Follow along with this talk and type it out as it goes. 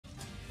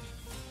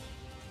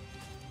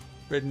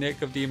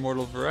Redneck of the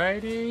immortal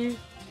variety.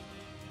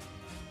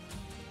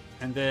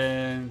 And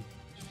then...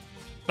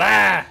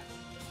 Bah!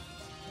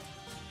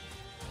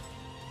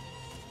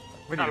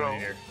 What are you doing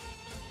here?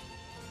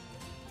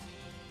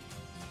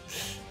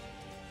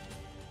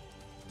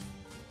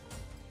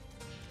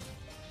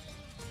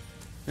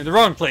 You're in the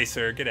wrong place,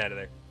 sir. Get out of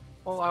there.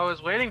 Well, I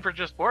was waiting for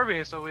just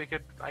Borby so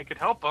I could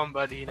help him,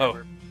 but he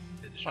never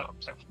did show up.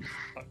 So.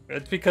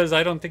 That's because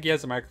I don't think he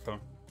has a microphone.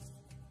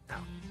 No.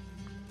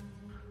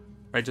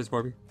 Right, just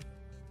Borby?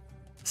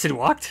 City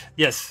walked?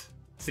 Yes.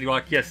 City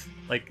walk, yes.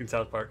 Like in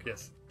South Park,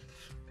 yes.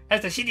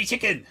 That's a shitty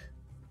chicken!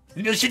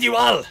 And the shitty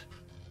wall!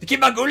 To keep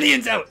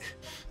Mongolians out!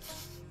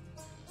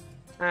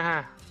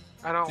 I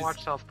don't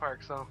watch South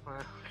Park, so...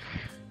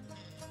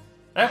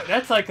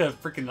 That's like a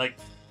freaking, like,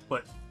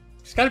 what?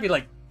 It's gotta be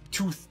like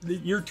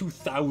year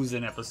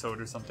 2000 episode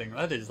or something.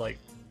 That is like...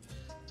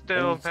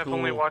 Still, I've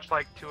only watched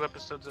like 2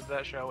 episodes of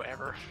that show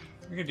ever.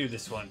 We're gonna do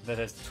this one that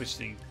has the Twitch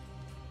thing.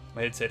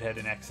 My headset had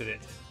an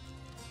accident.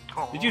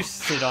 Aww. Did you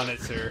sit on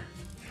it, sir?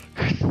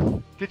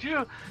 Did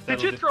you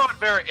throw it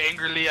very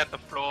angrily at the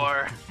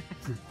floor?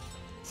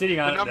 Sitting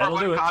on the it, that'll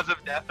do #1 it. cause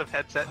of death of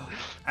headset.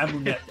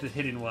 Amunet, the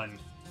hidden one.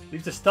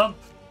 Leaves a stump.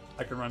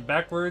 I can run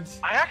backwards.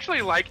 I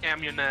actually like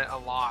Amunet a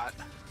lot.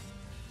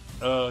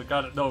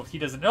 Got it. No, he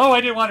doesn't. No,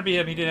 I didn't want to be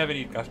him. He didn't have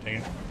any. Gosh dang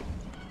it.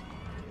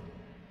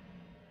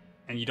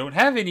 And you don't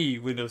have any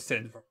Windows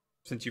 10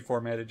 since you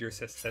formatted your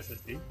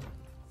SSD.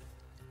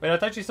 Wait, I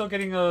thought you're still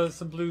getting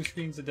some blue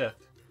screens of death.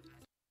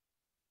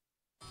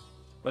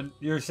 But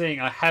you're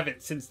saying I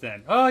haven't since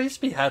then. Oh, it used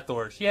to be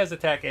Hathor. She has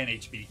attack and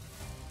HP.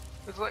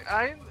 It's like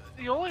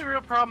the only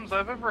real problems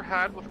I've ever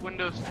had with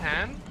Windows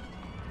 10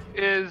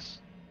 is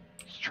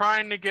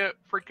trying to get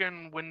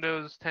freaking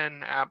Windows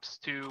 10 apps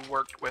to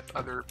work with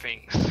other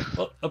things.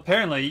 Well,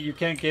 apparently you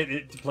can't get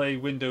it to play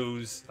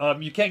Windows.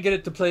 You can't get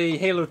it to play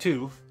Halo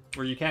 2,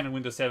 where you can in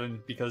Windows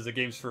 7 because the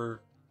game's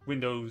for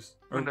Windows.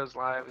 Windows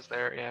Live is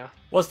there, yeah.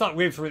 Well, it's not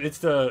Wave for it's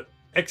the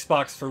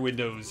Xbox for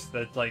Windows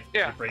that like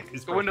yeah,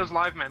 is the Windows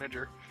Live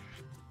Manager.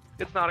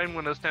 It's not in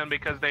Windows 10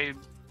 because they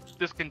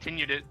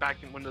discontinued it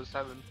back in Windows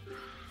 7.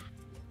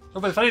 Oh,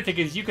 but the funny thing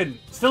is, you can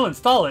still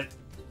install it.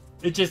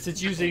 It's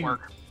using.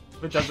 Work.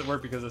 It doesn't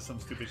work because of some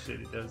stupid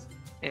shit it does.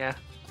 Yeah.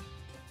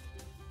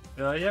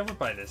 Yeah, we'll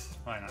buy this.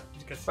 Why not?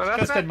 But that's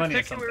not spend money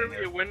on something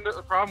particularly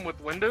a problem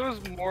with Windows.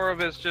 More of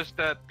it's just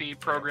that the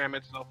program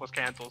itself was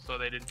canceled, so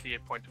they didn't see a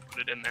point to put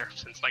it in there,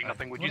 since like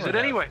nothing would use it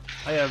anyway.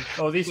 I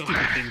have these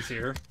stupid things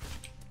here.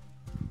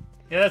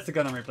 Yeah, that's the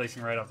gun I'm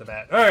replacing right off the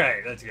bat. All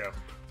right, let's go.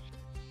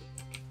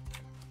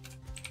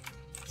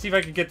 See if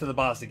I can get to the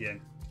boss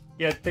again.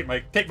 Yeah, take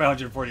my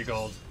 140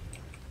 gold.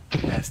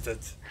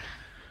 Bastards.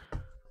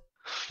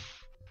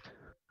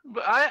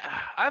 But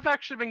I've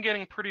actually been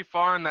getting pretty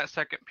far in that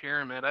second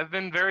pyramid. I've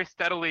been very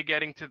steadily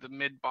getting to the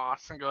mid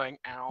boss and going,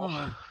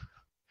 ow.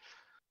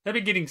 I've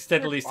been getting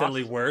steadily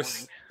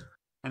worse.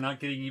 And not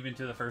getting even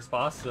to the first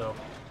boss, so.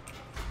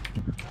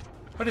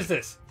 What is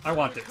this? I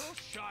want this.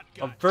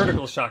 A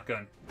vertical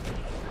shotgun.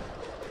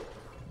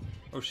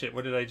 Oh shit,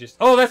 what did I just...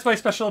 Oh, that's my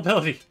special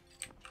ability!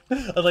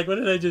 I was like, what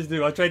did I just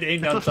do? I tried to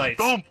aim down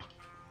sights. Stomp.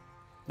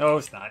 No,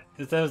 it's not.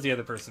 That was the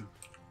other person.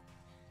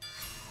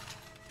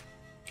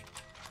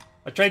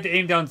 I tried to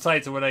aim down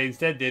sights, and what I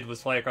instead did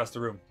was fly across the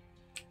room.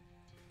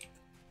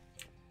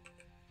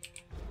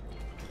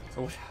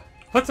 So,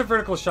 what's a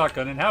vertical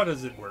shotgun, and how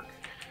does it work?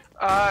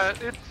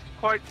 It's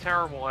quite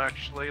terrible,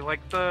 actually.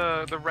 Like,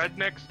 the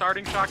redneck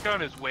starting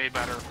shotgun is way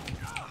better.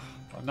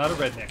 I'm not a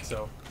redneck,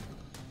 so...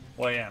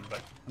 Well, I am,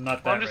 but I'm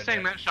not that well, I'm just redneck.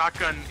 saying that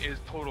shotgun is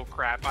total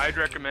crap. I'd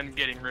recommend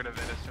getting rid of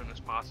it as soon as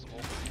possible.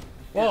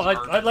 Well,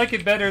 I like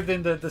it better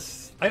than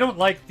the... I don't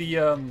like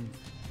the,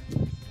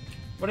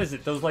 what is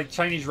it? Those, like,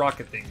 Chinese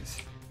rocket things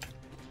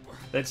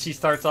that she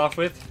starts off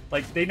with.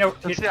 Like, they don't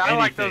hit See, I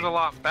like those a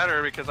lot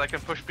better because I can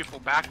push people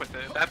back with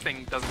it. That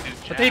thing doesn't do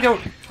jack. But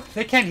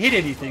they can't hit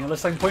anything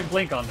unless I'm point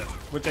blank on them,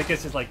 which I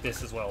guess is like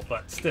this as well,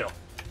 but still.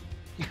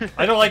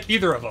 I don't like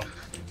either of them,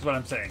 is what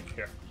I'm saying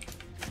here.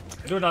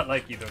 I do not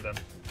like either of them.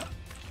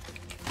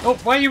 Oh,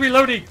 why are you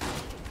reloading?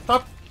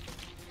 Stop.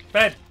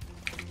 Bad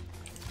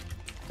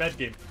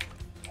game.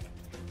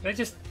 Can I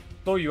just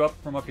blow you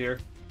up from up here?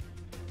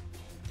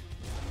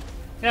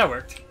 Yeah, it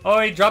worked.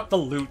 Oh, he dropped the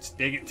loot.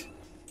 Dang it.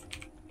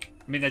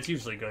 I mean, that's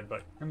usually good,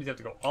 but that means you have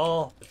to go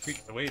all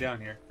the way down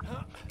here.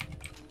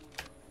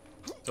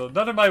 So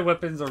none of my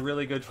weapons are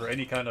really good for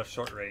any kind of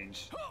short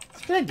range.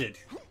 Splendid.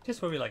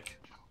 Just what we like.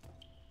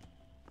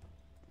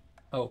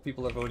 Oh,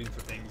 people are voting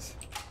for things.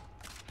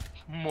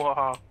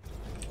 Mwah.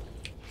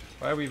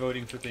 Why are we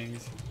voting for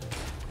things?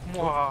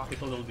 Mwah. Get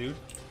the little dude.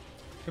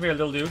 Come here,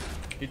 little dude.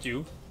 Get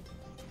you.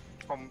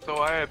 So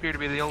I appear to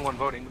be the only one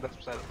voting, but that's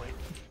beside the point.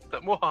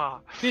 But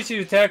mwah. Teach you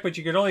to attack, but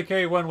you can only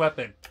carry one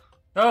weapon.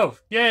 Oh,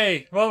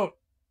 yay! Well,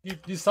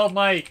 you solved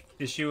my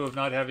issue of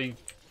not having...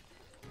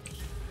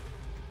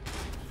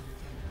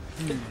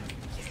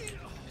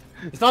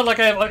 It's not like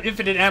I have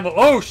infinite ammo.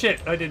 Oh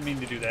shit! I didn't mean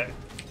to do that.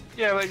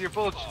 Yeah, but your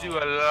bullets do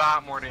a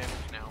lot more damage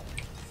now.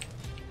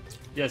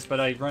 Yes,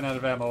 but I run out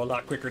of ammo a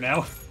lot quicker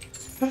now.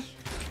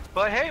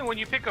 But hey, when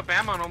you pick up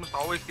ammo, it almost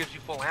always gives you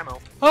full ammo.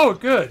 Oh,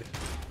 good.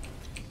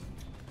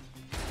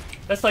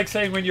 That's like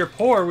saying when you're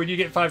poor, when you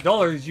get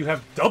 $5, you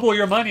have double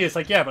your money. It's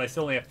like, yeah, but I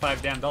still only have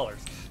 $5 damn.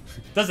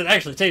 Doesn't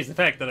actually change the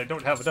fact that I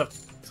don't have enough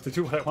to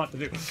do what I want to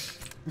do.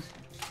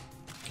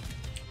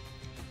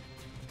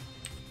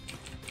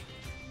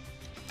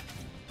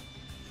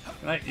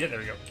 Right, yeah, there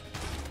we go.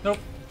 Nope.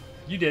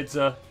 You did,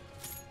 sir.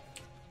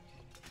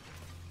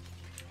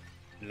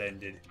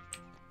 Blended.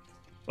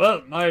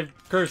 Well, I'm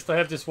cursed. I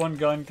have just one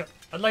gun.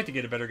 I'd like to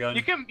get a better gun.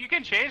 You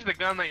can change the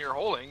gun that you're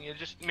holding. It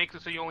just makes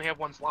it so you only have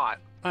one slot.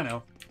 I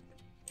know.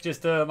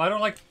 Just I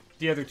don't like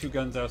the other two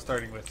guns I was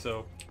starting with,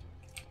 so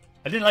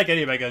I didn't like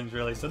any of my guns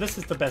really. So this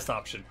is the best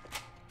option.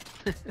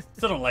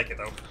 Still don't like it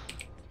though.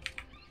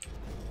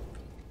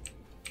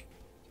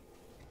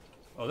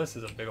 Oh, this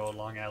is a big old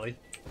long alley.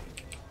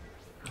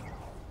 All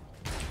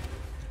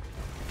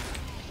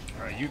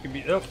right, you can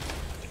be. Oh,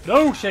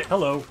 no shit.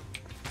 Hello.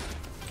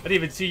 I didn't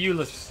even see you,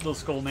 little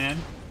skull man.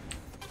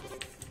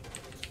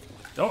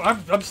 No,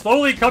 I'm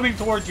slowly coming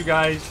towards you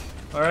guys.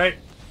 All right,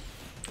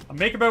 I'm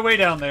making my way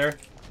down there.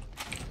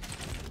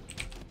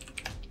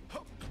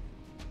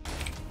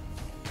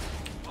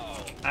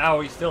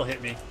 Ow, he still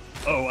hit me.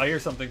 Oh, I hear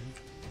something.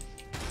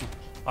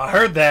 I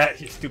heard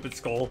that, you stupid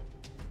skull.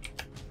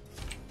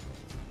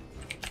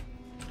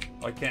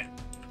 Oh, I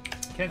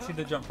can't see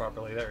the jump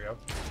properly. There we go.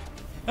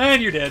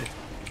 And you're dead.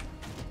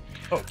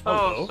 Oh, hello.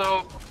 Oh,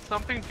 so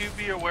something to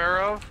be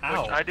aware of,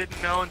 Ow. which I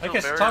didn't know until I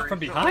guess very shot from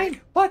recently,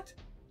 behind? What?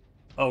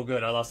 Oh,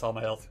 good. I lost all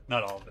my health.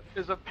 Not all of it.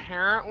 is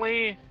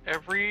apparently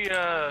every,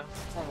 for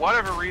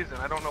whatever reason,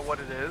 I don't know what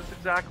it is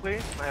exactly,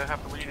 I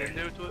have to read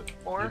into it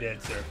more. You're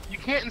dead, sir. You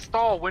can't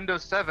install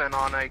Windows 7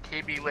 on a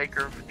KB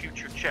Laker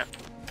future chip.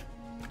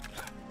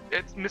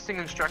 It's missing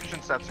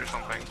instruction sets or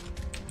something.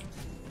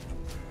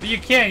 But you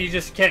can. You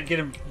just can't get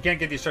them. Can't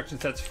get the instruction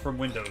sets from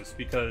Windows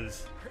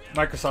because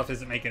Microsoft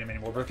isn't making them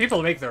anymore. But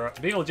people make their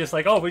people just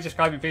like, oh, we just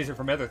copy and paste it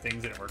from other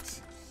things and it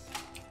works.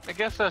 I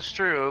guess that's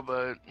true,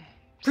 but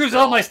Proves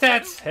still. all my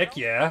stats. Heck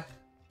yeah.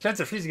 Chance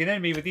of freezing an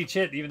enemy with each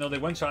hit, even though they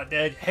one-shot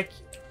dead. Heck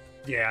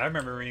yeah. I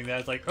remember reading that.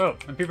 It's like, oh,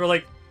 and people are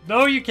like,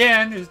 no, you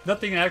can. There's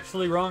nothing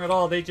actually wrong at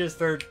all. They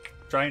just are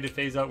trying to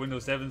phase out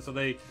Windows 7, so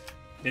they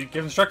didn't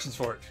give instructions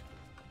for it.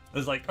 I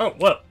was like, oh,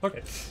 well,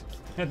 okay.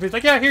 And he's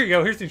like, yeah, here you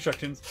go. Here's the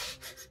instructions.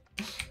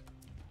 I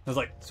was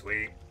like,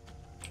 sweet.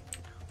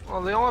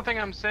 Well, the only thing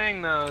I'm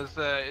saying though is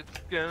that it's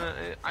gonna.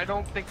 I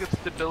don't think its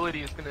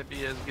stability is gonna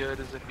be as good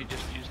as if you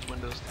just used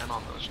Windows 10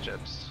 on those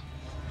chips.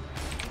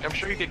 I'm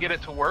sure you could get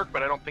it to work,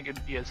 but I don't think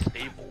it'd be as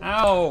stable.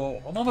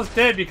 Ow! I'm almost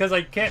dead because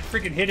I can't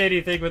freaking hit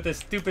anything with this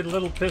stupid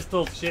little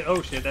pistol shit.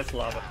 Oh shit, that's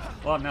lava.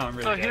 Well, now I'm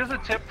really So dead. here's a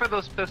tip for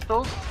those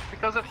pistols.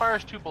 Because it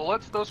fires 2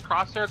 bullets, those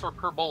crosshairs are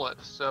per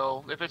bullet.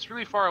 So if it's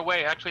really far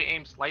away, actually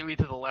aim slightly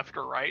to the left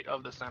or right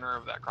of the center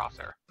of that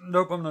crosshair.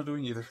 Nope, I'm not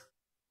doing either.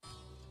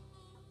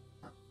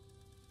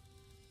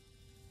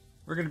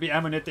 We're gonna be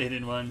𝕝 the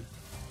hidden one,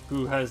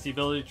 who has the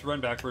ability to run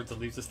backwards and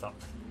leaves us stuck.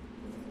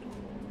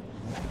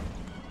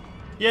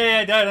 Yay,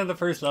 I died on the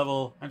first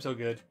level. I'm so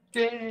good.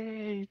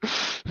 Yay!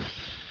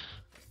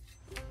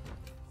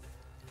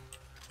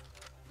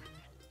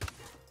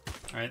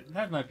 Alright,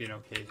 that might be an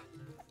okay.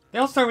 They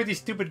all start with these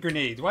stupid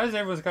grenades. Why does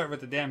everyone start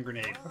with a damn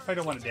grenade? What if I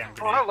don't want a damn Oh,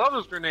 grenade? I love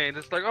those grenades.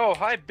 It's like, oh,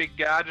 hi, big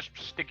guy. Just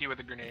stick you with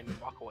a grenade and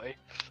walk away.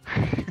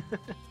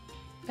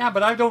 Yeah,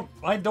 but I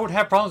don't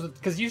have problems with,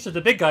 because usually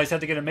the big guys have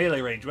to get a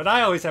melee range. What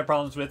I always have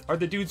problems with are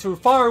the dudes who are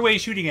far away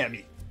shooting at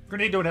me.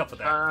 Grenade don't help with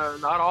that.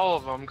 Not all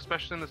of them,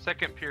 especially in the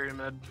second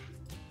pyramid.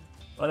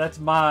 Well, that's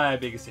my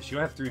biggest issue.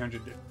 I have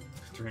 300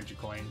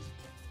 coins.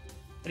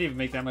 I didn't even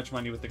make that much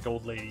money with the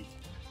gold lady.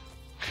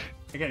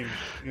 I can't even.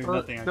 There's Well,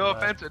 nothing I no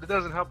can buy. offense, it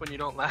doesn't help when you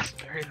don't last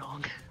very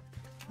long.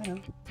 I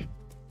know.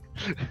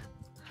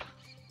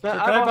 But can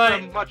I've I also buy-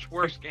 done much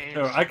worse games.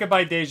 Oh, I could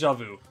buy Deja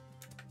Vu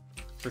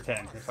for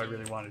 10 if I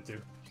really wanted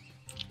to.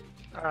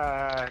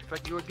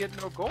 But you would get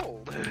no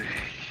gold.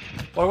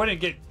 Well, I wouldn't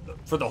get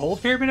for the whole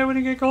pyramid. I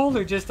wouldn't get gold,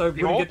 or just I The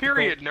wouldn't whole get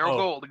period, the no gold.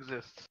 Oh, gold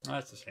exists.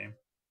 that's a shame.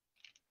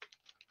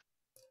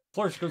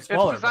 Floors go It's smaller.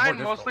 but more designed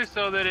difficult. mostly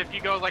so that if you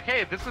go like,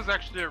 hey, this is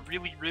actually a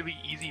really, really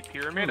easy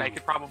pyramid, I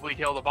could probably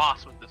kill the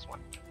boss with this one.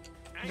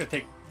 I'm gonna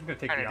take Kinda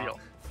the deal.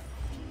 Ankh.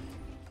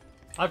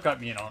 I've got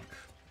me an Ankh.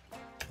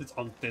 Let's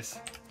Ankh this.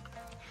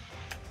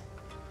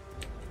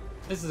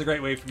 This is a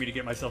great way for me to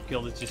get myself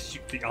killed. Is just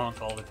shoot the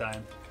Ankh all the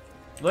time.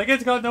 Like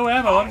it's got no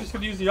ammo. I'm just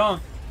gonna use the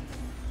Ankh.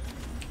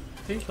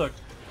 See, look.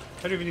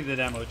 I don't even need that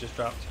ammo. It just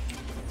dropped.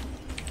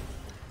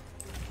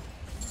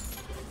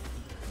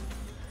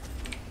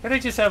 Can I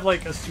just have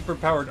like a super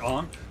powered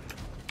Ankh?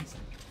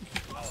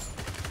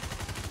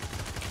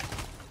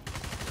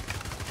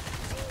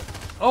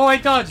 Oh, I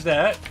dodged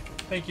that.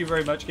 Thank you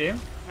very much, game.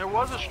 There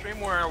was a stream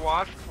where I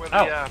watched where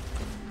Ow.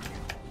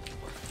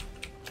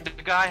 the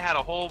guy had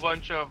a whole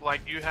bunch of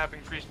like, you have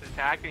increased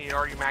attack, and he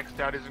already maxed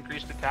out his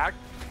increased attack.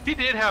 He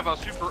did have a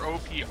super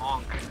OP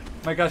Ankh.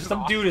 My gosh, This is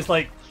some awesome. dude is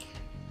like,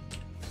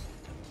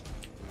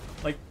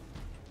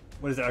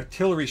 what is it?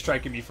 Artillery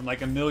striking me from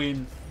like a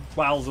million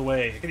miles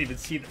away. I can't even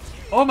see them.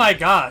 Oh my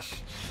gosh!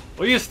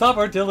 Will you stop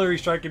artillery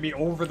striking me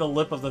over the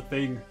lip of the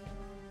thing?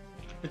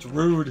 It's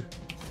rude.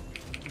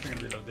 I'm gonna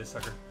reload this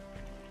sucker.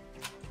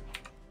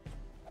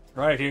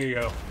 Right, here you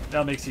go.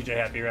 That'll make CJ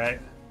happy, right?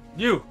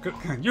 You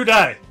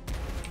die!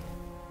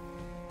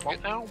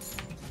 What now?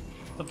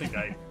 Something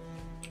died.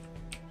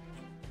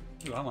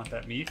 Ooh, I want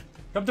that meat.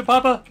 Come to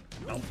Papa!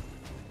 No.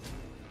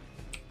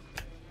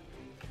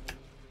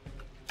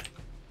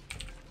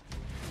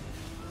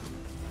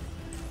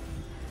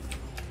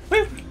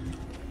 Woo!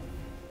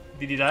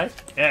 Did he die?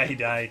 Yeah, he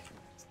died.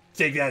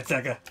 Take that,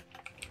 sucker.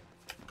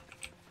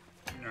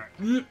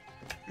 Alright.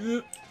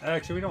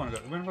 Actually, we don't want to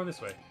go. We're going to go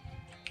this way.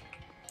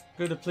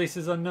 Go to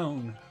places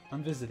unknown,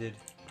 unvisited.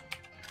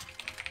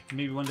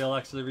 Maybe one day I'll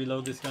actually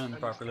reload this gun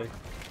properly.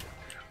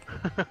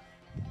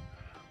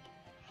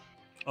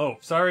 Oh,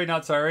 sorry,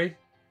 not sorry.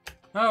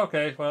 Oh,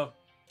 okay, well.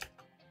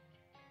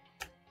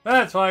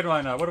 That's fine,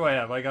 why not? What do I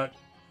have? I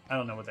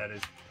don't know what that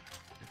is.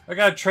 I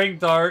got a train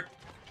dart.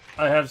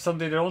 I have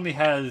something that only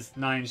has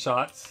 9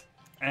 shots.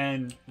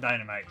 And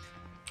dynamite.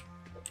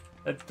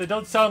 That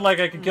don't sound like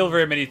I can kill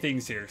very many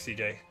things here,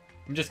 CJ.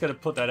 I'm just gonna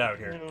put that out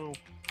here. No.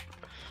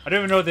 I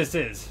don't even know what this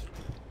is.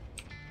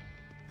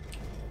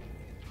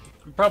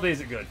 It probably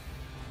isn't good.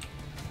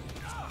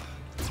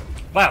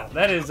 Wow,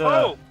 that is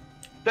Oh!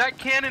 That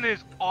cannon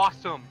is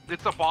awesome.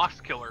 It's a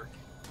boss killer.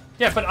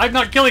 Yeah, but I'm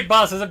not killing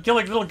bosses, I'm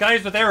killing little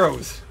guys with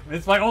arrows.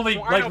 It's my only,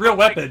 Well, like, know, real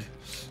but, weapon.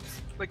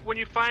 Like when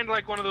you find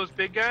like one of those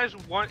big guys,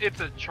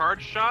 it's a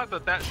charge shot,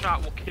 but that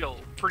shot will kill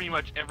pretty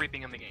much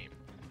everything in the game.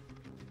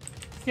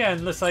 Yeah,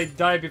 unless I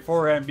die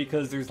beforehand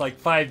because there's like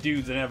 5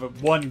 dudes and I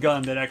have one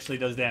gun that actually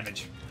does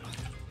damage.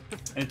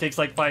 And it takes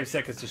like 5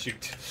 seconds to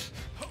shoot.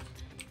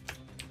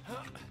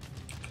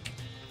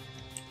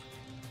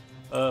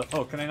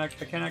 Oh, can I not?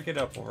 I cannot get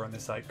up over on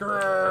this side.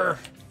 Grrr!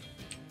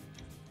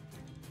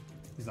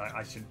 He's not.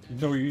 I should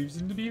no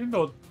reason to be even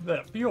know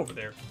that. Be over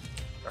there.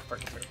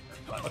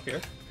 Climb up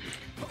here.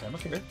 Climb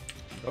up here.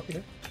 Go up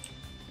here.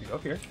 You go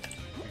up here.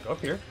 You go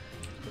up here.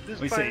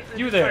 This We say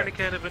you it's there.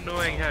 kind of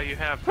annoying how you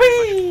have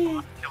Whee!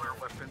 much killer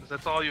weapons.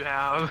 That's all you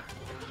have.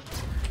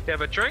 You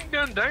have a train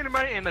gun,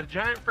 dynamite, and a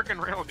giant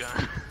freaking rail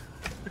gun.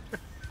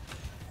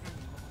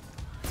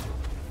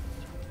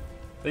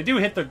 They do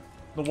hit the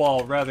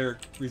wall rather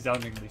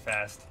resoundingly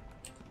fast.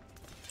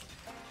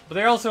 But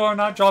they also are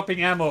not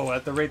dropping ammo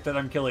at the rate that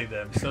I'm killing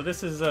them. So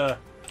this is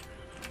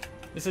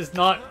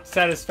not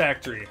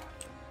satisfactory.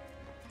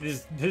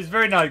 It is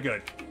very not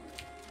good.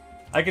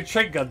 I could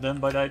trait gun them,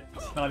 but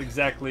it's not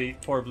exactly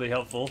horribly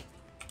helpful.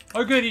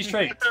 Oh good, he's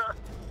trait.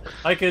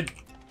 I could...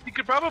 You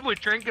could probably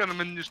train gun him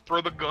and just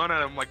throw the gun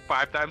at him like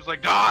 5 times,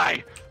 like,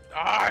 die!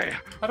 Die!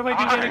 How do I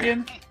do that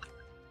again?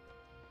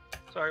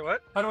 Sorry,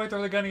 what? How do I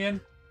throw the gun again?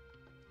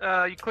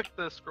 You click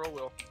the scroll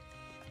wheel.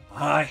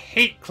 I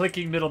hate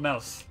clicking middle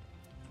mouse.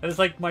 That is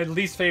like my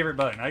least favorite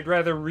button. I'd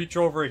rather reach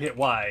over and hit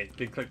Y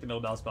than click the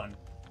middle mouse button.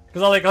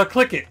 Because I'll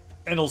click it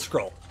and it'll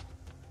scroll.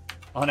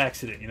 On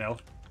accident, you know?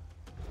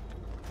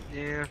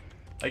 Yeah.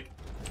 Like...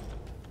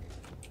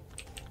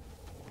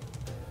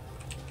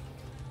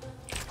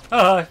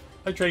 I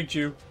trained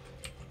you.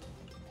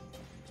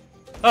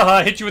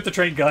 I hit you with the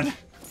train gun.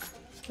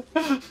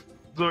 Like,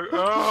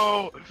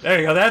 oh! There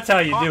you go, that's how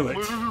you do it.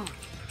 Move.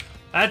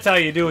 That's how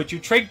you do it. You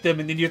trait them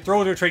and then you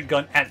throw their train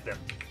gun at them.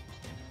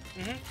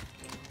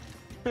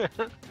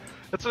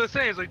 That's what I'm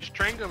saying, is like just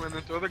train them and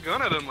then throw the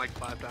gun at them like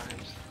 5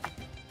 times.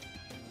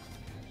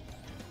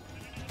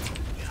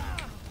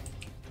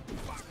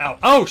 Ow.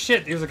 Oh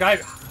shit, there's a guy...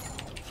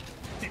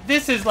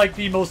 This is like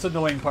the most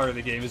annoying part of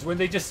the game, is when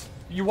they just...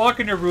 You walk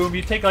in a room,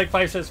 you take like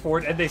 5 steps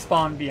forward, and they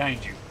spawn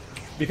behind you.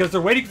 Because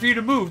they're waiting for you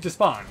to move to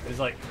spawn. It's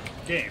like,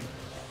 game.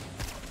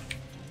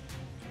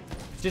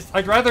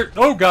 I'd rather...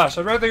 Oh gosh,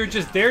 I'd rather you're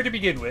just there to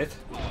begin with.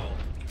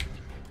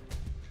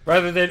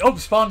 Rather than, oh,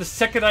 spawn the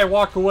second I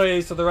walk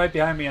away, so they're right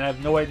behind me and I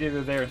have no idea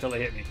they're there until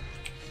they hit me.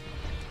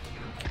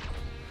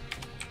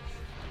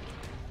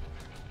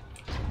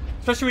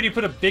 Especially when you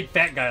put a big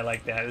fat guy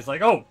like that. It's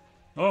like, oh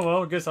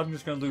well, I guess I'm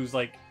just going to lose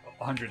like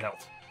 100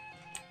 health.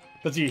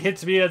 Because he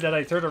hits me and then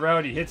I turn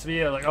around, he hits me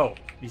and I'm like, oh,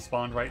 he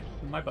spawned right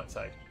in my butt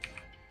side.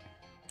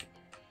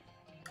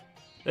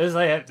 There's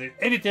like,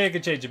 anything I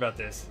could change about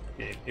this,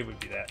 it would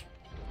be that.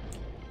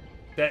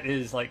 That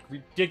is like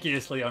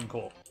ridiculously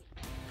uncool.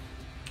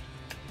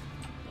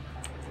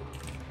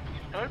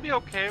 I would be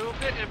okay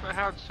with it if it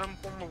had some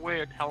form of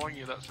way of telling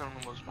you that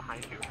someone was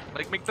behind you.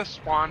 Like, make the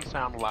spawn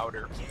sound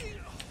louder.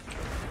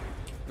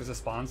 There's a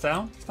spawn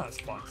sound? It's not a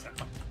spawn sound.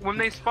 When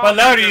they spawn, by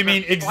louder you there's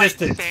mean a slight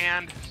existence.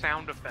 Sand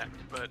sound effect,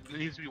 but it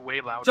needs to be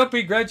way louder.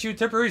 Jumping grants you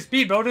temporary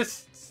speed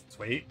bonus.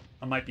 Sweet.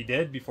 I might be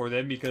dead before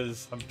then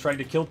because I'm trying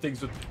to kill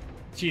things with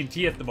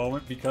TNT at the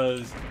moment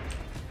because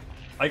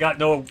I got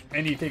no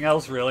anything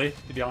else really,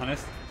 to be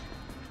honest.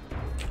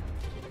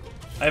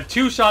 I have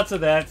 2 shots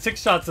of that,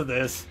 6 shots of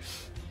this.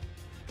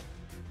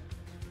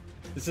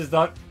 This is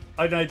not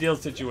an ideal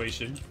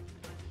situation.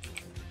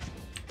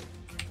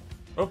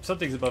 Oh,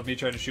 something's above me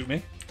trying to shoot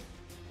me.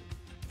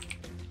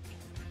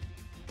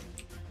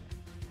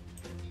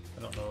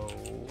 I don't know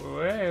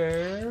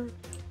where.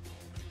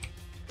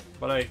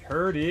 But I I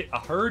heard it. I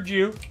heard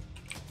you.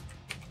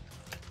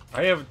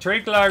 I have a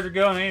tranquilizer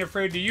gun. I ain't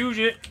afraid to use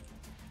it.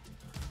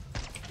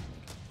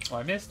 Oh,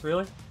 I missed,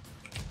 really?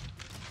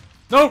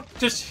 No,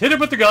 just hit him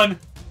with the gun.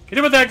 Hit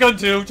him with that gun,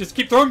 too. Just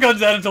keep throwing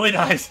guns at him until he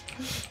dies.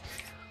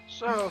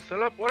 So,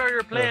 Philip, what are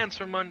your plans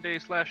for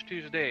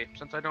Monday/Tuesday?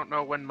 Since I don't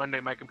know when Monday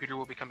my computer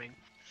will be coming.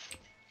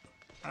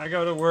 I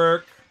go to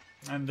work,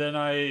 and then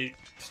I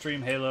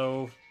stream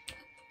Halo,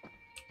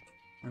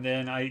 and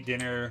then I eat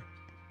dinner,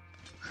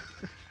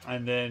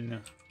 and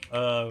then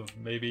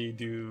maybe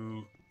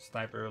do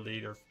Sniper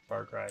Elite or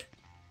Far Cry.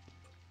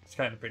 It's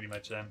kind of pretty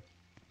much them.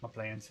 My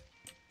plans.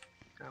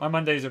 My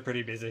Mondays are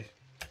pretty busy.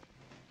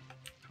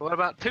 What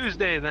about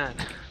Tuesday then?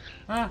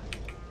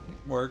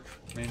 Work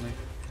mainly.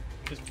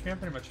 Just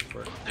pretty much just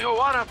work. Do you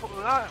wanna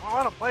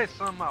play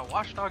some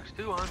Watch Dogs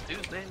 2 on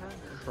Tuesday then?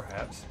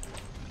 Perhaps.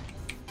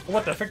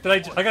 What the frick did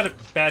I got a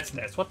bat's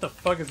nest. What the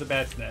fuck is a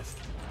bat's nest?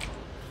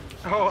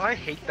 Oh, I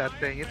hate that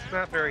thing. It's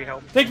not very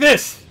helpful. Take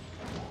this!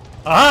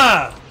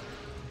 Aha!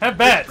 Have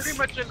bats! It's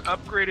pretty much an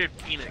upgraded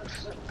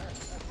Phoenix.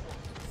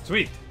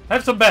 Sweet.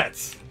 Have some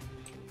bats!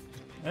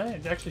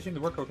 It actually seemed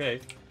to work okay.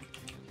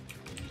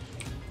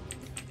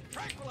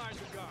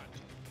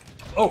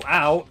 Oh,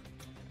 ow!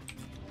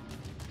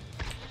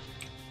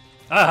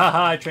 Ah ha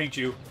ha, I tranked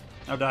you.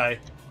 Now die.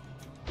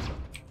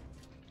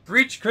 For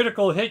each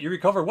critical hit, you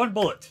recover 1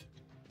 bullet.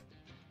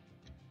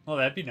 Well,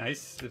 that'd be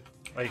nice if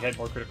I had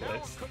more critical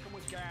hits.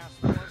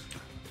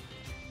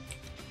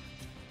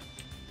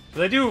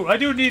 But I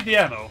do need the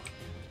ammo.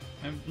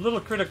 I'm a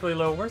little critically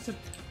low. Where's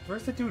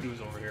the dude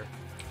who's over here?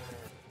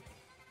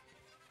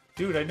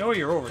 Dude, I know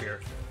you're over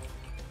here.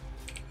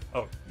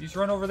 Oh, you just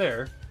run over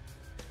there.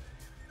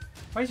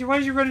 Why is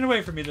you running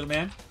away from me, little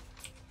man?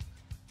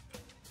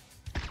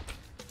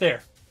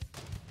 There.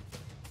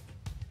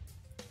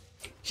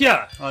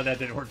 Yeah! Oh, that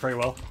didn't work very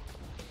well.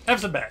 Have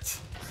some bats.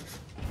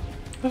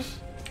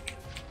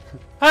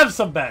 Have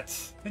some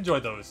bats. Enjoy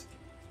those.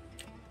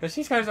 Because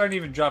these guys aren't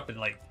even dropping,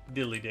 like,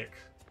 diddly dick.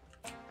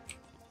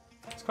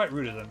 It's quite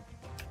rude of them.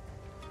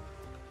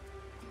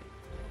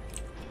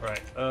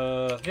 Right.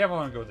 Yeah, I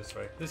want to go this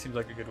way. This seems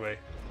like a good way.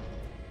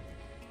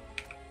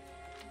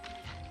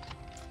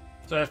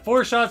 So I have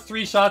 4 shots,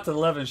 3 shots, and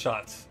 11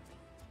 shots.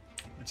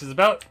 Which is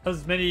about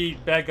as many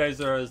bad guys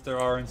as there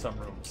are in some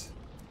rooms.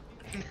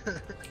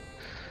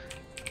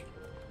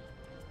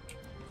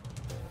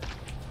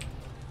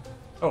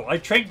 Oh, I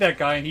tranked that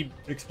guy and he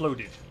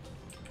exploded.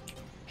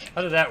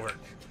 How did that work?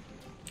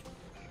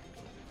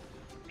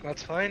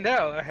 Let's find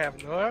out. I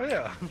have no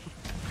idea.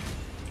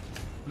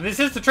 This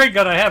is the trank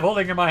gun I have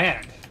holding in my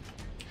hand.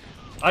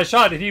 I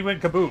shot and he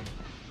went kaboom.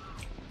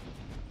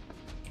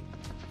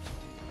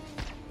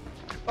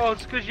 Oh,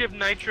 it's because you have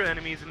nitro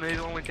enemies and they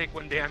only take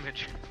 1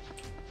 damage.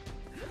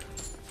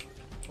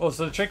 Oh,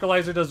 so the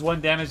tranquilizer does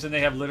 1 damage and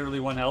they have literally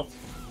 1 health?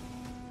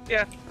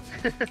 Yeah.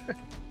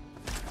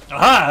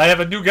 Aha! I have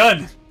a new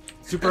gun!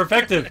 Super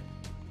effective!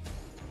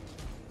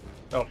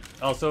 Oh,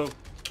 also,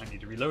 I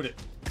need to reload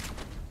it.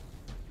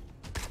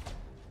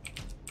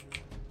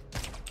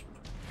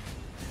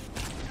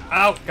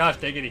 Ow! Gosh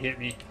dang it, he hit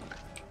me.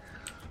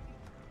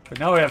 But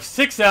now I have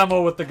 6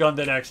 ammo with the gun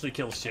that actually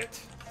kills shit.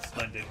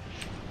 Splendid.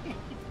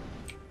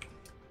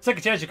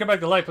 Second chance, you come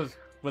back to life with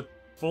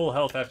full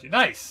health after.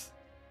 Nice!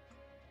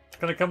 It's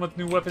gonna come with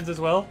new weapons as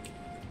well?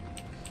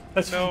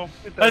 That's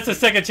the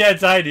second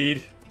chance I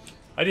need.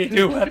 I need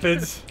new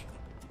weapons.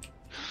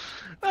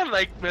 I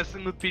like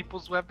messing with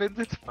people's weapons.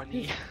 It's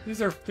funny.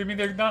 These are, I mean,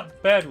 they're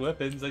not bad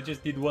weapons. I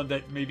just need one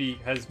that maybe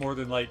has more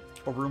than, like,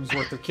 a room's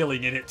worth of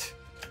killing in it.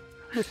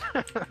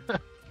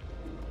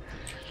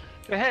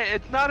 Hey,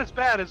 it's not as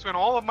bad as when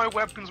all of my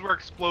weapons were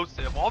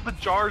explosive. All the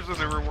jars in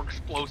the room were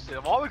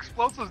explosive. All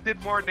explosives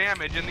did more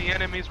damage, and the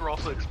enemies were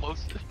also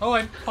explosive. Oh,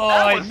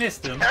 I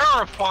missed them.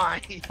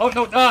 Terrifying. Oh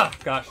no! Ah,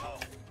 gosh!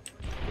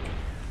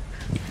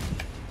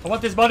 I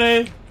want this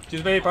money.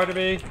 Excuse me, pardon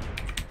me.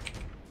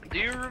 Do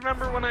you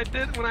remember when I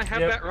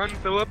had that run,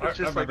 Philip? It's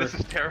just like, this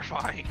is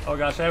terrifying. Oh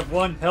gosh, I have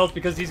 1 health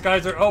because these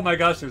guys are. Oh my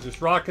gosh, there's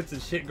just rockets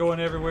and shit going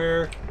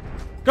everywhere.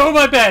 Go,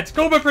 my bats!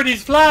 Go, my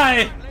pretties!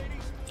 Fly!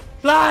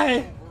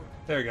 Fly!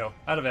 There we go.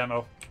 Out of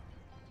ammo.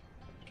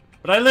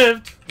 But I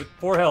lived with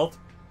 4 health.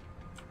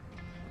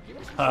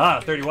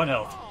 Haha, 31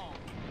 health.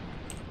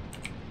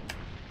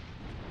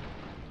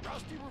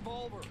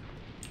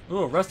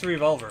 Ooh, a rusty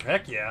revolver.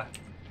 Heck yeah.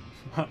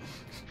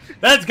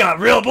 That's got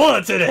real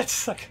bullets in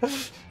it!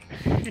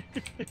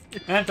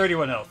 And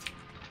 31 health.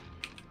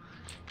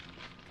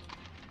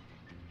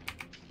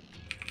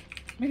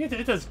 I mean,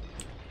 it does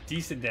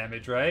decent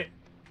damage, right?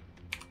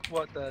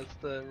 What does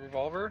the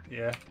revolver?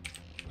 Yeah.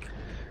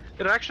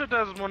 It actually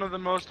does one of the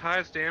most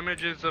highest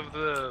damages of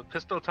the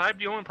pistol type.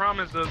 The only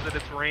problem is though that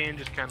its range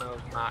is kind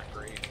of not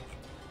great.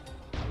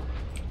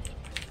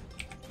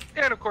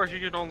 And of course you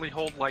can only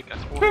hold like a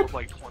total of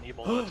like 20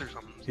 bullets or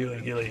something.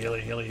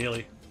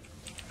 Healy.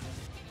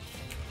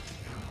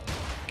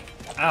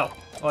 Ow.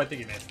 Oh, I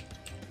think he missed.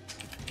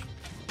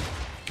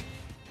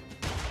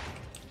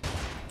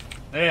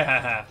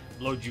 Yeah,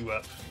 load you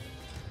up.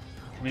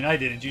 I mean, I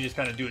didn't. You just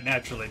kind of do it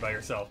naturally by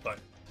yourself, but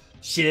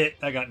Shit,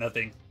 I got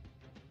nothing.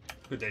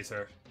 Good day,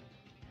 sir.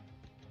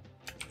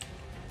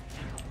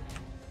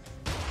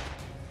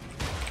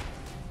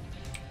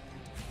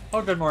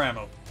 Oh, good, more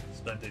ammo.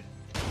 Splendid.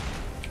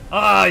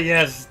 Ah,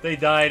 yes, they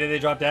died and they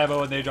dropped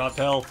ammo and they dropped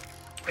health.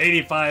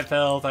 85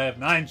 health. I have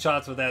 9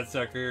 shots with that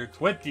sucker.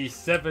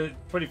 27,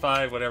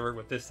 25, whatever,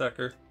 with this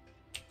sucker.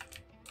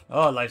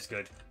 Oh, life's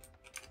good.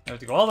 I have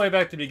to go all the way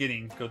back to the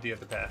beginning. Go the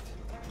other path.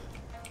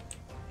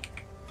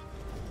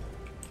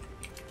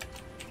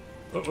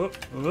 Whoop, whoop,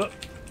 whoop,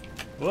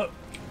 whoop.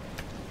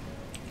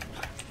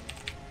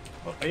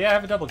 Oh, yeah, I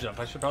have a double jump.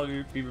 I should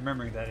probably be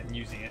remembering that and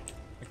using it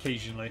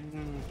occasionally.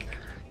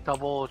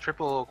 Double,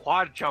 triple,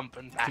 quad jump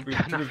and back.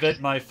 To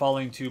prevent my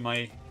falling to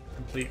my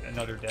complete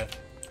another death.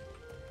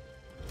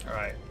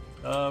 Alright.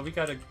 We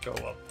gotta go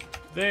up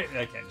there.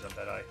 I can't jump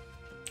that high.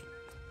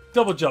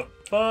 Double jump,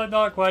 but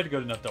not quite a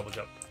good enough double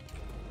jump.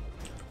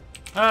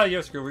 Ah,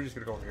 yeah, screw. We're just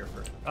gonna go over here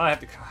first. I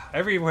have to.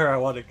 Everywhere I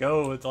want to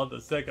go, it's on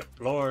the second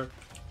floor.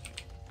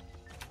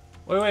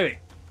 Wait.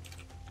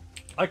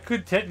 I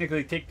could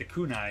technically take the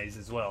kunais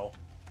as well.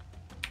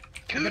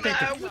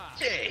 Kunai with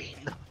chain.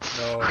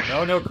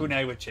 No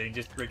kunai with chain.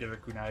 Just regular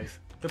kunais.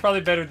 They're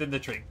probably better than the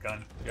trinket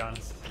gun, to be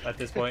honest, at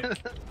this point.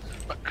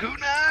 A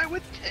kunai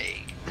with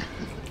chain.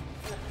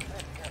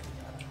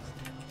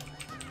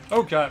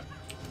 Oh god.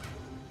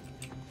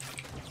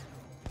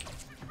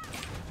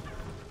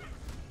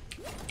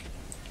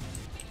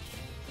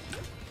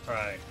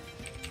 Alright.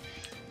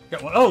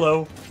 Got one. Oh,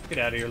 hello. Get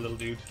out of here, little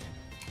dude.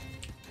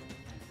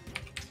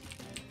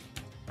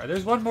 Alright,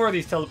 there's one more of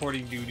these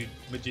teleporting dude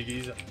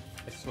majiggies,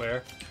 I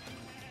swear.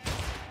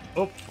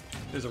 Oh,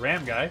 there's a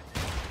ram guy.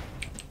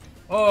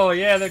 Oh,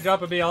 yeah, they're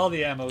dropping me all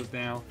the ammos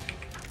now.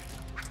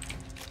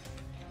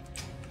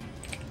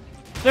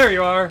 There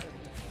you are.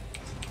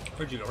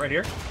 Where'd you go? Right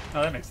here?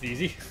 Oh, that makes it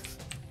easy.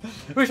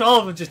 I wish all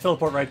of them just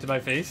teleport right to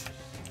my face.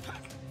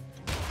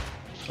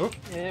 Oh.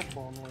 If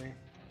only.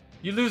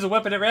 You lose a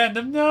weapon at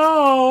random.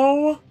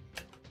 No!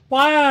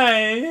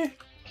 Why?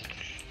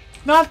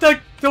 Not the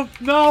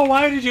no,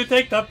 why did you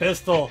take the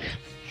pistol?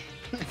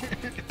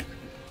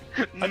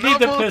 I need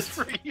the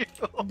pistol.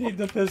 I need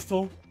the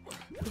pistol.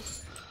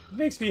 It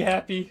makes me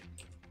happy.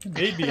 It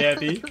made me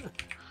happy.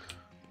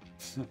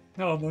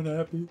 No, I'm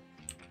unhappy.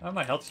 Oh,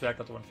 my health's back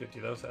up to 150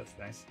 though, so that's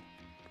nice.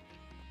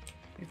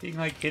 Anything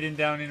like hidden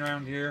down in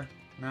around here?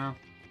 No.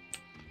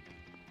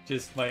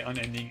 Just my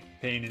unending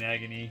pain and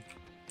agony.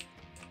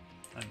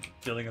 And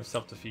feeling of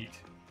self-defeat.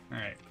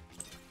 Alright.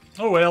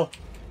 Oh well.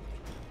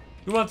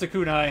 Who wants a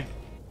kunai?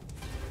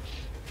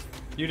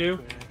 You do?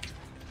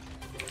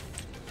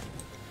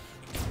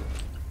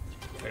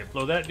 Okay,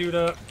 blow that dude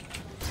up.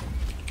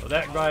 Blow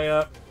that guy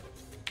up.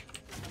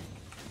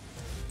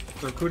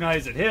 Throw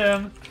kunais at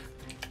him.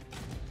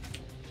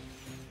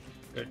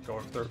 Good, go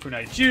throw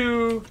kunai at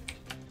you.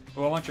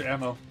 Oh, I want your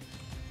ammo.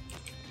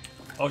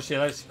 Oh shit,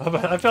 I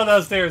fell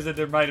downstairs and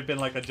there might have been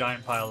like a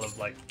giant pile of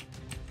like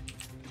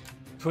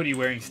hoodie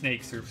wearing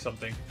snakes or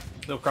something.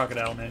 Little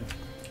crocodile men.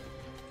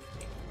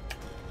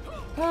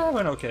 Ah,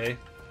 went okay.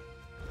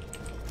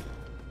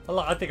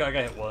 I think I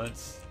got hit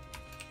once.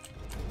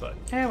 But,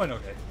 went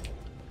okay.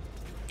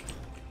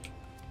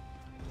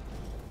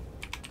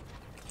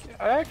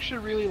 I actually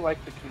really like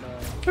the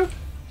kunai.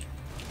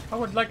 I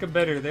would like them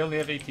better. They only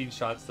have 18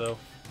 shots though.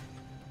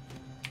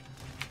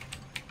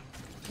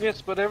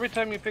 Yes, but every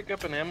time you pick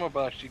up an ammo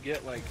box, you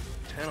get like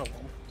 10 of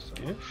them. So.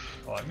 Yeah.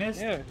 Oh, I missed.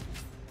 Yeah.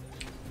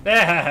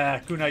 Ah,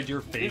 kunai'd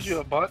your It face. gives you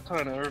a butt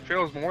ton. It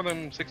feels more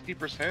than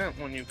 60%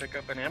 when you pick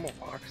up an ammo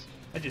box.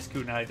 I just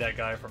kunai'd that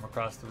guy from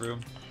across the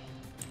room.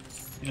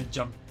 In a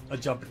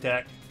jump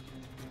attack.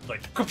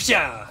 Like,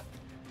 Kupsha!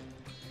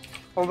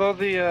 Although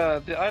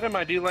the item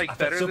I do like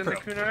better so than the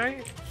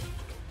kunai,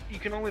 you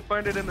can only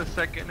find it in the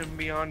second and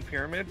beyond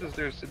pyramids, is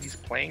there's these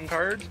playing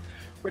cards,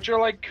 which are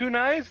like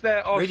kunais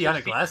that also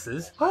Radionic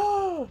glasses.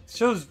 Oh,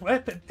 shows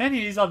weapon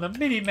enemies on the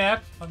mini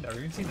map. I've never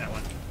even seen that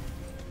one.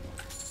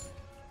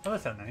 Oh,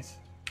 that sounds nice.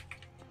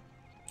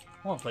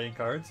 I want playing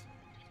cards.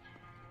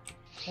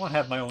 I want to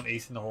have my own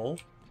ace in the hole.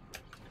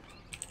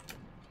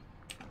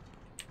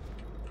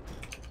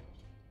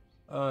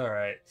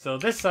 Alright, so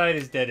this side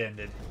is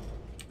dead-ended.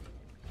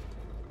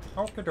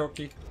 Okie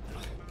dokie.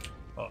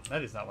 Oh,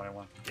 that is not what I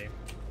want in the game.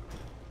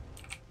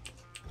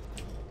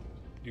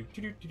 I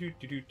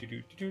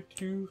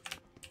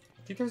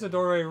think there's a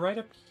doorway right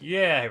up.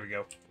 Yeah, here we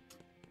go.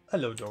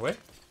 Hello, doorway.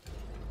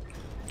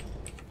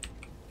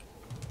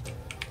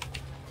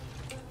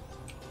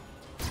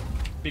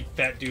 Big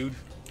fat dude.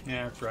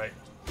 Yeah, that's right.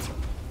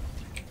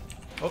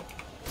 Oh.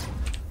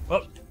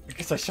 Oh, I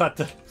guess I shot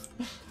the...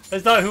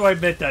 That's not who I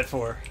meant that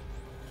for.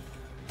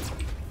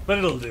 But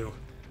it'll do.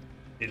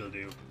 It'll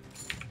do.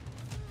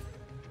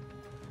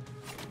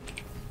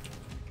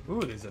 Ooh,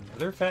 there's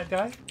another fat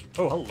guy.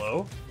 Oh,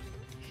 hello.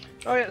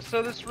 Oh yeah,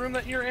 so this room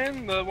that you're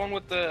in, the one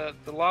with the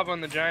lava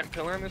and the giant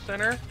pillar in the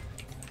center,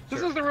 this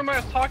Sure. is the room I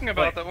was talking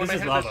about, Wait, that when this I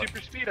is had lava. the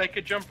super speed, I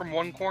could jump from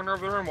one corner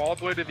of the room all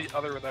the way to the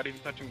other without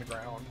even touching the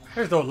ground.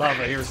 There's no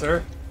lava here,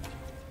 sir.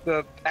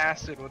 The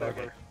acid,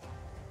 whatever. Okay.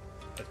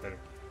 That's better.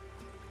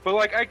 But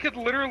like, I could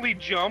literally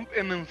jump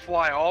and then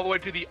fly all the way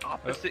to the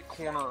opposite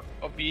corner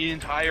of the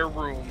entire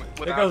room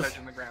without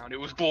touching the ground. It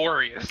was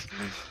glorious.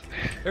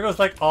 There goes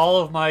like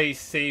all of my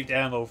saved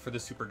ammo for the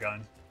super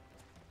gun.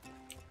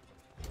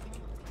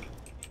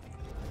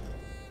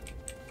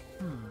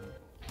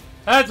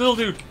 That's a little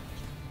dude.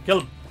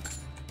 Kill him.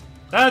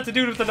 That's a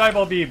dude with the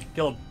eyeball beam.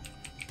 Kill him.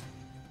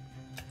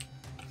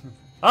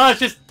 Ah, it's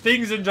just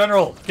things in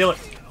general. Kill it.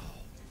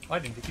 Oh, I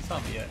didn't think he saw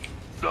me yet.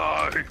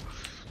 Die.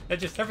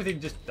 Everything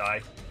just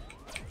die.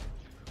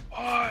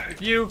 Why?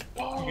 You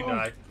can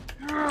die.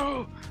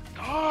 You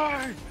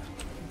die.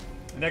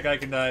 And that guy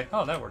can die.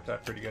 Oh, that worked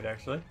out pretty good,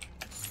 actually.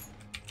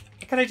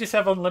 Why can't I just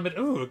have unlimited...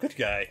 Ooh, a good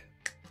guy.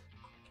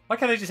 Why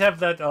can't I just have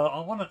that... I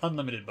want an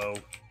unlimited bow.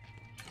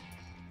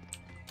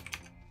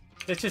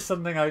 It's just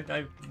something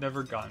I've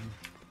never gotten.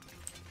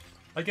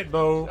 I get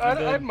bow.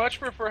 I'd much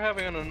prefer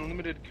having an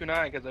unlimited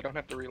kunai because I don't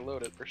have to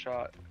reload it per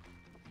shot.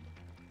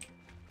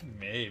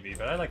 Maybe,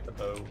 but I like the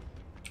bow.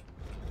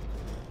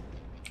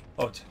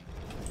 Oh,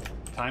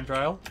 time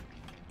trial?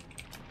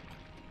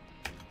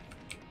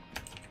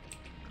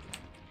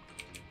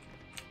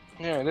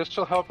 Yeah, this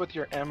will help with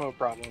your ammo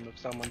problem if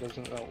someone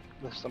doesn't vote.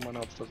 If someone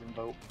else doesn't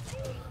vote,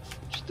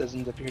 which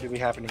doesn't appear to be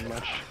happening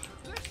much.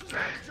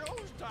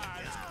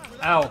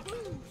 Ow!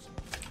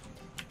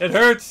 It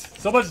hurts.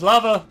 So much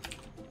lava.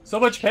 So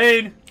much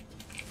pain.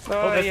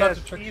 Oh, that's yes, not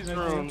the trick these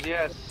menu. rooms,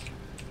 yes.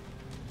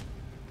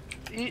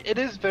 It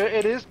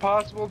is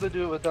possible to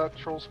do it without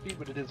troll speed,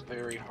 but it is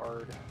very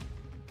hard.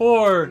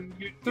 4,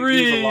 You lose a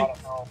 3, lot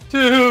of health.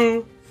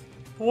 2,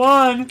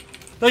 1. Did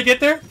I get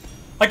there?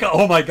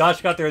 Oh my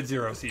gosh, got there at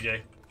 0,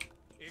 CJ.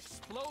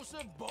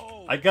 Explosive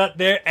bow. I got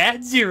there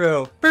at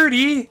 0.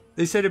 Birdie!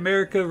 They said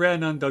America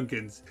ran on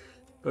Duncan's.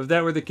 But if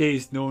that were the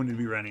case, no one would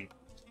be running.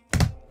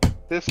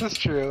 This is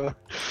true.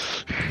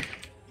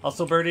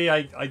 Also, Birdie,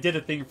 I did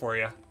a thing for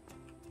you.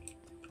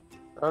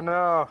 Oh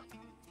no.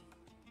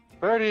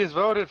 Birdie has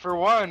voted for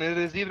one. It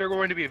is either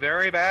going to be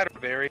very bad or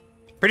very...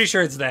 Pretty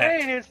sure it's that.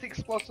 Hey, it's the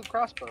explosive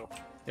crossbow.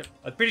 Yep,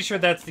 I'm pretty sure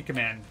that's the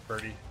command,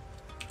 Birdie.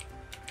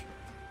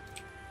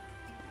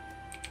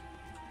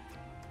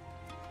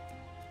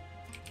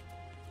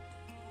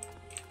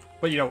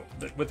 But you know,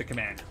 with the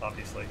command,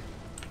 obviously.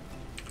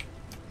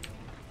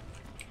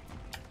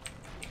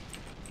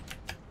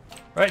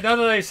 Right, now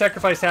that I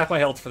sacrificed half my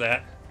health for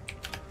that.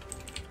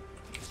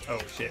 Oh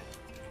shit.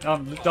 Now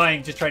I'm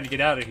dying just trying to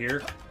get out of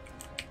here.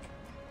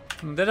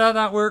 Did that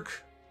not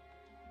work?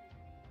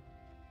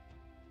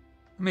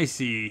 Let me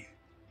see.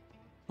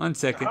 1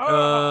 second.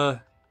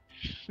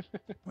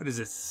 What is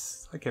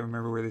this? I can't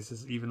remember where this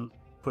is even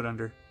put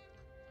under.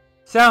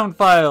 Sound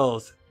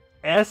files.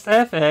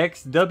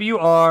 SFX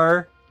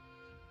WR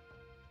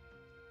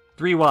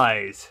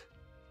 3Ys.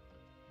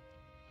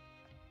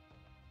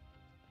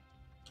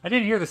 I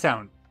didn't hear the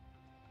sound.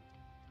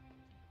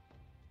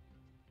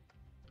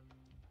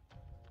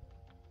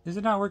 Is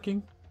it not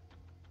working?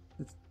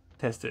 Let's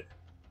test it.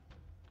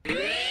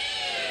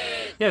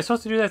 Yeah, it's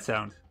supposed to do that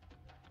sound.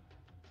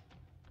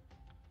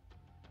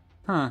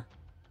 Huh.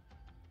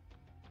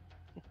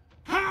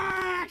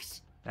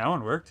 That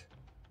one worked.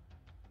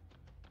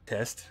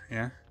 Test,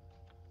 yeah.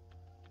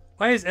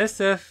 Why is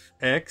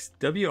SFX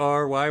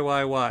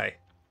WRYYY?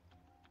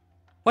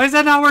 Why is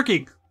that not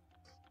working?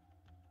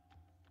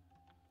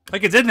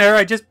 Like it's in there,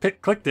 I just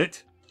clicked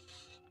it.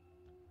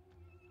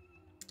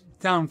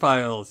 Sound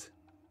files.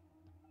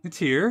 It's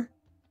here.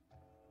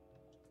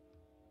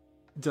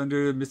 It's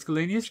under the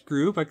miscellaneous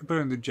group. I can put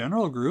it in the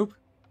general group.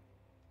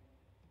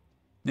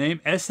 Name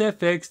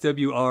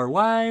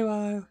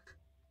SFXWRYY.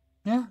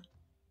 Yeah.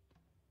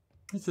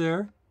 It's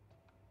there.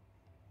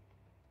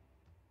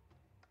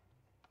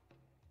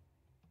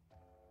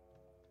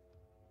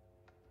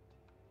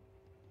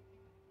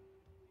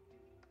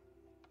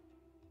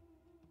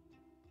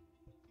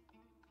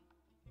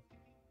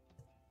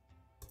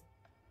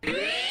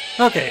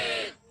 Okay.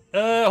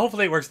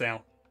 Hopefully it works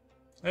now.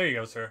 There you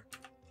go, sir.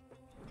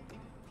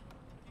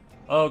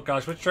 Oh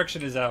gosh, which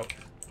direction is out?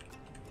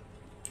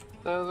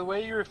 The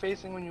way you were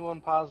facing when you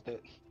unpaused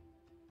it.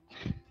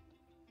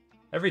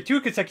 Every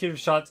 2 consecutive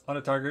shots on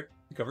a target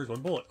recovers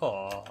 1 bullet.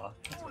 Aw,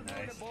 that's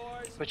nice.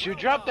 But you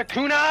dropped the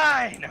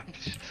kunai!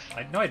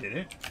 No, I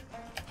didn't.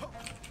 Oh,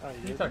 What are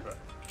you you did? talking about?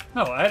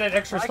 No, I had an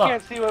extra I slot.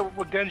 can't see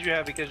what guns you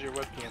have because your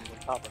webcam's on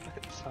top of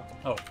it, so...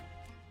 Oh.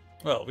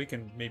 Well, we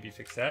can maybe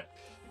fix that.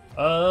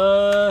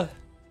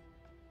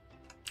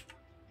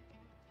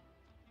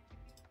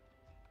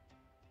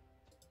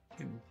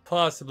 Can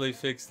possibly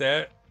fix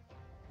that.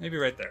 Maybe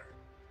right there.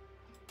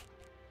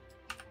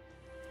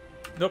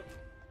 Nope.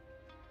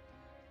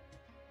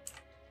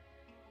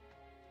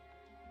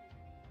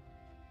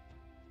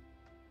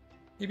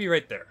 Maybe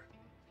right there.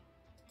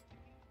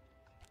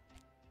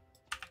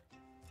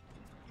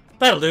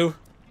 That'll do.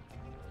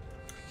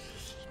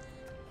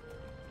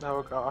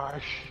 Oh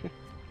gosh.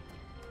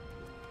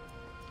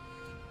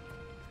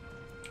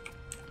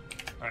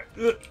 Alright,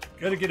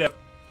 gotta get up.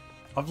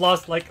 I've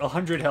lost like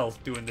 100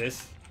 health doing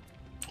this.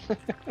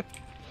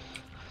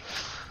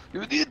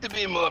 You need to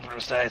be more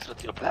precise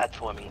with your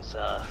platforming,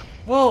 sir.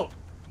 Well,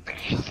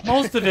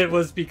 Most of it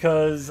was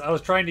because I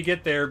was trying to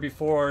get there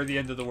before the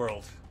end of the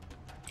world.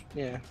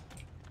 Yeah.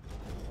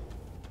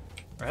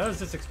 Or how does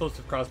this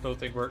explosive crossbow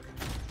thing work?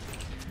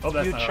 Oh,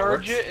 that's You not how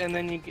charge it works. it, and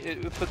then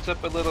it puts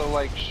up a little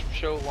like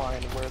show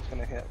line of where it's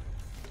gonna hit.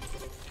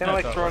 Kind of That's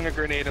like how it throwing a works.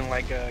 grenade in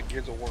like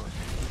Gears of War.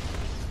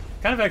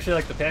 Kind of actually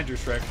like the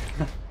Panzerschreck,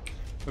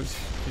 which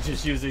is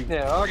just using.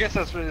 Yeah, well, I guess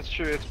that's what it's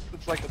true.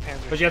 It's like the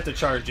Panzer. But you have to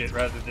charge it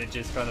rather than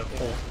just kind of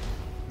hold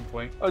and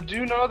point. I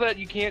do know that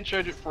you can't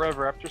charge it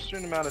forever. After a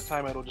certain amount of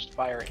time, it'll just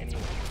fire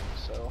anyway.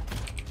 So.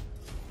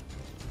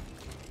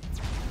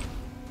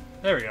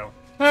 There we go.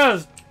 That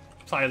was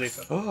highly.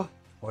 Oh,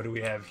 what do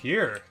we have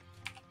here?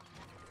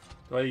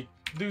 Do I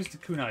lose the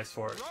kunais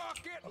for it?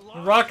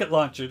 Rocket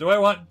launcher. Do I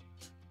want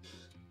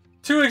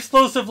 2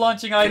 explosive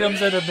launching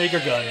items and a mega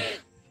gun?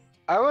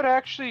 I would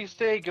actually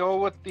say go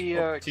with the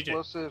TJ.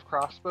 explosive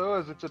crossbow,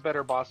 as it's a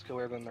better boss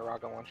killer than the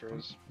rocket launcher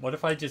is. What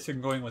if I just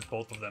am going with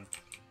both of them?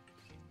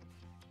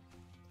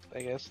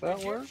 I guess that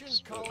works.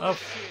 Egyptians call Oh. it a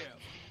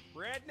sieve.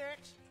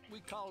 Rednecks, we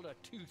call it a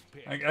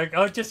toothpick.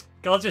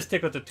 I'll just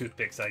stick with the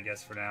toothpicks, I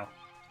guess, for now.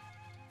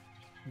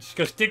 I'm just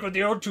gonna stick with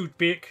the old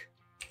toothpick.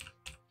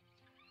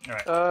 All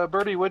right.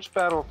 Birdie, which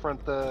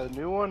Battlefront, the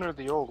new one or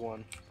the old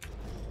one?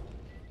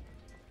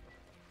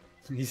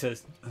 He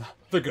says,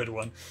 the good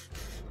one.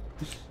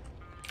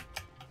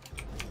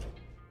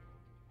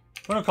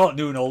 We don't call it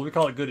new and old, we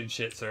call it good and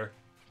shit, sir.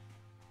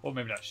 Well,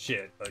 maybe not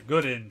shit, but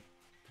good and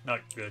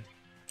not good.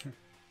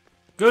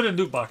 Good and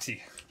loot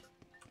boxy.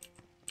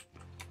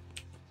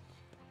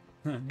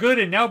 Good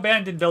and now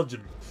banned in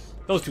Belgium.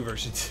 Those 2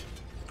 versions.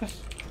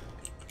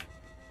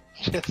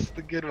 Yes,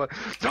 the good one.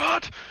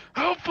 Not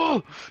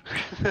helpful!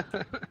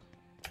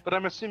 But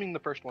I'm assuming the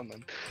first one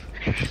then.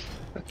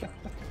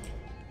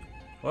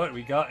 What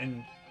we got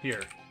in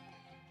here?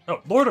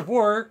 Oh, Lord of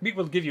War. Meat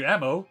will give you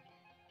ammo.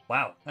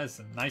 Wow, that's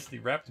some nicely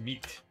wrapped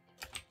meat.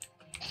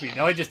 Sweet,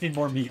 now I just need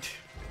more meat.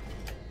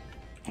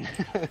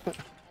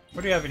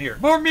 What do you have in here?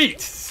 More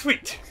meat!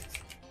 Sweet!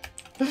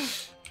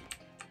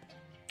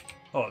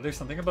 Oh, there's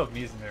something above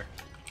me, isn't there?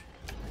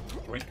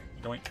 Doink,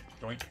 doink,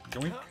 doink,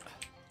 doink.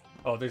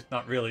 Oh, there's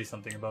not really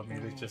something above me.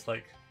 There's just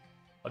like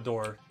a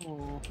door.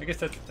 I guess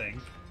that's a thing.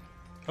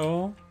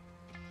 Oh.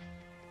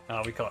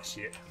 Oh, we call it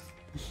shit.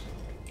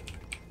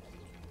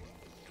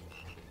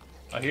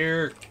 I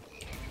hear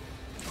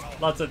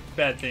lots of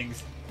bad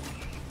things.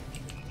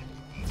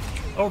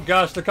 Oh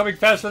gosh, they're coming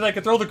faster than I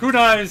can throw the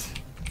kunais!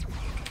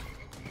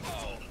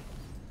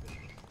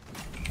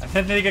 And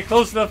then they get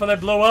close enough and I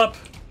blow up.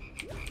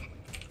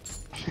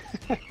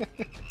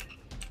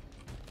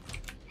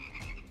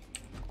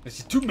 There's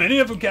just too many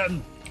of them,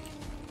 Captain.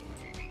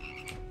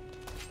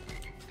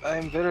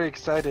 I'm very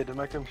excited.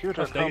 My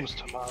computer Gosh, dang comes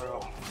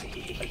tomorrow.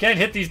 I can't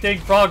hit these dang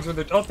frogs with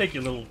it. Oh, thank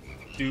you, little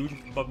dude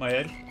above my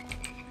head.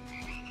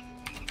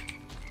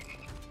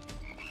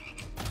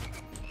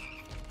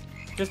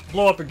 Just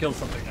blow up and kill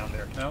something down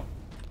there. No?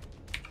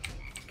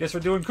 Guess we're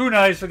doing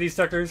kunais for these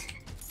suckers.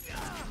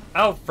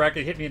 Ow, frack,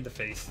 it hit me in the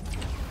face.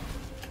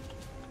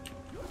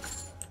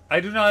 I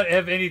do not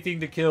have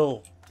anything to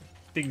kill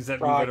things that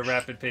move at a Frogs.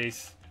 rapid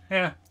pace.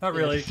 Yeah, not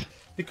really. Yes.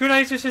 The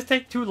kunais just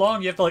take too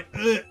long. You have to like,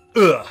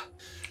 to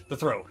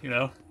throw, you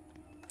know?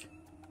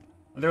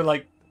 And they're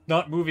like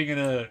not moving in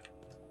a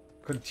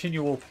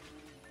continual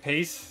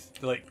pace.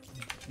 They're like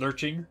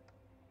lurching,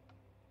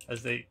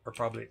 as they are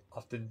probably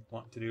often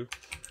want to do.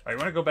 Alright,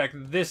 I want to go back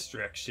this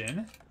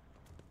direction.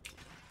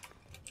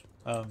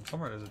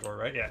 Somewhere there's a door,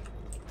 right? Yeah.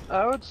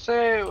 I would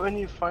say when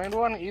you find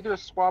one, either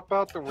swap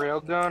out the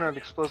railgun or the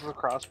explosive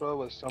crossbow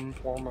with some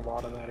form of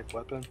automatic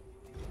weapon.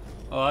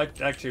 Oh,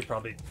 I'd actually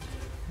probably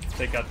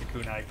take out the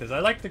kunai because I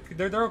like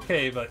they're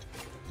okay, but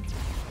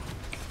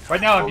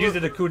right now I'm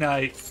using the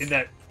kunai in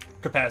that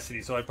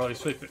capacity, so I'd probably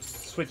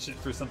switch it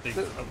for something.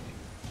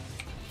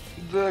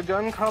 The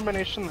gun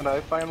combination that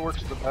I find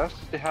works the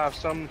best is to have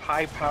some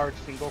high-powered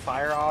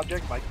single-fire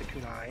object like the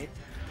kunai,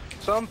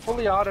 some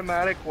fully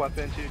automatic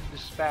weapon to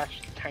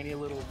dispatch tiny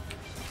little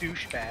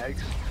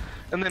douchebags,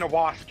 and then a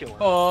wasp killer.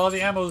 Oh,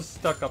 the ammo's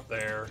stuck up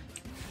there.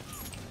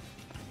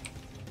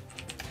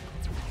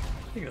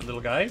 You good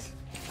little guys.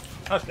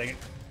 Gosh dang it.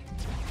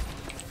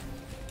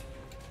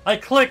 I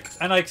click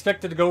and I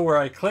expect it to go where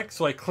I click,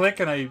 so I click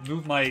and I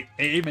move my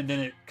aim and then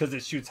it, because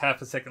it shoots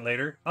half a second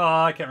later.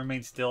 Oh, I can't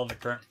remain still on the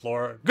current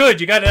floor. Good,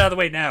 you got it out of the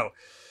way now.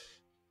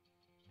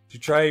 To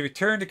try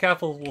return to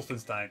Castle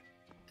Wolfenstein.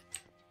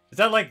 Is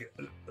that like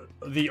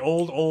the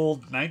old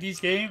 90s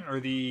game or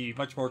the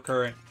much more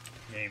current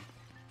game?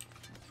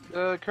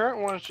 The current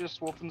one is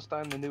just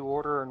Wolfenstein: The New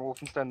Order and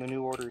Wolfenstein: The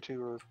New Order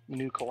 2 or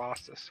New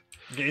Colossus.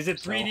 Okay, is it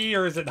 3D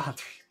or is it not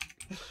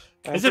 3D?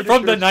 I'm Is it pretty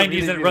from sure the it's 90s really,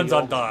 and it really runs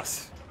on old.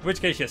 DOS? In which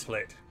case, yes,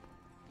 play it.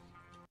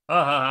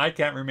 I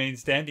can't remain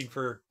standing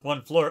for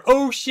one floor.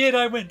 Oh shit,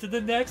 I went to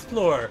the next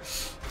floor.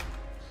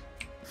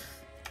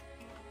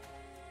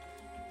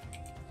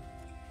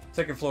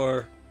 Second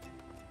floor.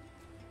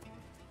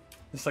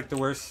 Just like the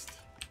worst.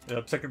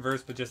 Second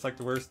verse, but just like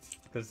the worst.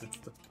 Because it's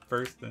the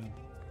first and...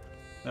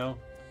 No?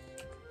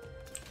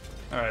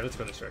 Alright, let's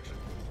go this direction.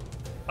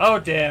 Oh,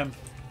 damn.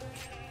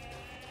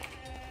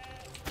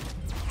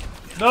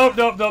 Nope,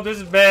 nope, nope. This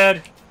is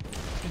bad.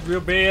 This is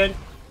real bad.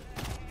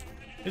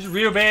 This is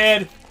real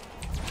bad.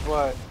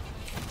 What?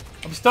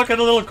 I'm stuck in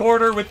a little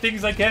corner with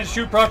things I can't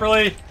shoot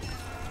properly.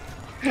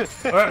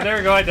 Alright, there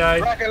we go, I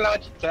died. Rocket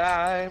launcher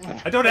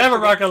time! I don't have a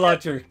rocket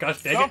launcher.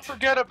 Gosh dang Don't it.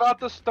 forget about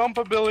the stump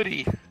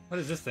ability. What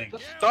is this thing? The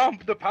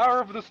stump, the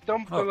power of the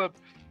stump. Oh.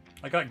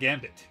 I got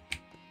Gambit.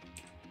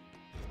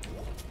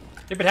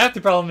 Yeah, but half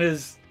the problem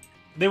is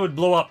they would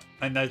blow up,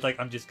 and I was like,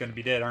 I'm just gonna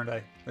be dead, aren't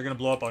I? They're gonna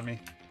blow up on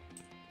me.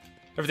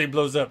 Everything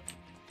blows up.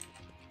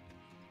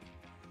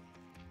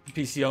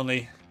 PC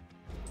only.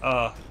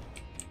 I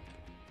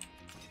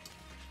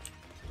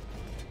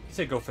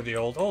say go for the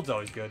old. Old's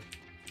always good.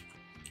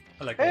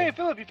 I like Hey, old.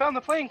 Philip, you found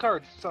the playing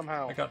cards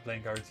somehow. I got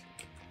playing cards.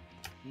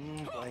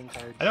 Playing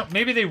cards. I don't.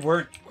 Maybe they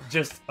weren't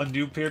just a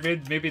new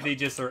pyramid. Maybe they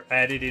just are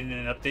added in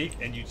an update,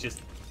 and you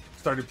just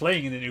started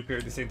playing in the new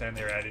pyramid at the same time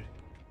they were added.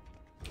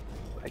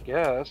 I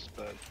guess,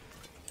 but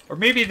Or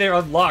maybe they're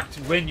unlocked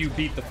when you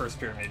beat the first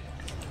pyramid.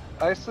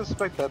 I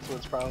suspect that's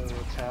probably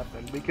what's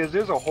happened, because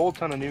there's a whole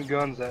ton of new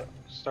guns that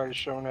started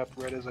showing up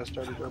right as I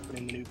started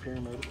opening the new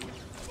pyramid.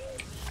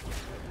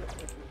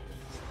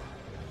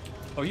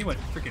 Oh, you went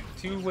freaking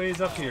 2 ways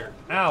up here.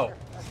 Ow.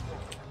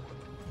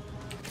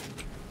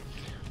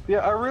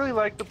 Yeah, I really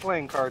like the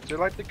playing cards. They're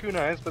like the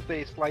kunais, but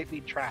they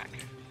slightly track.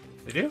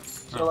 They do?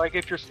 So like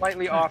if you're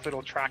slightly off,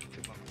 it'll track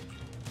to them.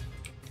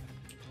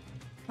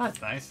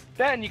 That's nice.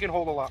 Then you can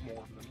hold a lot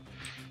more of them.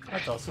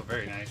 That's also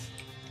very nice.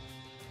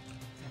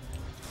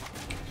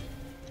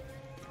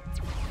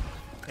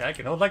 Yeah, I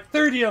can hold like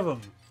 30 of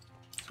them.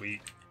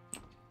 Sweet.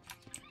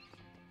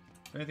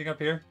 Anything up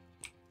here?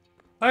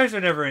 Why is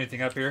there never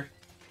anything up here?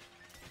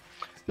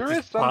 There Just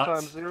is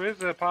sometimes. pots? There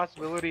is a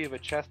possibility of a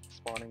chest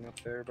spawning up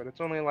there, but it's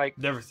only like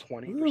Never.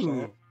 20%.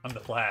 Ooh, I'm the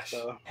Flash.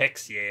 So.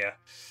 Hex yeah.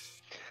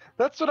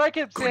 That's what I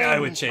kept saying.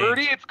 Kunai with chain.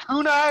 Birdie, it's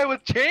kunai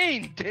with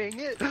chain. Dang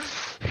it.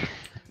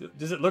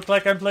 Does it look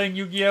like I'm playing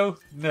Yu-Gi-Oh?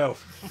 No.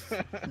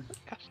 Gosh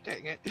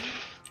dang it.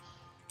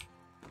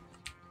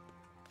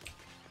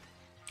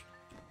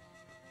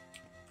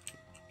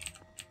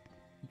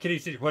 Kitty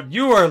said, when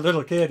you were a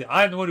little kid,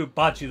 I'm the one who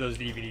bought you those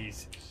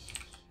DVDs.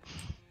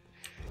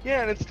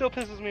 Yeah, and it still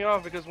pisses me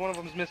off because one of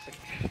them's missing.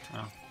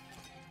 Oh.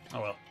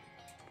 Oh well.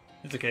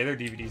 It's okay, they're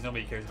DVDs.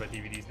 Nobody cares about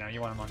DVDs now.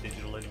 You want them on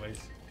digital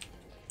anyways.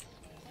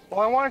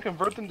 Well, I want to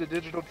convert them to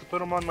digital to put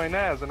them on my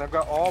NAS, and I've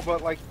got all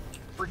but like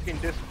freaking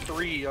disc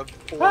 3 of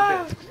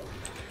 4 discs.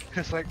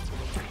 It's like,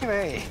 freaking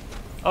A.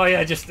 Oh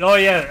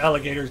yeah,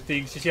 alligator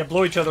things. Just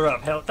blow each other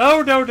up. Hell,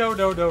 oh no.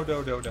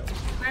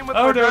 Same with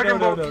Oh, my no, Dragon no,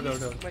 Ball no, Z. no,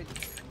 no, no. My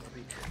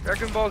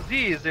Dragon Ball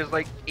Z is there's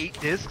like 8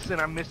 discs, and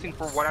I'm missing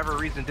for whatever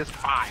reason disc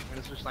 5, and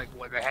it's just like,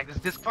 what the heck is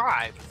disc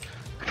 5?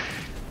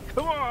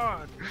 Come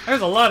on!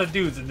 There's a lot of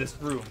dudes in this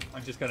room.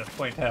 I'm just gonna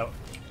point out.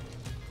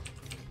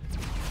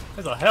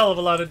 There's a hell of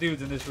a lot of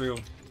dudes in this room.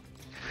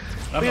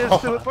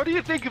 Philip, what do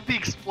you think of the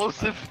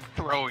explosive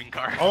throwing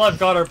card? All I've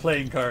got are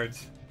playing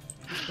cards.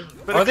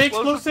 But Are they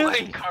explosive?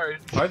 Playing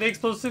cards. Are they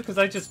explosive? Because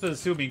I just been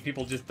assuming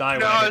people just die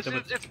when No, I hit it's, them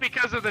with... it's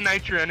because of the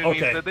nitro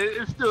enemies. Okay. That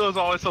it still is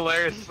always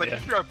hilarious. It's like Yeah.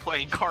 if you're a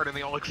playing card and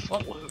they all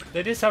explode. Well,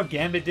 that is how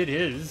Gambit did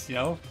his, you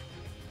know?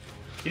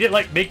 He didn't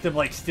like make them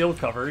like still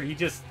cover, he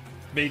just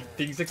made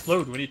things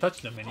explode when he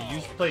touched them, and he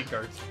used playing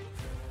cards.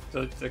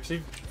 So it's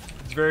actually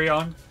very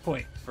on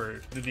point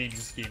for the naming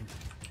scheme.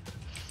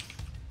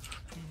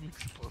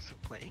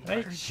 Explosive playing Can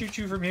I cards. shoot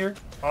you from here?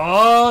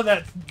 Oh,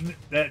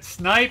 that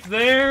snipe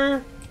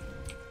there!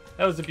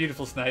 That was a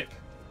beautiful snipe.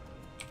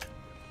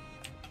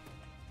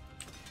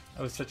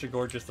 That was such a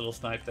gorgeous little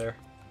snipe there.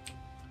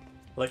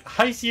 Like,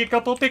 I see a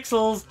couple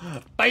pixels!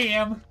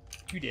 Bam!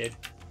 You did.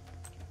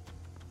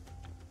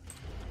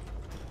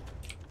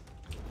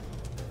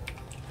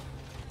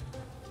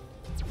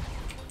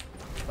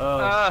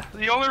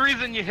 The only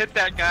reason you hit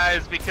that guy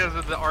is because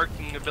of the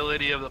arcing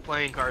ability of the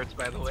playing cards,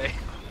 by the way.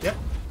 Yep,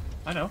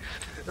 I know.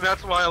 And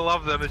that's why I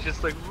love them. It's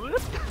just like,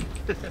 whoop.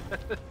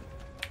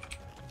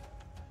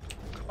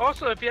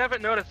 Also, if you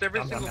haven't noticed,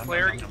 every single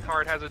player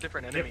card has a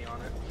different enemy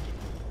on it.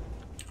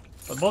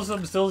 But most of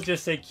them still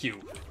just say Q.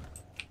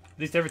 At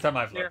least every time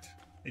I've looked.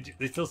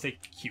 They still say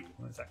Q.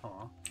 It's like,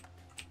 aw.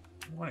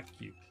 I want a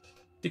Q.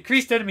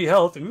 Decreased enemy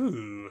health.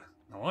 Ooh,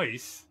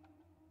 nice.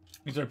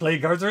 Means my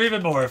playing cards are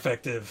even more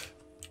effective.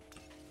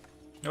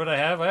 You know what I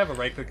have? I have a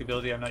right-click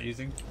ability I'm not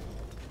using.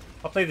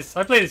 I'll play this.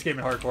 I play this game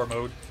in hardcore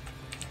mode.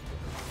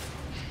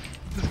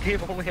 This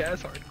game only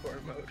has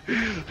hardcore mode.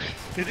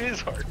 It is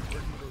hardcore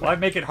mode. Well, I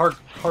make it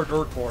hardcore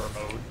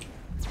mode.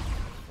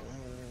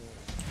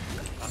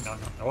 Nom nom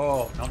nom.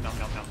 Oh, nom nom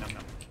nom nom nom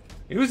nom.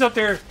 Who's up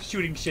there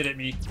shooting shit at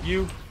me?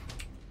 You?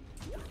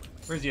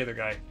 Where's the other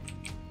guy?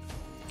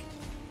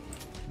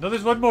 No,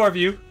 there's one more of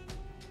you.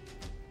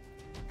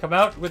 Come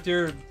out with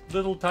your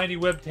little tiny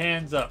webbed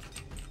hands up.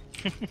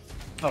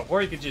 Oh,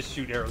 or you could just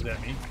shoot arrows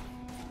at me.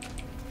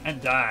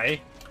 And die.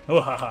 Oh,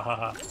 ha ha ha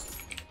ha.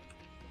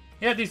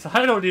 Yeah,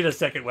 I don't need a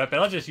second weapon.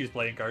 I'll just use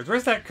playing cards.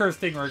 Where's that cursed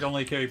thing where I can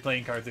only carry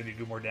playing cards and you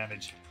do more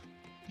damage?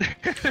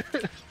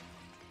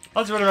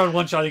 I'll just run around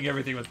one-shotting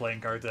everything with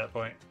playing cards at that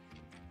point.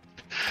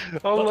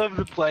 I love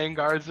the playing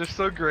cards. They're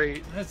so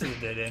great. That's a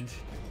dead end.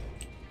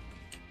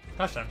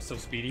 Gosh, I'm so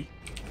speedy.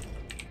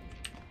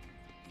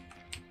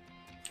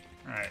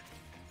 Alright.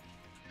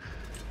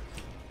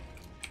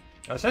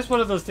 Gosh, that's one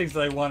of those things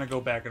that I want to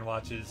go back and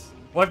watch is...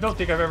 Well, I don't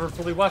think I've ever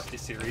fully watched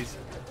this series.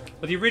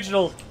 But the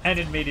original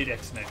animated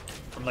X-Men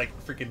from like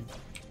freaking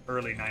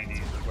early 90s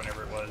or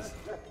whenever it was.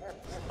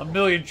 A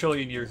million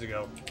trillion years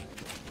ago.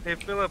 Hey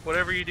Philip,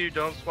 whatever you do,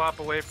 don't swap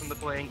away from the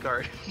playing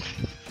card.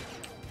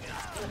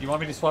 You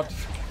want me to swap?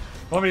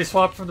 Want me to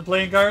swap from the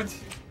playing cards?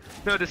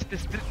 No, just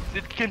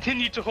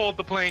continue to hold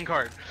the playing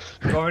card.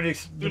 You want me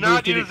to Do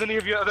not use any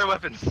of your other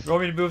weapons. You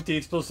want me to move the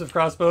explosive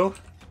crossbow?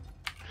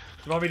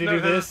 You want me to do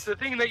this? The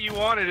thing that you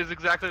wanted is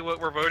exactly what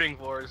we're voting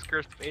for, is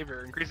Cursed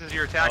Favor. Increases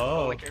your attack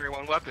roll like every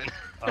one weapon.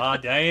 Ah,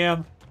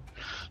 damn.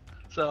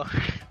 So,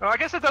 well, I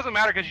guess it doesn't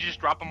matter because you just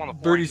drop them on the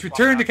floor. Birdie's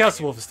return to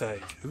Castle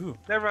Wolfenstein. Ooh.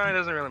 Never mind, it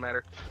doesn't really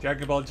matter.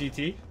 Dragon Ball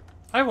GT?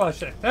 I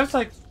watched it. That was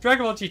like,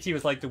 Dragon Ball GT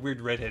was like the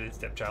weird redheaded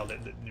stepchild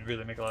that didn't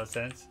really make a lot of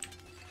sense.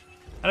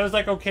 And it was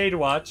like okay to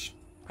watch.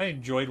 I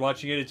enjoyed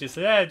watching it. It just,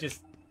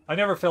 I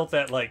never felt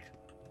that like,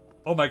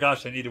 oh my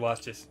gosh, I need to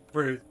watch this.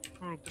 Where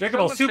Dragon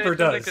Ball Super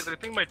does. I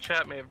think my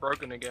chat may have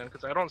broken again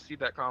because I don't see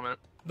that comment.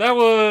 That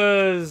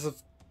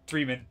was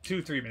 3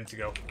 minutes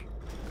ago.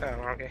 Oh,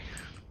 okay.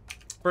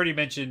 Birdie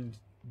mentioned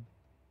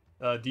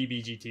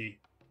DBGT.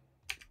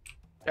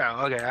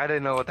 Yeah, okay. I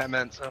didn't know what that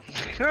meant, so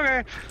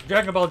okay.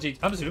 Dragon Ball GT.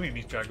 I'm assuming it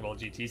means Dragon Ball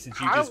GT since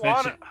you just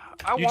mentioned.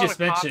 I you want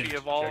just a copy mentioned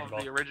of all Dragon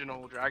of the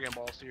original Dragon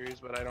Ball series,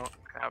 but I don't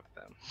have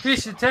them.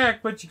 Fish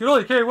attack, but you can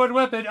only carry one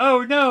weapon.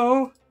 Oh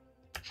no!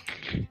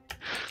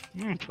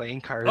 Playing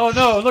cards. Oh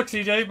no! Look,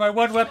 CJ, my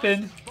one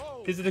weapon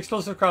is an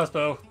explosive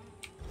crossbow.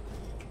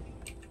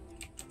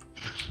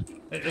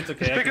 It's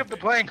okay. Just pick up the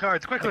playing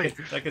cards quickly.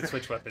 I can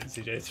switch weapons,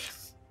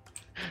 CJ.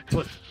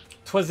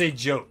 Twas a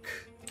joke.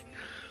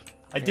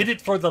 I did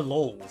it for the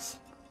lols.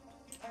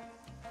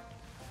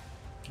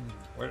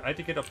 I had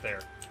to get up there.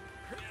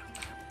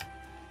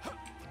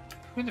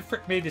 Who the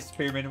frick made this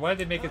experiment? Why did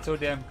they make it so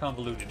damn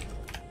convoluted?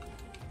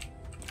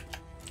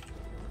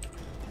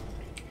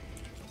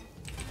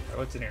 Alright,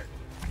 what's in here?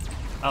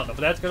 I don't know,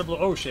 but that's gonna blow.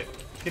 Oh shit.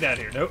 Get out of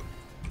here. Nope.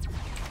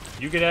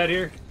 You get out of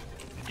here.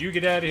 You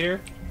get out of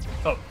here.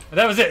 Oh, and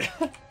that was it.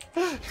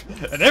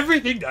 And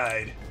everything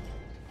died.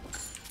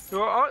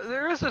 Well,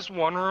 there is this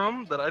one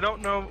room that I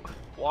don't know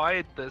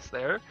why it's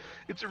there.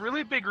 It's a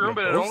really big room,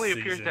 but it only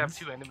appears to have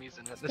 2 enemies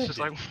in it. It's just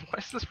like, why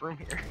is this room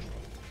here?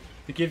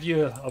 To give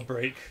you a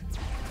break.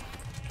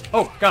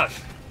 Oh, gosh.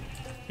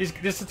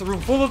 This is the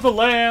room full of the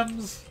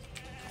lambs.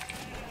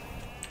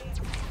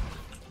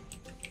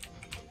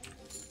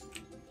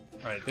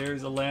 Alright,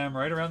 there's a lamb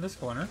right around this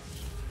corner.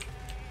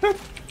 Boop.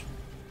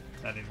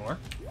 Not anymore.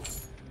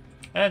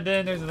 And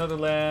then there's another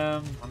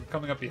lamb. I'm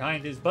coming up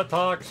behind his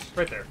buttocks.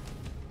 Right there.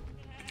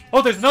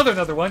 Oh, there's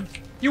another one.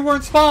 You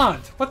weren't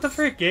spawned. What the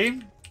frick,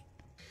 game?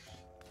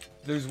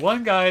 There's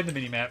one guy in the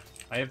minimap.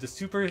 I have the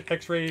super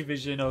X-ray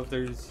vision of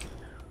there's...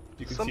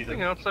 You can see them.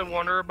 Something else I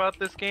wonder about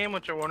this game,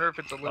 which I wonder if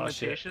it's a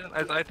limitation,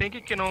 is I think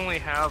it can only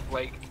have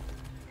like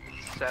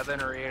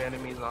 7 or 8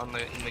 enemies in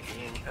the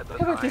game at the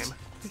time.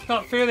 It's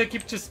not fair. They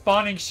keep just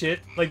spawning shit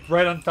like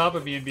right on top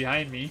of me and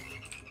behind me.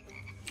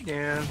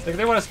 Yeah. Like if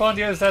they want to spawn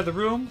the other side of the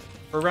room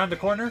or around the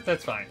corner,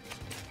 that's fine.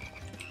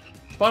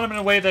 Spawn them in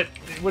a way that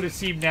it would have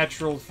seemed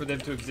natural for them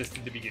to exist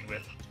to begin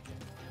with.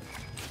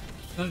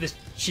 None of this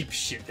cheap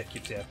shit that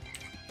keeps happening.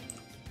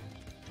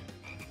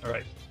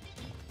 Alright.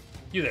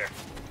 You there.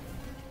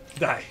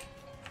 Die.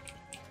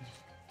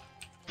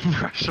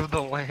 Rush of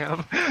the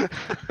Lamb.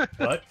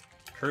 What?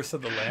 Curse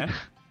of the Lamb?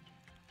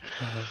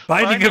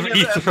 Binding of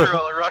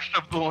Ethereal. Rush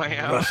of the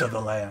Lamb. Rush of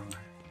the Lamb.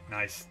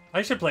 Nice.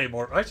 I should play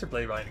more. I should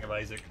play Binding of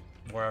Isaac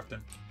more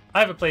often. I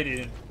haven't played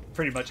it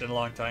pretty much in a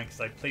long time because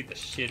I played the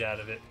shit out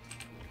of it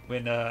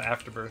when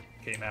Afterbirth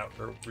came out,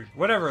 or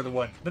whatever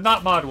the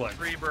not mod one.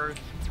 Rebirth.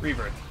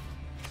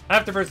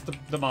 Afterbirth's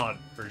the mod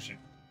version.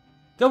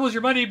 Doubles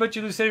your money, but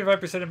you lose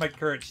 75% of my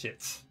current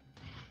shits.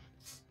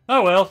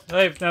 Oh well,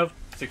 I have now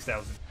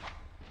 6,000.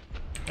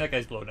 That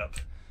guy's blown up.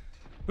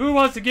 Who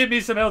wants to give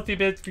me some healthy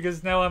bits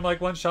because now I'm like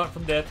one shot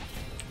from death?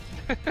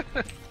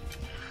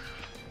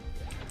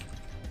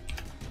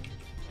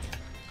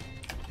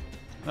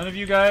 None of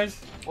you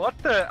guys? What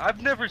the?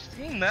 I've never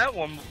seen that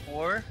one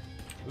before.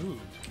 Ooh.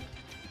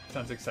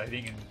 Sounds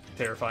exciting and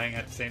terrifying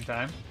at the same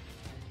time.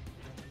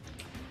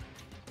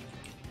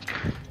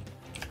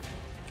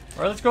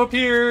 Alright, let's go up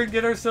here and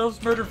get ourselves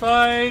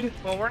murderfied.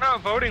 Well, we're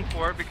not voting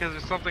for it because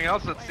there's something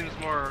else that seems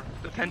more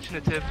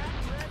attentionative.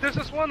 There's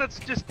this one that's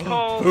just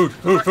called...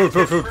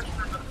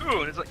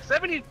 Food. It's like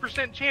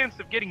 70% chance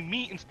of getting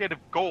meat instead of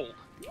gold.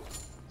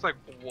 It's like,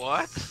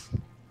 what?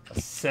 A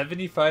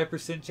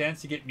 75%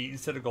 chance to get meat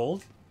instead of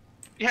gold?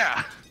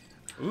 Yeah.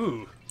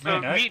 Ooh. So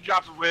Man, meat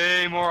drops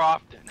way more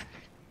often.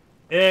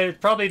 It's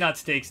probably not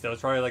steaks, though.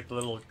 It's probably like the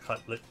little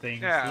cutlet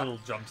things, Yeah. little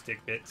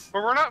drumstick bits.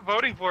 But we're not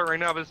voting for it right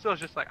now, but still,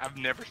 it's just like, I've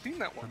never seen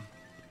that one.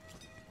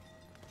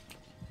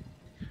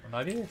 I'm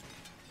not either.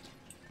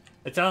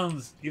 It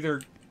sounds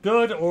either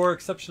good or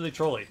exceptionally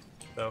trolly.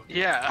 So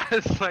Yeah,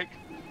 it's like,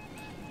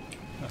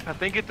 I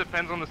think it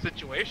depends on the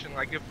situation.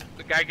 Like if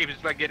the guy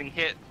keeps like getting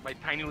hit by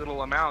tiny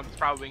little amounts, it's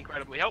probably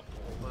incredibly helpful.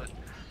 But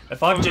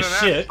if I'm other just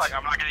than that, shit, it's like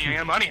I'm not getting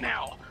any money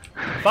now.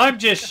 if I'm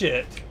just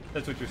shit,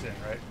 that's what you're saying,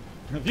 right?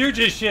 If you're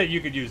just shit,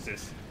 you could use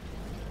this.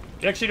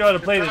 You actually know how to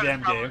play the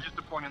damn Probably game. just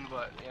a point in the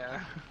butt. Yeah.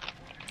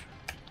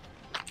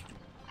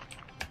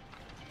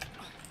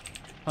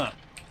 Huh.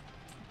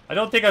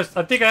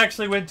 I think I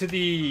actually went to the...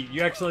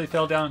 You actually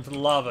fell down into the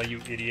lava,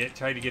 you idiot.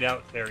 Trying to get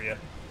out area.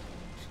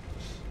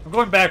 I'm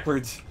going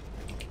backwards.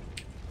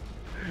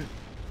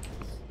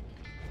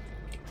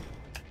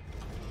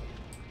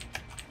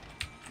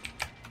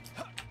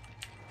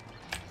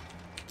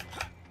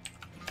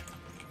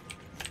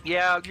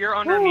 Yeah, you're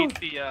underneath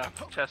the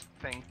chest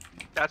thing.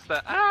 That's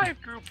the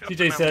I've grouped up.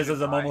 TJ says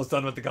as I'm almost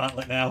done with the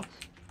gauntlet now.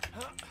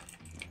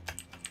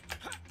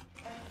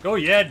 Oh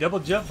yeah, double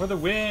jump for the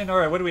win.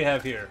 Alright, what do we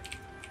have here?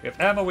 We have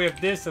ammo, we have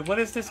this, and what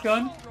is this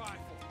gun?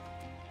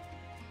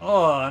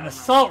 Oh, an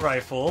assault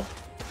rifle.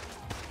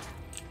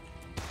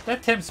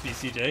 That tempts me,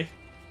 CJ.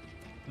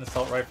 An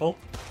assault rifle.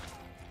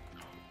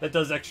 That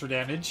does extra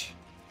damage.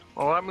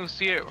 Well, let me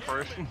see it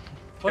first.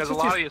 What's Because a this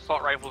lot of use- the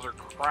assault rifles are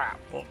crap.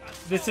 Well,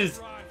 this is...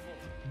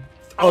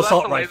 Oh,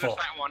 assault that's the laser rifle.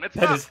 sight one. It's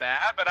That not is-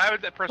 bad, but I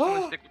would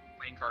personally stick with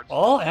playing cards.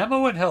 All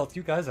ammo and health.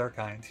 You guys are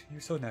kind.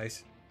 You're so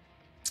nice.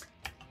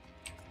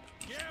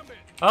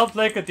 I'll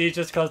play with these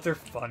just because they're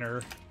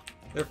funner.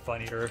 They're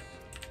funnier.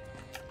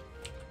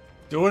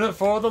 Doing it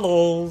for the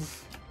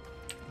lols.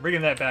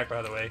 Bringing that back,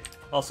 by the way.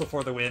 Also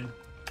for the win.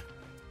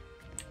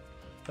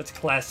 That's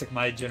classic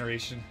my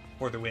generation.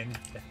 For the win.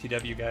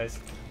 FTW, guys.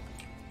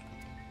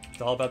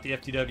 It's all about the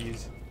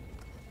FTWs.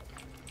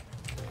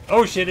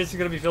 Oh shit, this is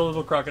gonna be filled with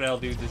little crocodile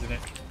dudes, isn't it?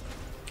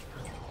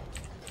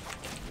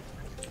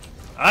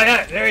 Ah,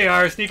 yeah, there you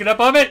are, sneaking up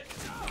on it!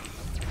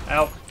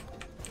 Ow.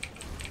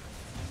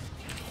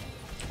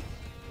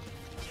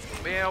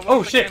 Yeah, once Oh,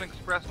 I shit. can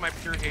express my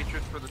pure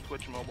hatred for the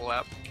Twitch mobile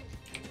app.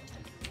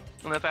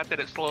 And the fact that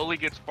it slowly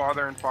gets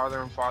farther and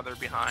farther and farther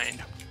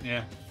behind.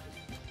 Yeah.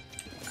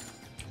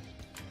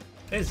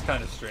 It is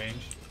kind of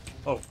strange.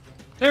 Oh,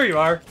 there you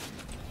are.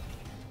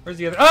 Where's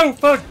the other? Oh,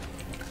 fuck!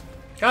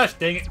 Gosh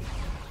dang it.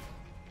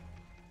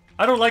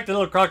 I don't like the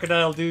little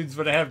crocodile dudes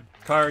when I have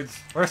cards.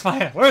 Where's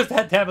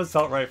that damn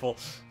assault rifle?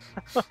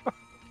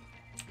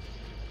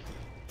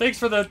 Thanks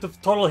for the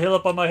total heal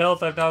up on my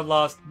health. I've now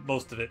lost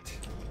most of it.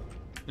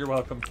 You're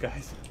welcome,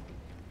 guys.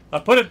 I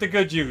put it to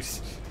good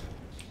use.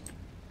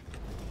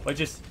 By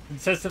just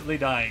incessantly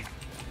dying.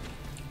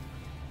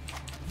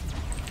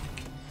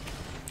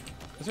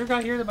 Is there a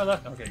guy here to my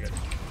left? Okay, good.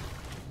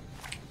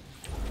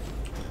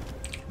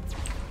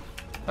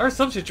 There are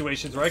some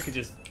situations where I could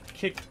just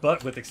kick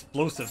butt with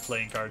explosive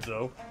playing cards,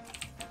 though.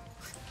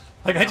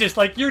 Like, I just,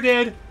 like, you're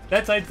dead.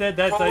 That side's dead,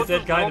 that side's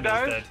dead, kind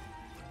of is dead.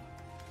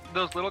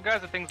 Those little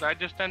guys, the things I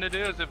just tend to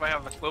do is if I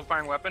have a slow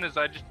firing weapon, is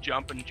I just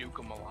jump and juke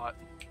them a lot.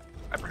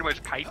 I pretty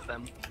much kite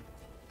them.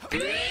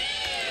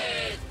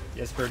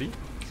 Yes, birdie.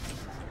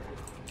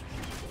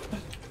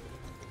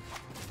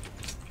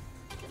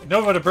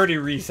 Know what a birdie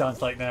re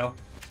sounds like now.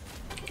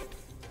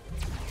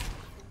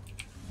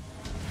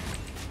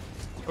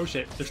 Oh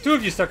shit, there's two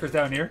of you suckers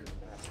down here.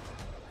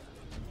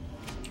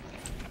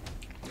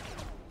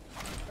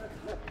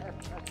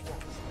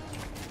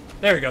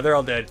 There we go, they're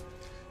all dead.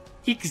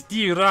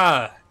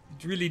 XD-ra!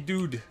 Really,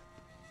 dude.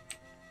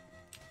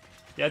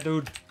 Yeah,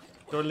 dude.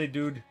 Totally,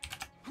 dude.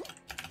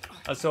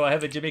 Also, I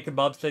have a Jamaican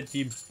bobsled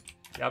team.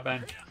 Yeah,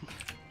 man.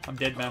 I'm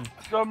dead, man.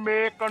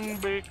 Jamaican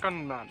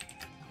bacon, man.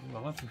 I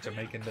want some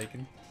Jamaican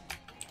bacon.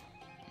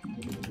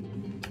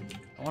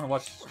 I want to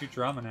watch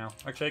Futurama now.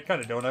 Actually, I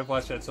kind of don't. I've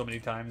watched that so many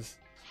times.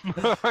 You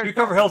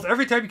recover health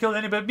every time you kill an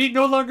enemy, but meat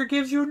no longer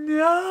gives you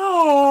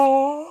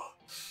no.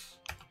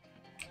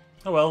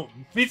 Oh well,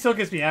 meat still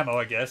gives me ammo,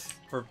 I guess,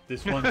 for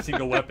this one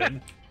single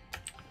weapon.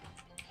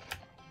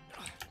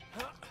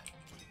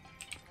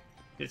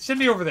 Yeah, send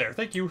me over there,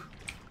 thank you.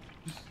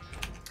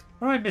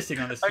 What am I missing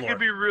on this floor? I could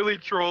be really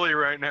trolly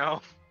right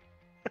now.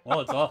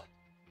 Well, it's all.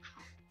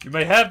 You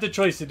may have the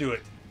choice to do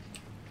it.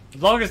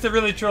 As long as the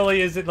really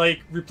trolly isn't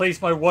like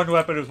replace my one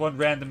weapon with one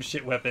random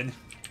shit weapon.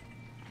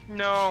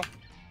 No.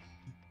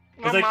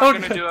 I'm like, not oh,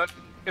 gonna do it.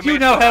 You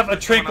now have a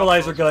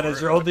tranquilizer gun as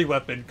your only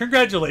weapon.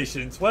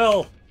 Congratulations.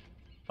 Well,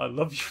 I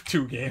love you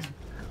too, game.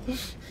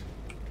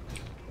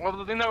 Well,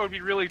 the thing that would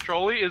be really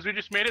trolly is we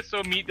just made it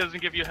so meat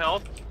doesn't give you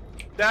health.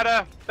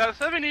 That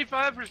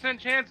 75%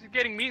 chance of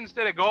getting meat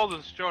instead of gold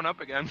is showing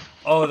up again.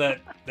 Oh,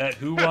 that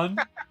who won?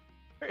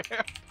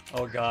 Yeah.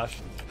 Oh gosh.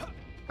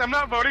 I'm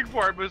not voting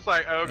for it, but it's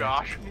like, oh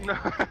gosh.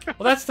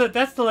 Well, that's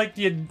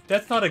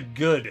not a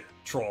good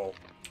troll.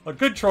 A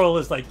good troll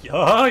is like,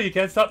 oh, you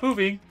can't stop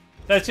moving.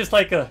 That's just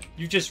like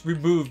you just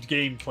removed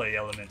gameplay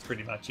elements,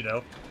 pretty much, you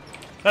know.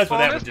 That's what well,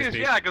 that in would this just case, be.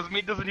 yeah, because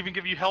meat doesn't even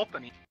give you health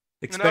any.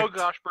 Expect And oh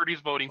gosh, Birdie's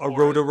voting a for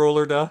rotor it.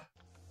 roller, duh.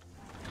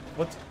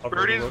 What's a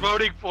Birdie's rotor-roller?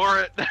 voting for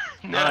it.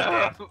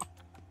 No.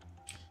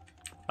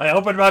 I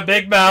opened my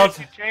big mouth,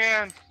 Take your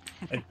chance.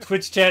 and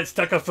Twitch chat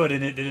stuck a foot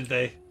in it, didn't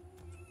they?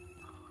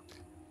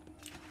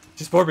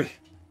 Just Borby,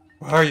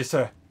 where are you,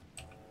 sir?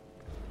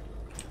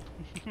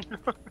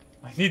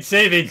 I need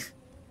saving.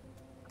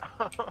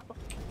 I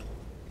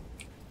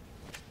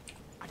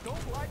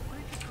don't like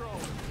creepy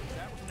crawlers.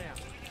 That was now.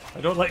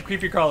 I don't like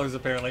creepy crawlers,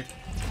 apparently.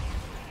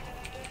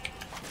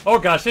 Oh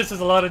gosh, this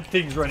is a lot of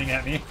things running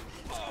at me.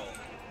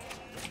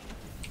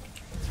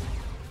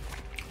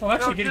 Oh, I'm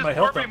actually getting my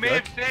health up may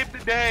good. have saved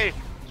the day.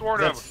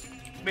 Sort of.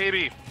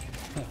 Maybe.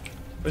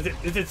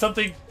 Is it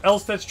something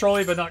else that's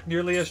trolly, but not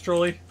nearly as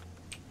trolly?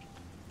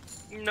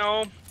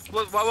 No.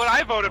 What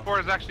I voted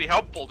for is actually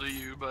helpful to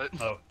you, but...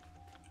 Oh.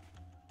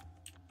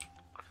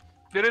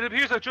 Then it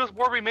appears that Joseph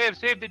Warby may have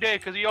saved the day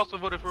because he also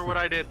voted for what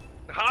I did.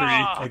 3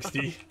 Ha!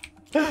 XD.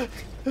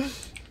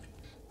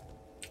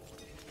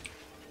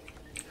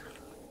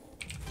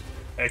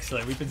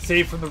 Excellent. We've been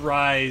saved from the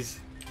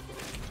rise.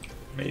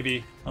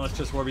 Maybe. Unless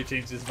just Warby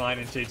changes his mind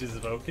and changes his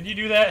vote. Can you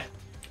do that?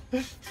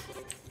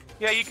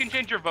 Yeah, you can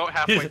change your vote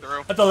halfway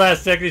through. At the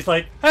last second, he's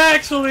like,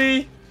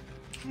 actually!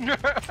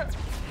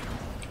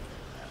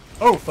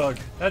 Oh, fuck.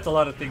 That's a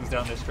lot of things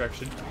down this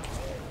direction.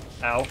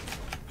 Ow.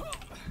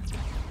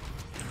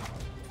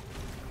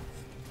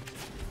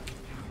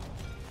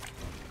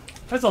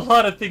 There's a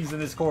lot of things in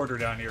this corridor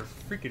down here.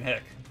 Freaking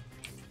heck.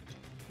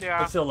 Yeah.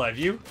 But still alive.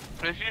 You?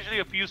 There's usually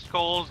a few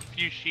skulls, a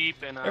few sheep,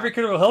 and Every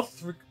critical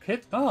health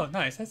hit? Oh,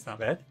 nice. That's not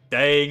bad.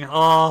 Dang.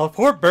 Oh,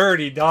 poor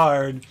birdie.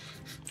 Darn.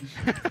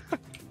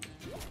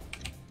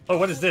 Oh,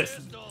 what is this?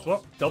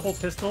 What? Double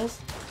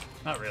pistols?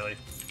 Not really.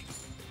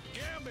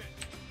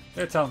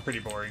 That sounds pretty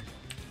boring.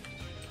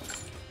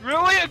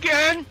 Really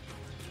again?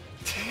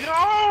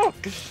 No!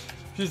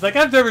 She's like,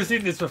 I've never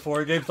seen this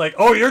before. Gabe's like,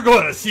 oh, you're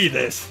going to see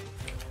this.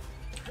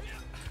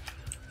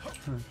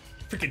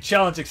 Freaking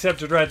challenge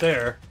accepted right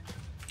there.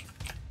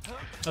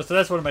 Oh, so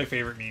that's one of my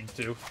favorite memes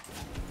too.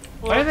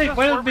 Well, Why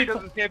do they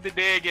doesn't save the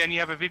day again, you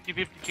have a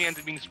 50-50 chance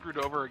of being screwed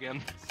over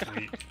again.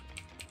 Sweet.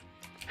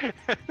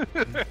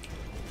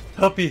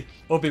 Help me,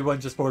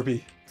 Obi-Wan, just for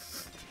me.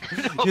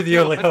 You're the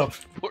only hope.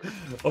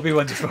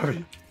 Obi-Wan, just for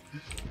me.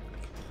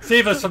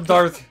 Save us from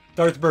Darth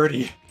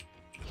Birdie.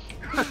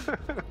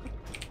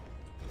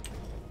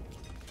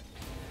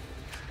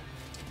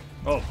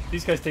 Oh,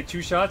 these guys take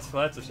 2 shots?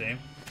 Well, that's a shame.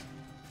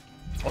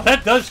 Well,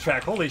 that does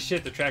track. Holy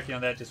shit, the tracking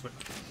on that just went...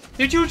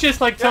 Did you just,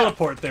 like,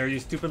 teleport there,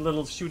 you stupid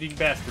little shooting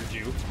bastard,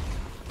 you?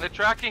 The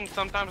tracking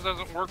sometimes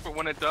doesn't work, but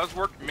when it does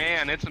work,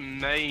 man, it's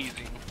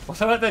amazing. Well,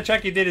 so what that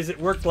tracking did is it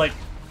worked, like,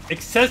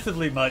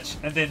 excessively much,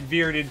 and then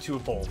veered into a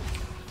bowl.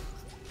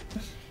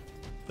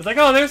 It's like,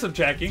 oh, there's some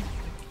tracking.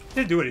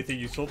 Didn't do anything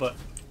useful, but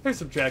there's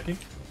some tracking.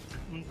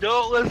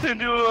 Don't listen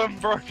to him,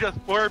 bro. Just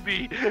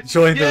Warby.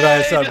 Join the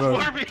Riot Just Suburb.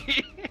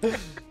 Warby.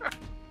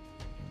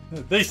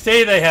 They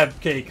say they have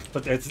cake,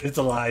 but it's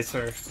a lie,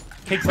 sir.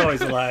 Cake's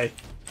always a lie.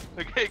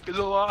 The cake is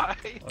a lie.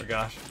 Oh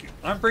gosh.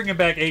 I'm bringing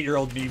back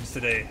 8-year-old memes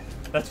today.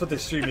 That's what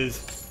this stream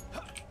is.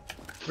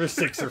 We're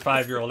 6 or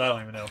 5-year-old, I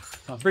don't even know.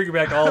 I'm bringing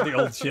back all the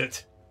old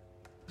shit.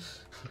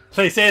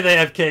 They say they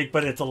have cake,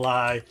 but it's a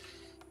lie.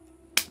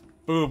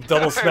 Boom,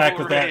 double smack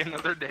with that.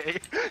 Another day.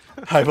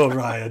 I will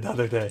riot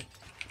another day.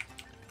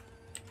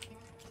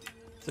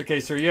 It's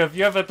okay, sir. You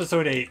have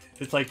episode 8.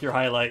 It's like your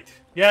highlight.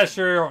 Yeah,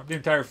 sure, the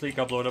entire fleet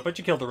got blown up, but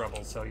you killed the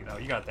rebels, so you know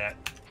you got that.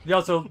 You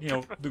also, you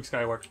know, Luke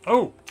Skywalker.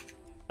 Oh,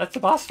 that's the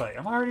boss fight.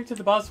 Am I already to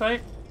the boss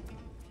fight?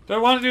 Do I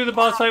want to do the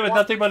boss fight with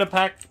nothing but a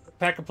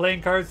pack of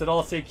playing cards that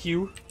all say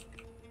Q?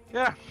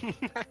 Yeah.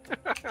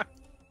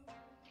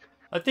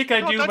 I think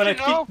I do, but I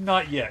think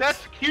not yet.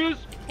 That's Q's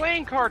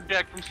playing card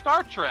deck from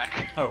Star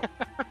Trek. Oh.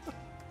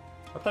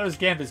 I thought it was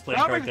Gambit's playing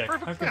card deck.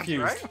 I'm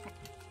confused. Right?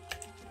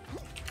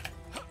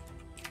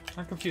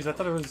 I'm confused. I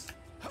thought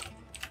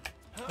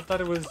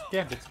it was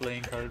Gambit's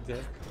playing card deck.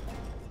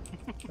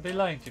 Are they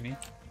lying to me?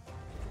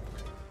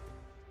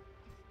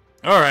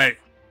 Alright.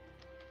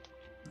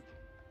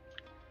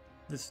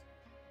 This...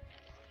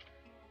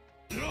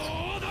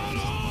 Oh,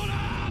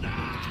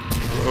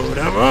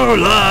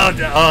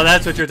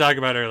 that's what you were talking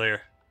about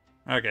earlier.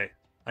 Okay,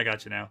 I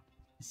got you now.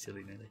 You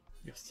silly Nelly.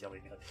 You're silly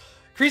Nelly.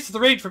 Increases the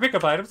range for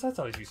pickup items. That's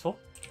always useful.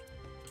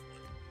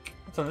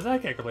 I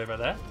can't complain about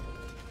that.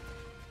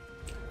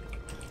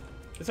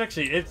 It's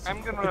actually, it's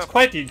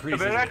quite the increase.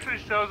 If it actually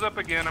shows up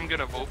again, I'm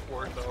gonna vote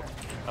for it though.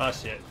 Oh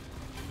shit.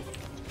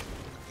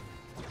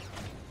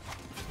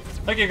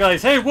 Okay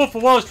guys, hey Wolf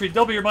of Wall Street,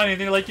 double your money,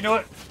 and they're like, you know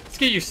what? Let's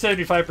get you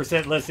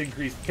 75% less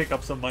increase, pick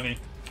up some money.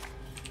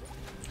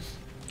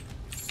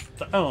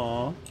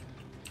 Aww.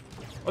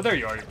 Oh, there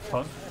you are, you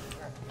punk.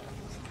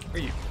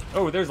 Where are you?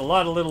 Oh, there's a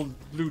lot of little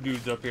blue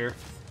dudes up here.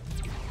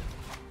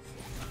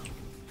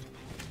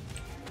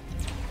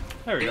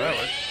 There we go, that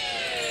works.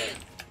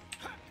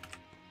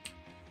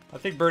 I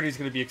think Birdie's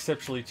gonna be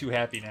exceptionally too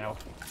happy now.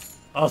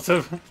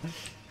 Also,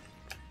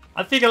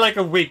 I think in like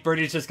a week,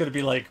 Birdie's just gonna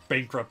be like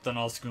bankrupt on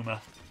all skooma.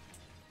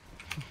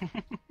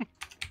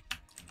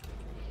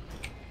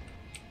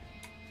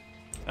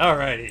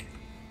 Alrighty.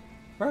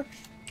 You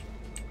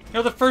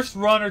know, the first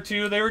run or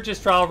two, they were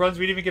just trial runs.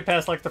 We didn't even get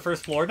past like the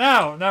first floor.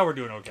 Now we're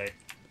doing okay.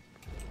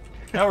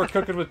 Now we're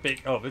cooking with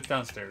bacon. Oh, it's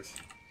downstairs.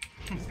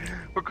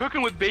 We're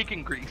cooking with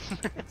bacon grease.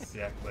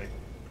 Exactly.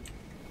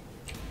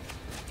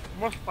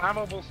 Most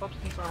flammable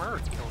substance on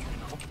Earth, don't you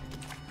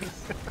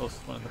know?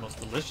 One of the most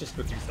delicious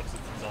cooking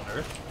substances on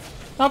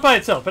Earth. Not by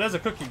itself, but as a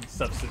cooking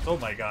substance. Oh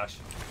my gosh.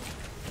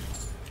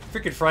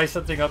 Freaking fry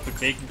something up with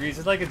bacon grease.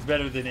 It's like it's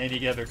better than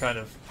any other kind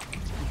of...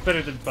 It's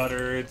better than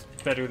butter. It's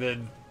better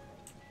than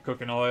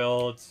cooking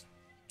oil.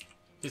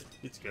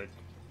 It's good.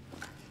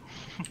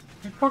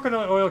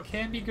 Coconut oil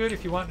can be good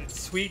if you want it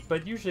sweet,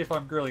 but usually if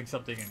I'm grilling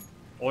something in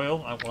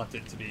oil, I want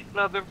it to be...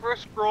 Now, the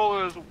first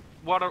scroll is,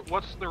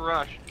 what's the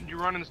rush? You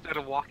run instead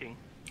of walking.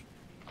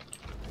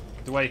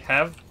 Do I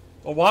have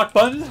a walk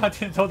button? I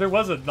didn't know there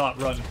was a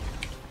not run.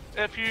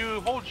 If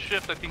you hold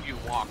shift, I think you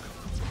walk.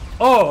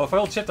 Oh, if I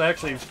hold shift, I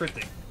actually am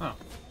sprinting. Oh,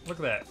 look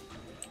at that.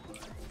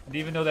 I didn't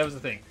even know that was a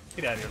thing.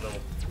 Get out of here,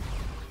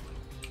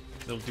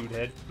 little dude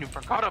head. You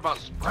forgot about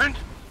sprint?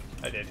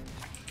 I did.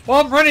 Well,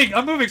 I'm running!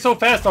 I'm moving so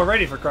fast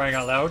already, for crying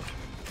out loud.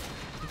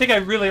 I think I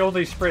really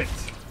only sprint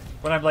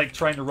when I'm, like,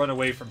 trying to run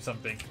away from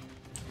something.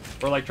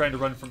 Or, like, trying to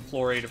run from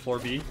floor A to floor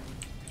B.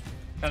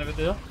 Kind of a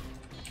deal.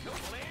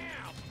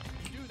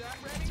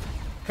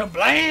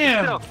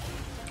 Kablam! Still,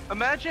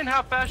 imagine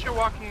how fast you're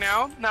walking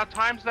now. Now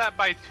times that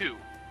by 2.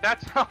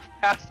 That's how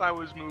fast I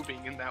was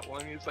moving in that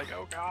one. It's like,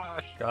 oh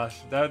gosh.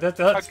 Gosh, that's...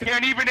 I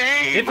can't even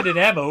aim! Infinite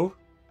ammo.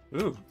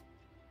 Ooh.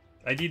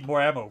 I need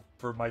more ammo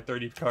for my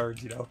 30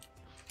 cards, you know.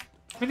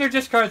 I mean, they're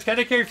just cards. Can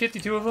I carry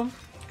 52 of them?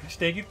 Gosh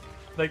dang it.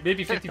 Like,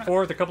 maybe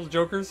 54 with a couple of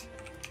jokers.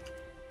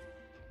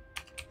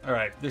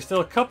 Alright, there's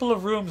still a couple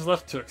of rooms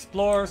left to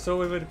explore,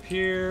 so it would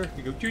appear...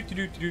 We go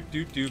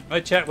do.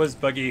 My chat was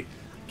buggy.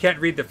 Can't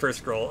read the first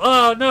scroll.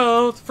 Oh,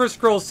 no! The first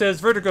scroll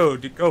says vertigo.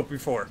 Oh,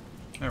 before.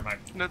 Never mind.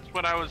 That's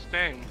what I was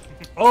saying.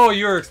 Oh,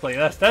 you're explaining.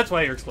 That's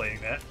why you're explaining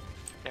that.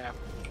 Yeah.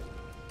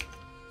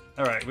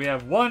 Alright, we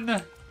have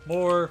one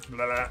more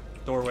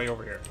doorway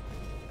over here.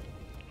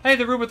 Hey,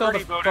 the room with all the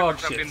frog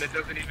shit. Something that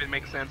doesn't even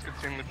make sense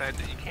considering the fact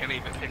that you can't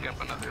even pick up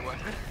another one.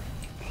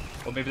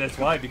 Well, maybe that's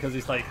why, because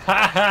it's like,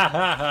 ha ha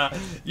ha ha,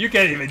 you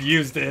can't even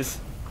use this.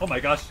 Oh my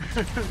gosh.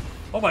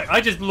 Oh my, I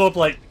just blew up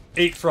like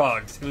 8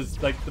 frogs. It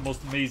was like the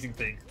most amazing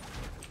thing.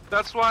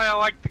 That's why I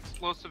like the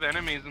explosive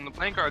enemies in the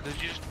playing cards, is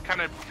you just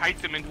kind of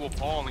kite them into a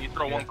ball and you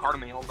throw one card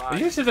and they all die. But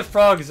usually the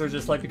frogs are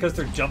just like, because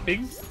they're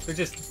jumping, they're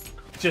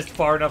just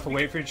far enough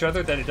away from each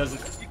other that it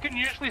doesn't... You can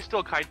usually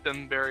still kite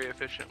them very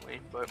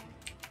efficiently, but...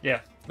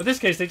 Yeah, but in this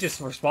case, they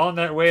just were spawned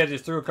that way. I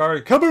just threw a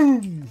card,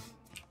 kaboom!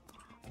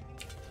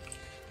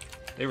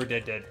 They were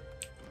dead.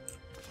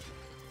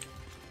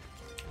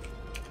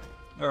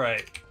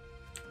 Alright.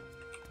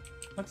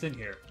 What's in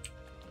here?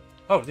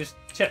 Oh, this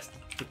chest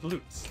with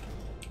loots.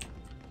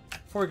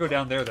 Before we go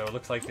down there, though, it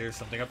looks like there's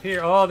something up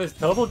here. Oh, there's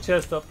double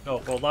chest up.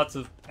 Oh, well, lots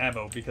of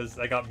ammo, because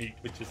I got meat,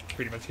 which just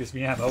pretty much gives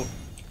me ammo.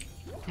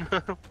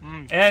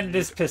 And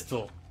this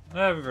pistol.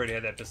 We've already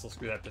had that pistol.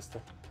 Screw that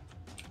pistol.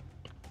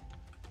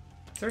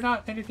 Is there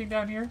not anything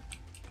down here?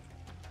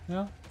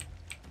 No?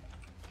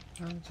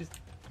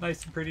 Just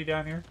nice and pretty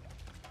down here.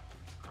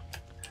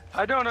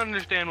 I don't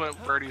understand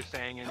what Birdie's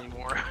saying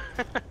anymore.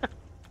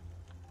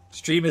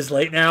 Stream is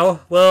late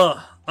now.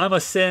 Well, I'm a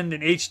send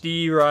an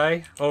HD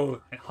Rye. Oh,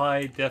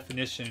 high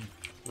definition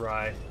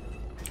Rye.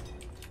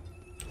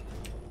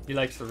 He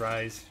likes the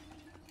Ryes.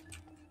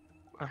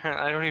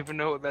 I don't even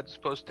know what that's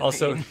supposed to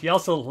Also, mean. he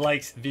also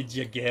likes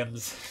video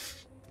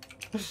games.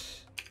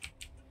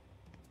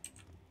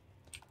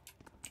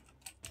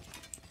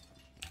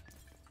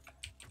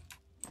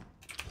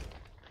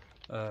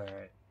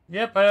 Alright.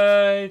 Yep,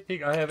 I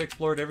think I have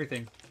explored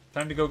everything.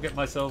 Time to go get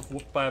myself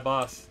whooped by a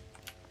boss.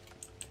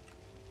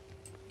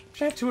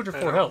 I have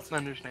 204 health. I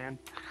don't understand.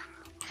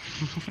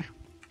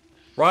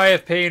 Rye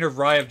of pain or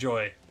rye of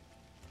joy?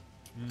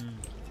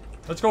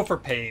 Let's go for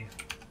pain.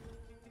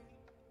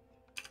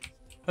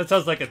 That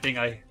sounds like a thing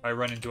I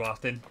run into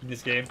often in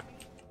this game.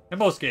 In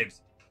most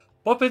games.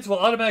 Weapons will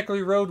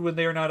automatically reload when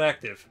they are not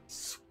active.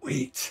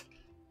 Sweet.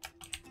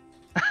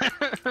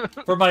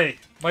 For my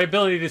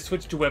ability to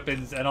switch to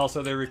weapons and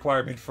also their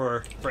requirement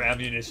for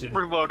ammunition.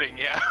 Reloading,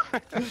 yeah.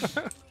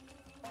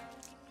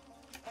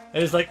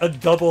 It is like a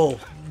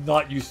double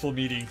not useful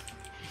meeting.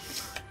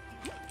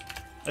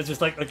 It's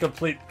just like a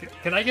complete...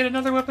 Can I get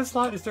another weapon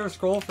slot? Is there a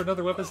scroll for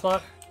another weapon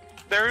slot?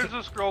 There is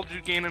a scroll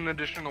to gain an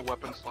additional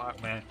weapon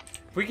slot. Man,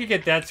 if we could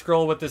get that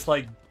scroll with this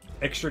like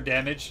extra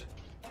damage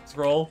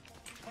scroll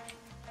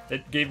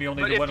that gave me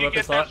only the one weapon slot. If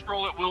you get that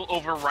scroll, it will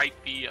overwrite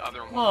the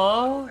other one.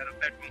 Aww. That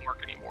effect won't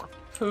work anymore.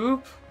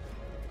 Poop.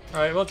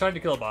 Alright, well, trying to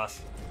kill a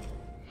boss.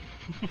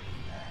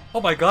 Oh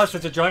my gosh,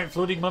 there's a giant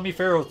floating mummy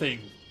pharaoh thing.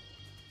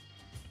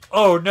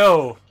 Oh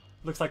no!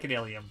 Looks like an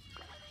alien.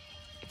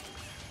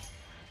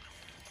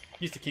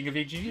 He's the king of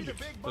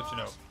Egypt, don't you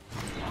know?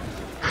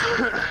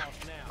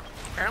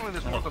 Apparently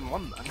there's more than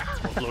one then.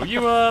 We'll blow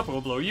you up,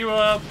 we'll blow you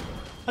up.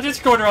 I'll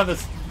just go around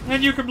this,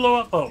 and you can blow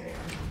up. Oh.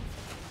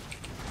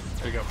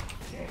 There we go.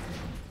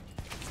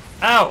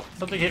 Ow!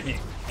 Something hit me.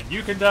 And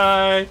you can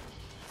die.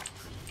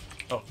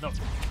 Oh, no.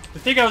 The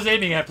thing I was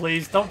aiming at,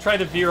 please. Don't try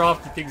to veer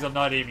off the things I'm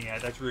not aiming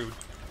at. That's rude.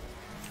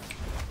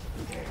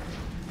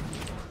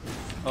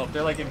 Oh,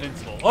 they're like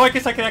invincible. Oh, I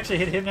guess I can actually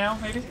hit him now,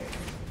 maybe?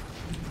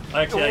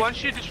 Actually,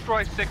 once you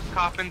destroy 6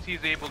 coffins,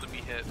 he's able to be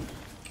hit.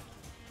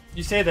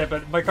 you say that,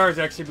 but my cars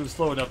actually move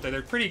slow enough that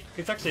they're pretty.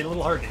 It's actually a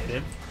little hard to hit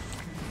him.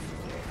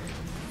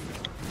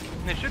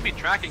 And they should be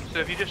tracking, so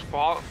if you just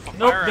fall.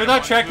 Nope, they're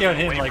not tracking on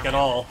him like at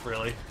all,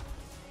 really.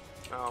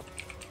 Oh.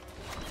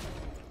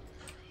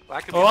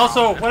 Well, Oh,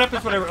 also, what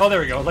happens whenever? Oh,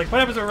 there we go. Like, what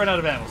happens when we run out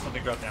of ammo?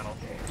 Something dropped ammo.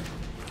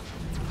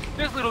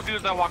 There's little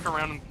dudes that walk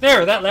around. And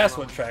There, that last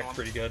one tracked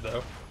pretty good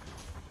though.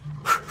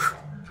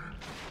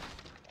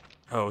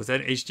 Oh, is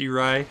that HD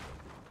Rye?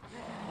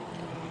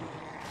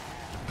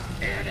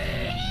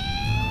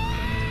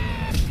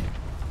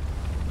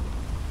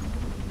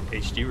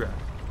 HD Rye.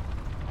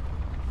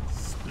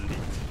 Split.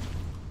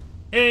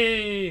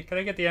 Hey! Can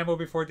I get the ammo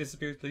before it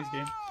disappears, please,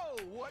 game? Oh,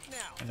 what now?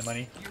 And the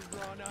money. You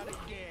run out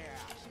of gas.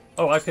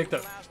 Oh, I picked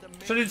up.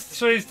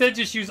 So instead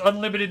just use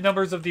unlimited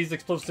numbers of these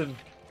explosive...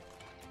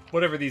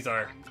 Whatever these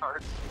are.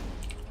 cards.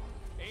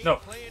 Ain't No.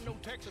 playing no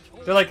Texas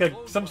They're like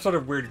Hold'em some sort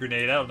of weird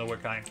grenade. I don't know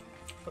what kind.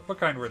 What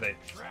kind were they?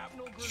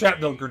 shrapnel grenade.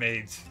 Shrapnel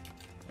grenades.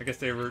 I guess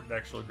they were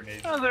actual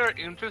grenades. Oh, they're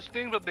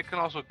interesting, but they can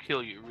also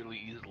kill you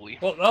really easily.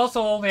 Well, I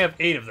also only have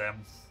 8 of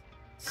them.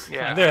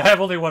 Yeah. And they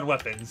have only 1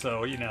 weapon,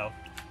 so, you know.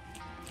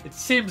 It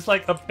seems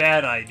like a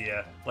bad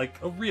idea. Like,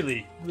 a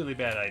really, really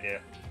bad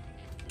idea.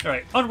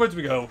 Alright, onwards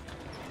we go.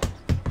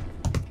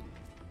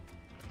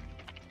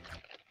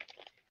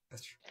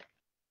 That's true.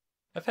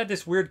 I've had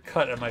this weird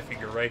cut on my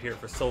finger right here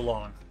for so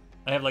long.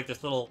 I have like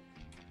this little...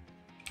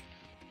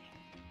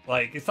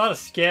 Like, it's not a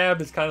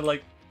scab, it's kind of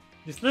like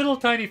this little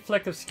tiny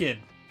fleck of skin.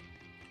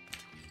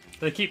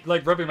 That I keep,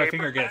 like, rubbing my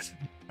finger against.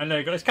 And then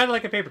I go, it's kind of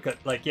like a paper cut.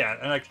 Like, yeah,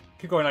 and I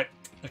keep going, like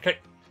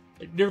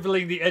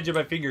nibbling the edge of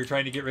my finger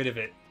trying to get rid of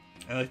it.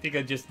 And I think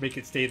I just make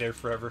it stay there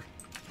forever.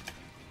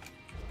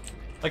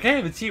 Like, I can't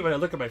even see it when I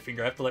look at my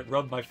finger. I have to, like,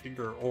 rub my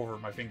finger over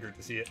my finger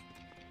to see it.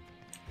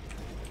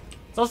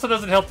 It also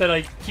doesn't help that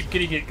I keep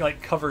getting it,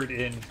 like, covered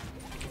in,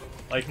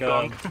 like,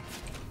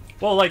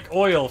 well, like,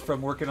 oil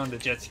from working on the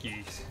jet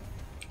skis.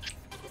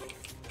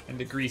 And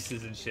the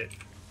greases and shit.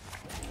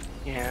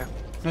 Yeah.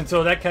 And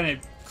so that kind of,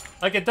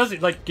 like, it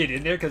doesn't, like, get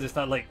in there because it's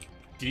not, like,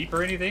 deep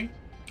or anything.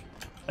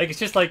 Like, it's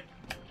just, like,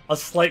 a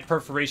slight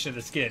perforation of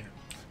the skin.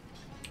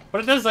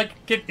 But it does,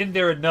 like, get in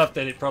there enough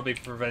that it probably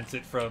prevents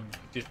it from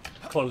just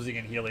closing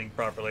and healing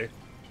properly.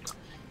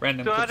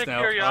 Random So out clips of now.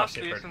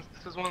 curiosity, Oh, shit, since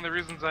this is one of the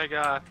reasons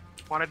I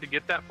wanted to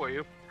get that for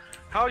you,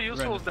 how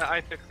useful has the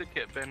iFixit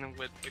kit been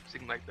with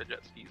fixing like the jet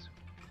skis?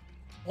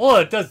 well,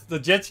 it does the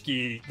jet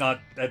ski not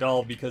at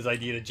all because I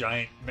need a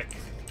giant mech.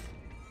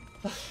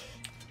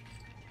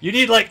 You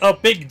need, like, a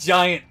big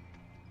giant,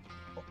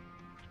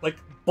 like,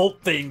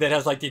 bolt thing that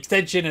has, like, the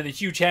extension and a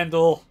huge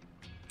handle.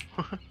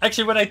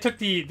 Actually, when I took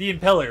the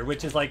impeller,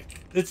 which is like,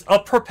 it's a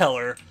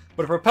propeller,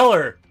 but a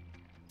propeller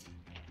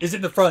is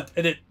in the front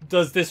and it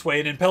does this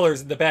way, and impeller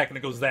is in the back and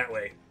it goes that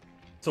way.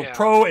 So Yeah.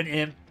 pro and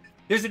imp,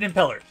 there's an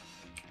impeller.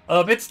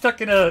 It's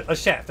stuck in a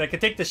shaft. I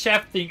could take the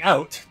shaft thing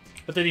out,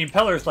 but then the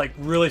impeller is like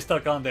really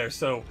stuck on there.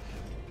 So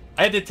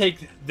I had to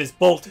take this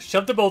bolt,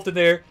 shove the bolt in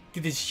there,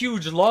 get this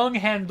huge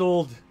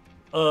long-handled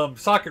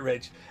socket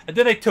wrench, and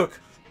then I took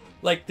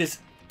like this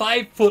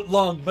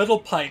 5-foot-long metal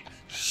pipe,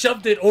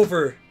 shoved it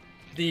over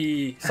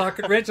the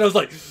socket wrench, and I was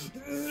like,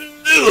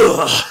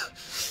 ugh,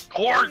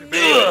 Corn,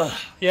 ugh.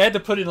 Yeah, I had to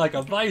put in like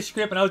a vice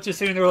grip, and I was just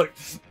sitting there like,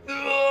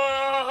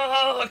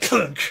 ugh,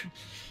 clunk.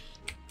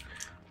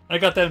 I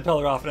got that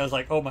impeller off, and I was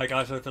like, oh my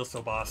gosh, I feel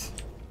so boss.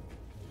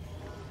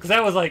 Because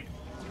that was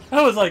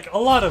like a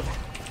lot of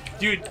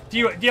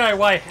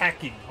DIY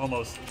hacking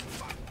almost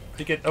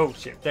to get. Oh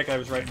shit, that guy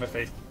was right in my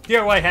face.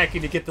 DIY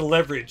hacking to get the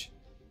leverage.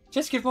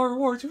 Just give more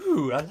rewards.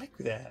 Ooh, I like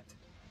that.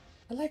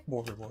 I like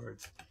more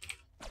rewards.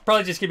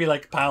 Probably just give me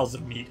like piles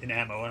of meat and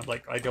ammo, and I'm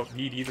like, I don't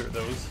need either of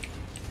those.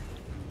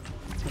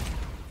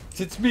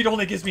 Since meat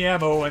only gives me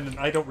ammo, and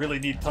I don't really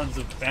need tons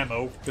of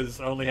ammo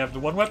because I only have the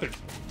 1 weapon.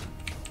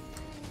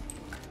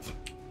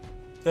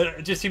 That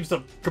it just seems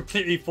to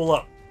completely full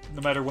up,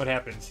 no matter what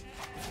happens.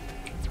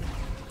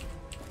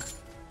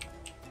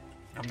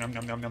 Nom nom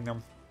nom nom nom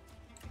nom.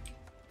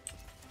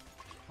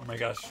 Oh my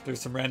gosh,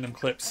 there's some random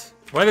clips.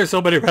 Why are there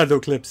so many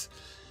random clips?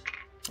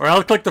 Alright,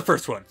 I'll click the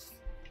first one.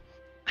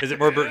 Is it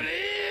more Burton?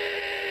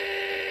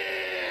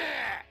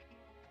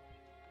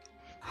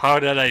 How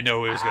did I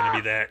know it was going to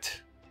be that?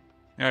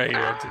 Alright, here,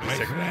 I'll do the My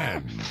second one.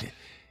 friend,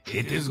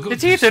 it is good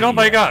It's to Ethan, see oh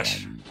my you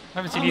gosh. again. I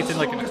haven't seen Ethan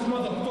like a...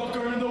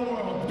 motherfucker in the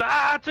world.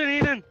 Ah, it's an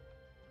Ethan!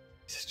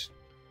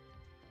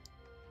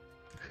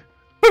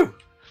 Woo!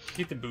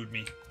 Ethan booed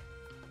me.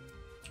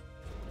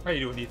 How are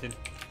you doing, Ethan?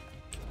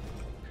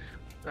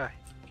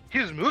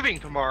 He's moving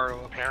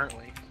tomorrow,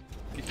 apparently.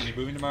 Ethan, you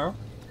moving tomorrow?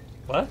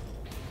 What?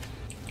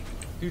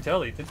 Do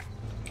tell, Ethan.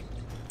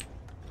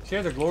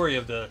 Share the glory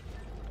of the...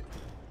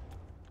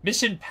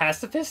 Mission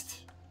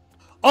Pacifist?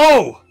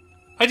 Oh!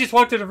 I just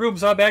walked in a room,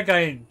 saw a bad guy,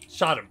 and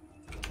shot him.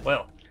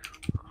 Well.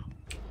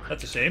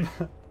 That's a shame.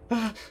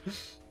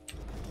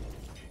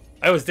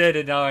 I was dead,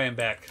 and now I am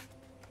back.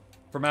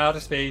 From outer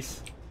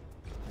space.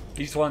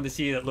 He just wanted to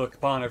see that look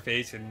upon our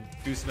face and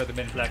do some other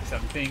Men in Black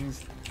sounding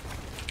things.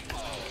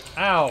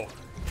 Ow!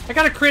 I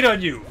got a crit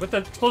on you with the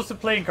explosive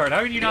playing card.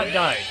 How did you not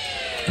die?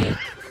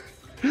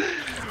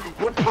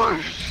 What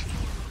push?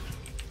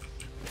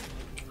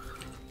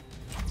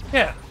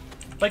 Yeah.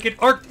 Like it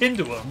arced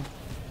into him.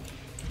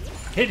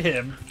 Hit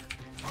him.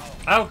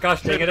 Oh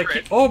gosh dang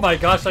it. Oh my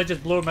gosh, I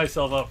just blew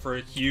myself up for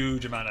a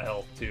huge amount of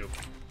health too.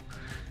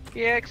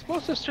 Yeah,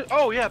 explosives.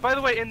 Oh yeah. By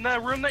the way, in the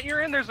room that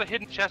you're in, there's a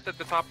hidden chest at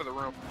the top of the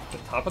room. The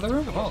top of the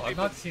room? Oh, I've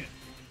not seen it.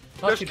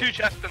 There's two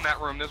chests in that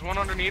room. There's one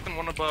underneath and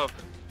one above.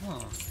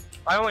 Oh.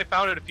 I only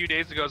found it a few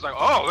days ago. I was like,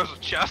 oh, there's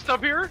a chest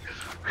up here?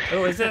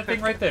 Oh, is that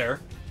thing right there?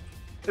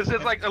 This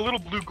is like a little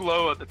blue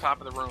glow at the top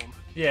of the room.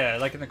 Yeah,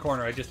 like in the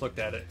corner. I just looked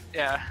at it.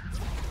 Yeah.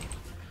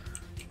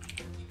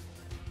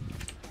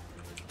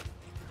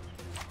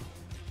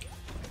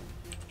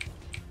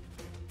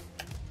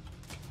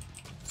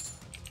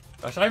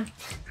 Gosh,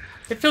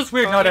 it feels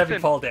weird not having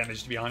fall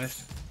damage, to be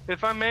honest.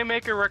 If I may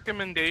make a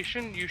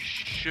recommendation, you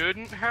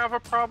shouldn't have a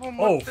problem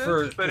with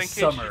this, but in case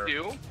you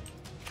do,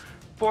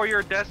 for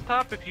your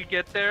desktop, if you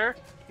get there,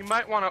 you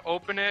might want to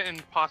open it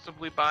and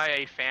possibly buy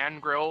a fan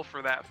grill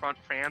for that front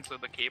fan so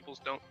the cables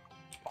don't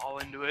fall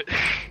into it.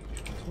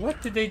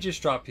 What did they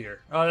just drop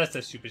here? Oh, that's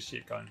a stupid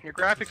shit gun. Your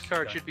graphics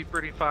card should be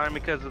pretty fine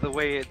because of the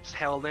way it's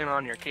held in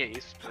on your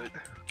case, but...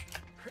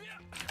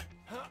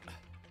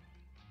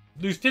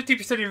 Lose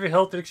 50% of your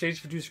health in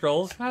exchange for 2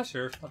 scrolls? Ah,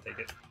 sure. I'll take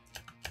it.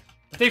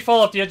 But they fall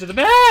off the edge of the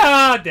map.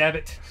 Ah, damn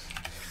it.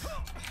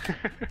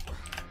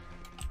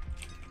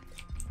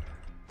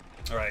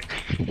 Alright.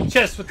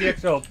 Chest with the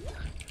extra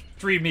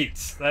 3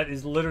 meats. That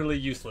is literally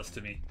useless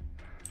to me.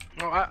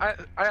 No, I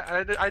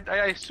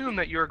assume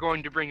that you're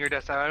going to bring your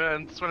desk out.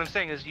 And that's what I'm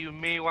saying is you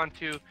may want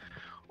to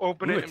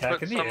open it and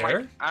put some,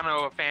 like, I don't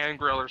know, a fan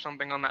grill or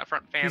something on that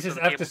front fan. He says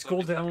after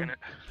school down.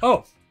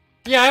 Oh,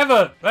 yeah, I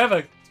have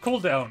a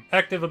cooldown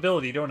active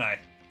ability, don't I?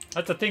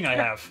 That's a thing I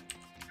have.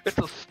 It's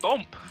a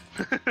stomp.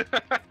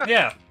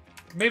 Yeah,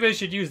 maybe I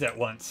should use that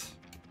once.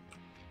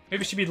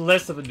 Maybe I should be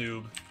less of a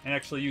noob and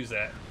actually use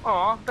that.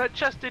 Aw, that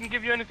chest didn't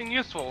give you anything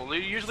useful.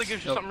 It usually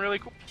gives you something really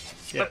cool.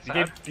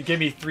 Yeah, it gave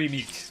me 3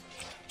 meat.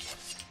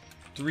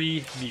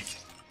 3 meat.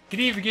 It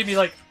didn't even give me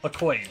like a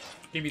coin.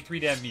 It gave me 3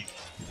 damn meat.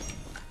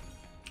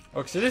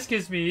 Okay, so this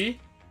gives me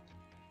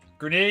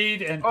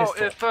grenade and pistol.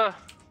 Oh,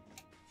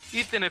 if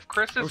Ethan, if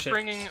Chris is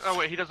bringing... Oh,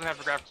 wait, he doesn't have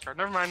the graphics card.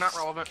 Never mind, not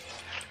relevant.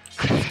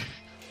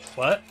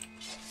 What?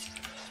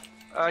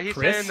 He's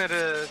saying that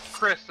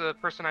Chris, the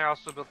person I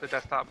also built the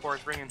desktop for,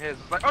 is bringing his.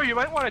 It's like, oh, you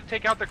might want to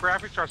take out the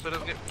graphics card so it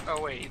doesn't get...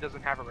 Oh, wait, he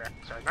doesn't have a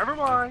graphics card. Never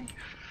mind.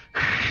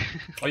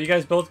 Are you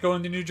guys both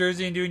going to New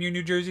Jersey and doing your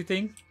New Jersey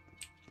thing?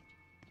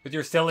 With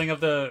your selling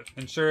of the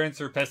insurance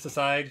or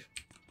pesticide?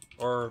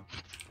 Or...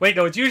 Wait,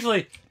 no, it's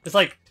usually... It's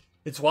like,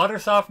 it's water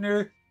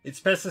softener,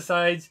 it's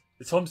pesticides,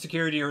 it's home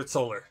security, or it's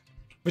solar.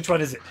 Which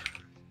one is it?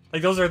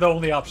 Like, those are the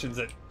only options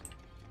that...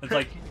 It's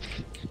like...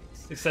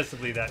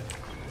 excessively that.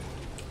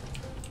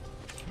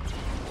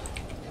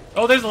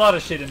 Oh, there's a lot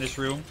of shit in this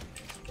room.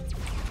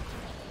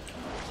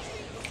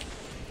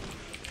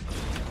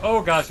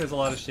 Oh gosh, there's a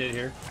lot of shit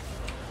here.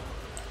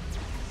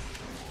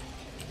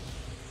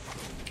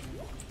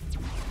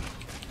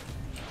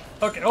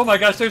 Okay, oh my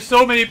gosh, there's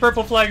so many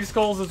purple flag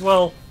skulls as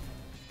well.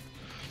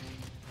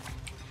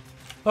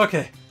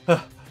 Okay.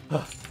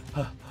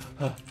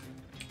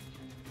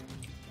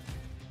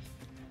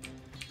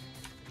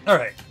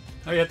 Alright.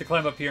 Now you have to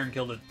climb up here and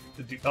kill the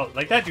dude. Oh,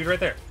 like that dude right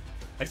there.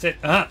 I said,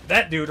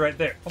 that dude right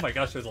there. Oh my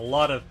gosh, there's a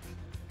lot of...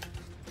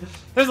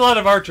 There's a lot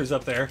of archers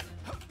up there.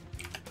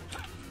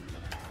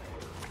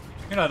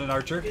 You're not an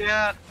archer.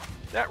 Yeah,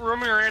 that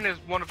room you're in is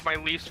one of my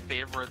least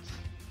favorites.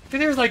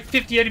 Dude, there's like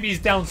 50 enemies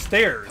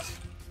downstairs,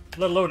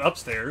 let alone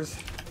upstairs.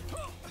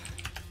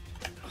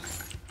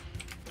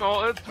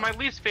 Well, it's my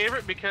least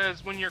favorite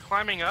because when you're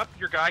climbing up,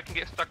 your guy can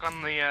get stuck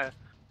on the,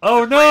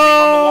 oh no! On the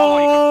wall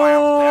and you can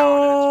climb down,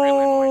 and it's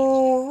really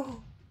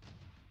annoying.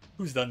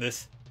 Who's done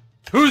this?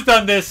 Who's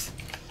done this?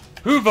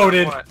 Who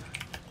voted? What?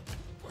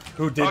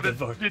 Who did the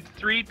vote? Did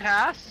 3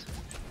 pass?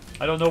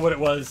 I don't know what it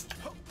was,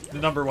 the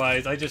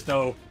number-wise. I just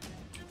know.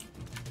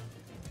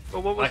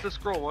 Well, what was the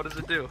scroll? What does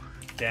it do?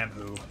 Damn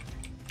who?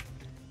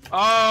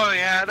 Oh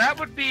yeah, that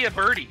would be a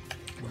birdie.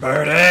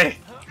 Birdie!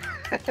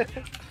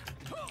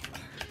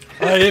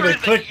 I even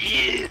clicked.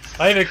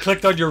 I even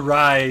clicked on your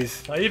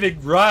rise. I even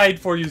ride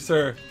for you,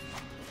 sir.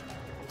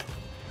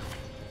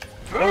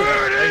 Birdie! Oh,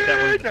 I hate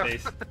that one in the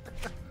face.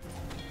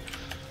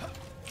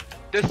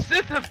 The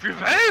Sith have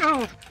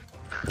prevailed!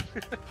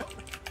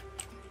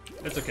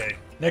 It's okay.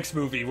 Next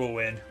movie will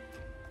win.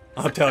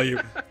 I'll tell you.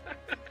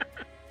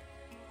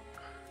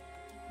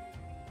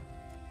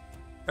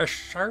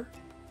 Sure.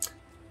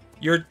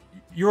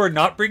 You are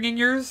not bringing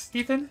yours,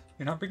 Ethan?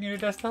 You're not bringing your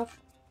desktop?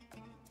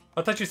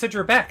 I thought you said you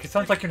were back. It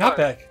sounds like you're not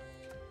back.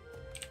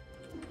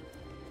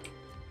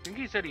 I think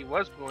he said he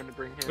was going to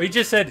bring his. Well, he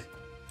just said,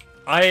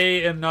 I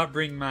am not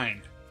bringing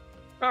mine.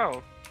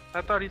 Oh. I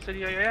thought he said,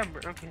 yeah, I am.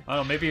 Okay.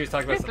 Oh, maybe he was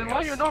talking about Then something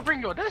why else. you not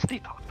bring your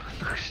desktop?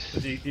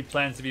 He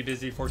plans to be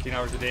busy 14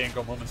 hours a day and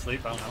go home and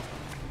sleep. I don't know.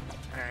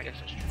 I guess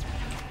that's true.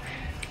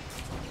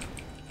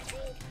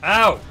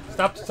 Ow!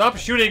 Stop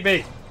shooting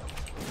me!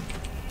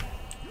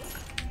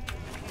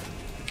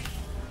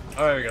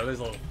 Oh, there we go. There's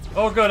a little.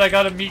 Oh, good. I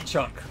got a meat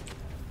chunk.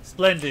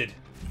 Splendid.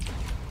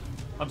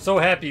 I'm so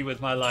happy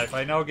with my life.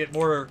 I now get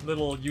more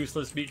little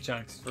useless meat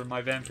chunks for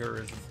my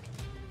vampirism.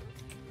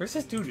 Where's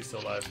this dude who's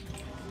still alive?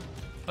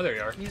 Oh, there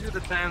you are. These are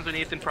the times when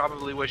Ethan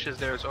probably wishes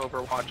there's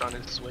Overwatch on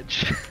his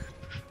Switch.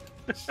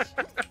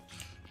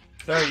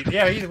 Sorry.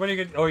 Yeah, Ethan, what are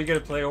you gonna? Oh, you gonna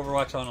play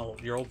Overwatch on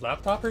your old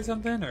laptop or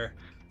something, or?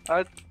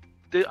 I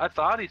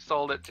thought he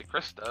sold it to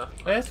Krista.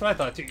 That's what I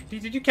thought too.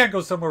 You can't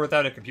go somewhere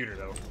without a computer,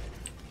 though.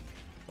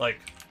 Like,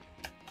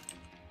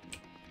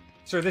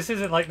 sir, this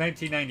isn't like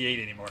 1998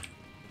 anymore.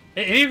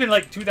 It ain't even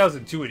like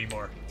 2002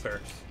 anymore, sir.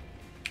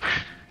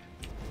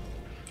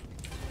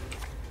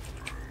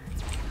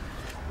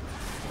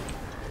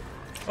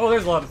 Oh,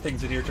 there's a lot of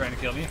things in here trying to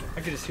kill me.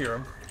 I can just hear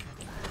them.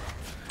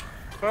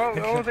 Well,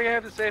 the only thing I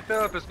have to say,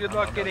 Philip, is good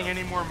luck getting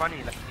any more money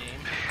in that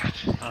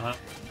game. Uh-huh.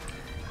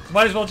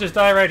 Might as well just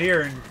die right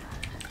here and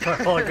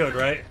call it good,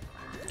 right?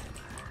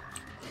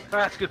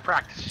 That's good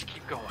practice. Just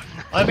keep going.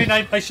 I mean,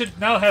 I should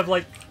now have,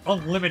 like,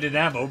 unlimited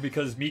ammo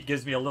because meat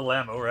gives me a little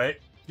ammo, right?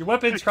 Your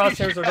weapons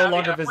crosshairs are no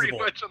longer visible.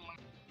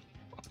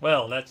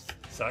 Well, that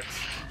sucks.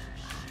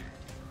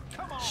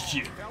 Come on,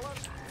 Shit.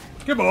 fellas.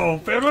 Come on,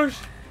 fellas.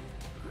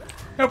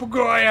 Help a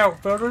guy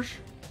out, fellas.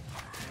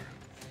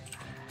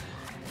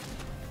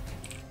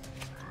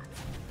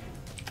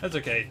 That's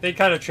okay. They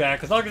kind of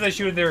track. As long as I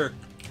shoot in their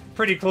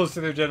pretty close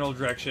to their general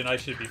direction, I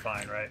should be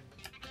fine, right?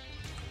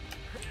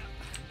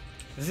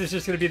 This is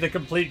just going to be the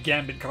complete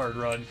Gambit card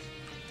run.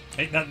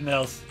 Ain't nothing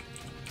else.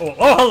 Oh,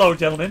 hello,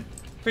 gentlemen.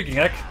 Freaking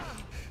heck.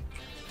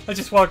 I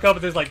just walk up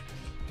and there's like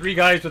 3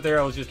 guys with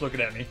arrows just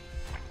looking at me.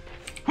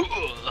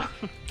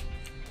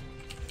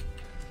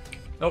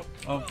 Nope.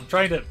 Oh, I'm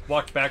trying to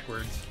walk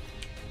backwards.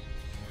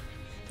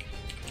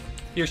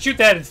 Here, shoot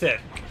that instead.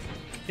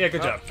 Yeah,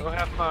 good job. Go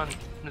have fun,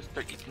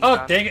 Mr. Ethan.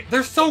 Oh, dang it.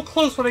 They're so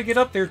close when I get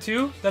up there,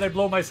 too, that I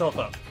blow myself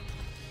up.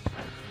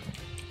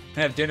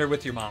 Have dinner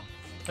with your mom.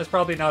 That's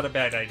probably not a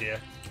bad idea.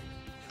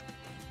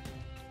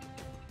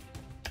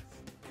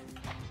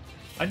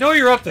 I know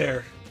you're up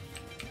there.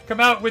 Come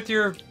out with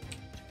your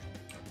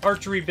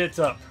archery bits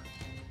up.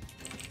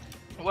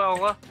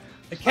 Well,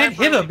 I can't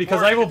hit him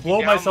because I will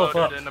blow myself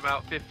up. In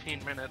about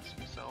 15 minutes,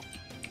 so.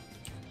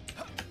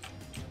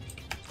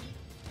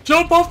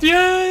 Jump off the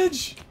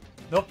edge!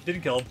 Nope,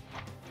 didn't kill him.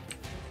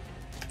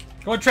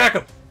 Go and track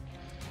him.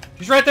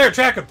 He's right there,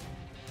 track him.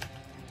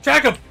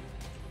 Track him!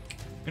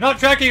 You're not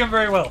tracking him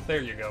very well.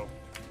 There you go.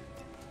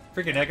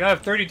 Freaking heck, I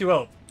have 32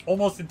 health.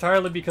 Almost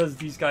entirely because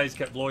these guys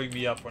kept blowing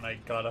me up when I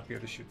got up here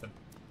to shoot them.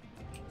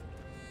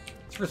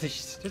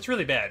 It's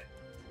really bad.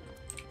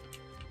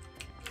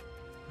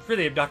 It's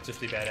really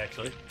obnoxiously bad,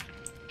 actually.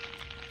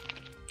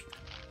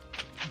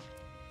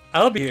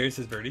 I'll be here,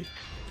 says Birdie.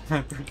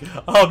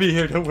 I'll be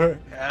here, don't worry.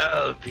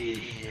 I'll be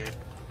here.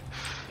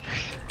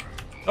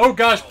 Oh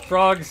gosh,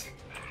 frogs.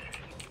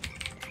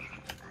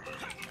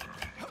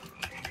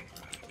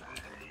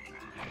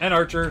 And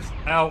archers.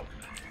 Ow.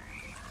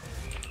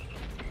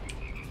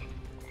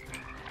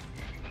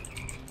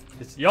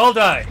 Y'all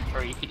die.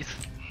 Freeze.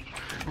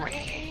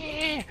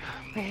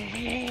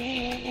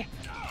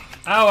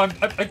 Ow,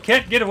 I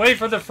can't get away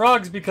from the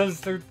frogs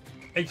because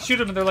I shoot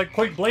them and they're like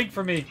point blank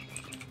for me.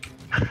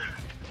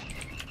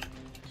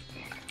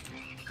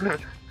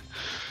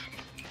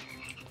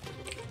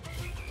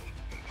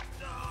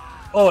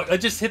 Oh, I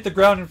just hit the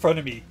ground in front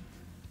of me.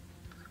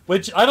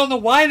 Which, I don't know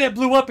why that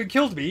blew up and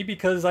killed me,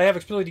 because I have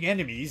exploding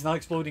enemies, not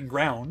exploding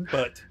ground,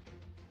 but...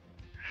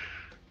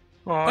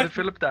 Oh, did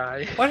Philip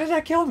die? Why did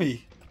that kill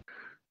me?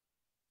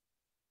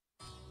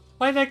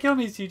 Why did that kill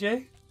me,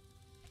 CJ?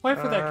 Why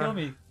did that kill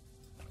me?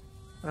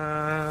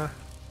 I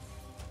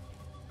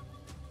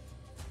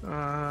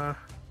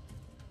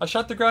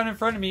shot the ground in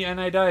front of me and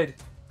I died.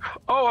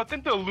 Oh, I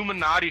think the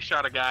Illuminati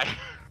shot a guy.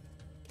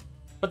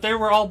 But they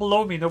were all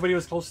below me. Nobody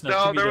was close enough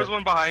to No, me there was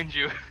one behind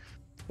you.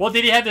 Well,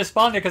 did he have to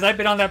spawn there? Because I've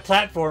been on that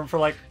platform for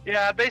like...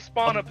 Yeah, they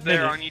spawn up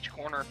there on each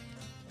corner.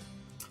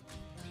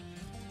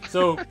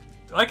 So,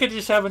 I could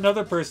just have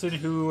another person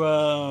who,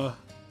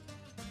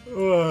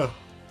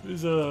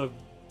 is a...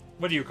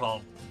 What do you call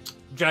him?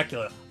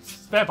 Dracula.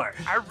 Vampire.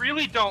 I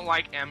really don't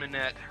like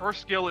ℚ𝕝. Her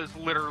skill is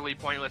literally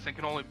pointless and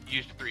can only be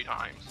used 3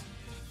 times.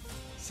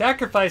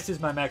 Sacrifices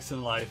my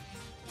maximum life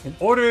in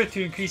order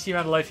to increase the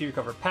amount of life you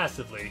recover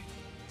passively.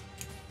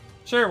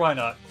 Sure, why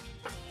not?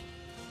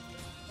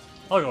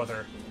 I'll go with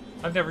her.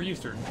 I've never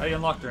used her. I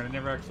unlocked her and I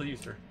never actually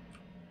used her.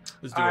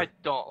 Let's do I it.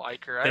 don't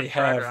like her. They I've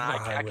tried have her. I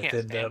can't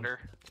within stand them. her.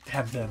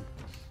 Damn them.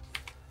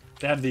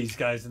 Damn these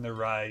guys and their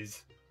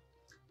rise.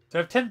 So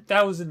I have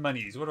 10,000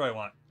 monies. What do I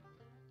want?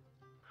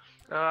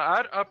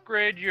 I'd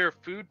upgrade your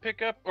food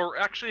pickup, or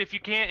actually, if you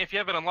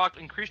haven't unlocked,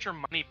 increase your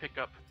money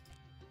pickup.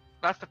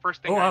 That's the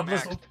first thing I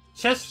maxed.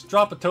 Chests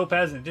drop a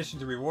topaz in addition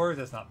to rewards.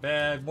 That's not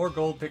bad. More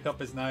gold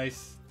pickup is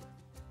nice.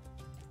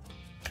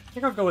 I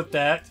think I'll go with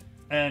that.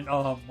 And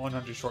I'll have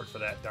 100 short for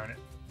that, darn it.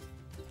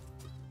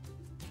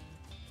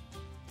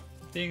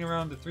 Being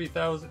around the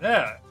 3,000.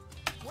 Yeah!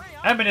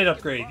 ℚ𝕝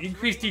upgrade.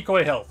 Increased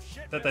decoy health.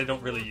 That I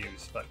don't really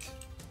use, but...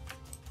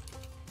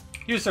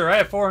 You, sir, I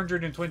have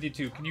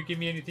 422. Can you give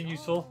me anything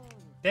useful?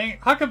 Dang,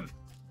 how come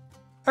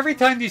every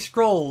time these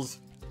scrolls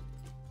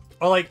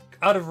are, like,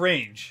 out of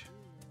range?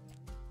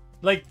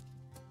 Like,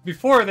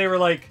 before they were,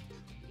 like,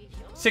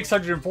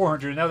 600 and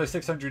 400, and now they're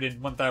 600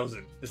 and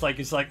 1,000. It's like,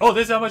 oh,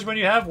 this is how much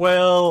money you have?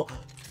 Well,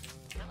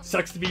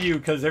 sucks to be you,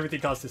 because everything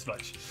costs this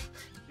much.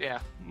 Yeah.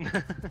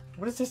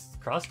 What does this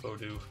crossbow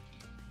do?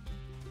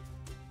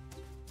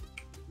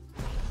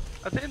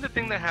 I think the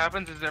thing that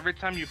happens is every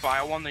time you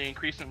buy one, they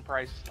increase in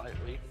price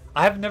slightly.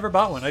 I have never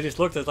bought one. I just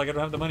looked. It's like I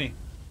don't have the money.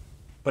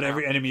 But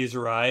every enemy is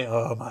awry.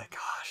 Oh my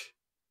gosh.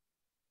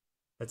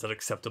 That's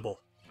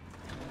unacceptable.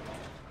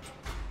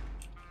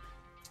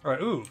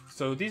 Alright, ooh.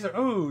 So these are...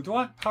 Ooh, do I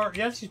want power...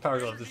 Yeah, let's use power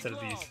gloves instead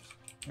of these.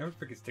 I would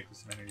freaking stick with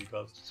some energy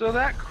gloves. So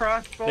that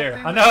crossbow There,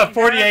 thing I now have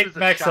 48 is a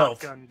max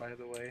health. shotgun, by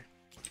the way.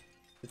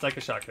 It's like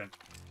a shotgun.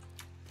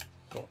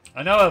 Cool.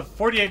 I now have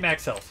 48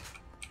 max health.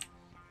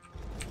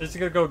 This is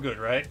gonna go good,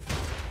 right?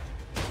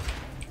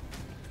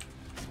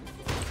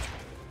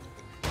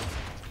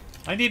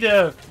 I need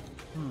to...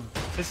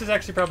 This is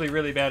actually probably a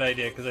really bad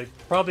idea, because I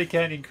probably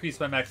can't increase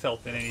my max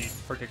health in any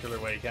particular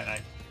way, can I?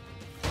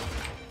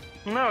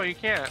 No, you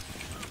can't.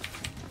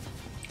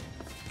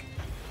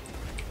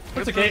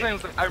 It's It's okay.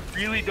 things that I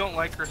really don't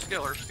like her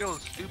skill. Her skill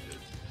is stupid.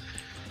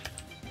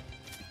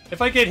 If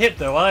I get hit,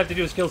 though, all I have to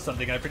do is kill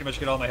something, and I pretty much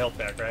get all my health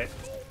back, right?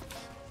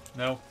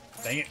 No?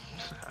 Dang it.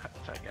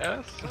 I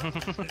guess.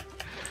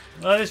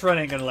 Well, this run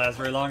ain't gonna last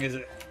very long, is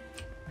it?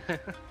 Well,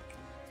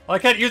 I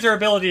can't use her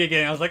ability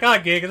again. I was like,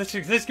 gig,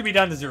 this can be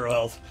down to 0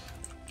 health.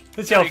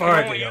 Let's see how far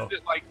I can go. Use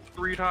it like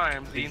 3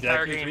 times the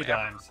entire Exactly game. 3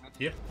 times.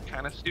 Yep.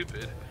 Kind of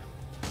stupid.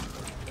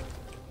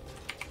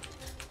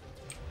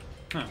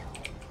 Huh.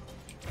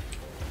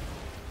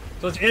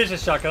 So it is a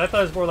shotgun. I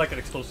thought it was more like an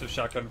explosive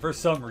shotgun for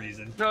some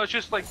reason. No, it's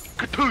just like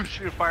katoosh.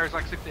 It fires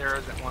like 6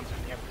 arrows at once,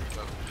 and you have to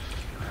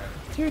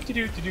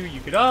reload. You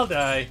could all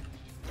die.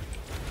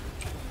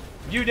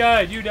 You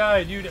died. You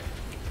died. You died.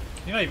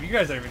 You know, you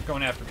guys aren't even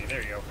going after me.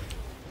 There you go.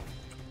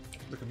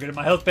 Look, I'm getting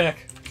my health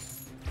back.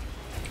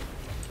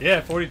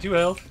 Yeah, 42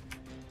 health.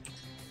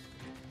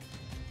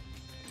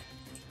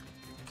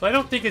 So I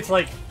don't think it's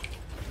like...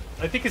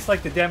 I think it's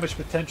like the damage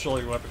potential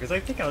or what, because I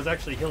think I was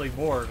actually healing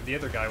more than the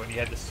other guy when he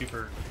had the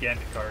super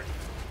Gambit card.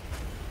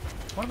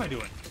 What am I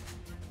doing?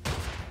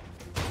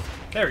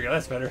 There we go,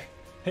 that's better.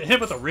 Hit him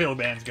with a real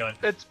man's gun.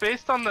 It's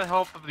based on the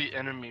health of the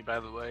enemy,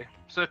 by the way.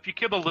 So if you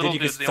kill the little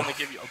dudes, they only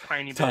give you a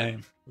tiny bit.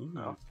 Time.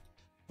 Ooh.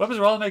 Weapons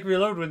will automatically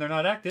reload when they're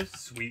not active.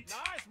 Sweet.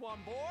 Nice one,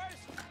 boys.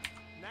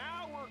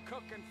 Now we're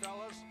cooking,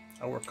 fellas.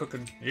 Oh, we're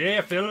cooking. Yeah,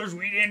 fellas,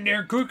 we in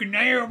there cooking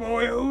now,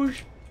 boys.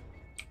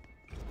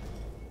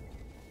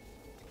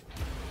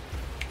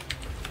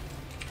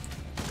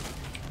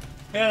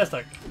 Yeah, that's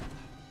like...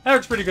 That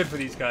works pretty good for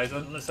these guys,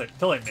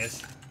 until I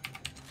miss.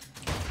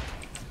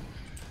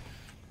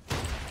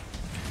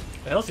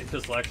 The Helsing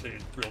pistol actually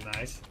is real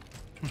nice.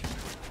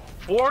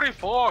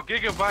 44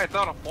 gigabytes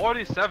out of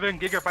 47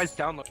 gigabytes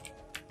download.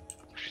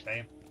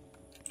 Damn.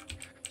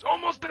 It's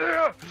almost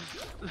there!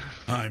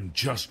 I'm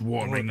just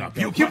warming up.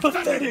 You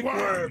pathetic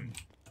worm!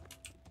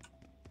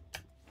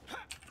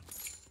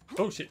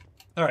 Oh shit.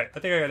 Alright, I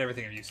think I got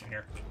everything of use in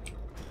here.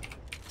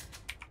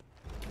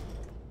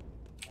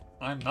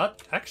 I'm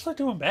not actually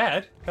doing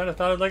bad. Kind of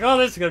thought, like, oh,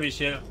 this is gonna be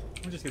shit.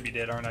 I'm just gonna be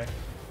dead, aren't I?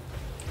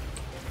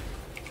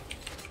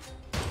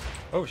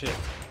 Oh shit.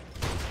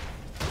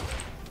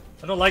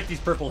 I don't like these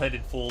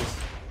purple-headed fools.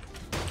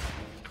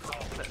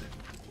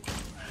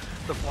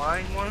 The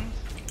flying ones?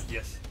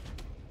 Yes.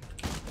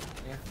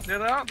 Yeah. They're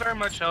not very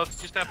much health,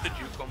 you just have to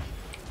juke them.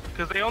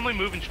 Because they only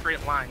move in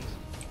straight lines.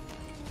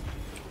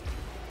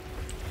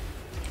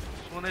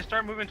 So when they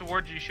start moving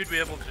towards you, you should be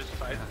able to just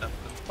sidestep them.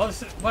 Well,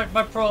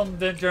 my problem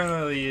then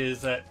generally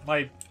is that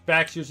my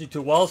back's usually to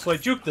a wall, so I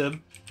juke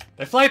them.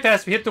 They fly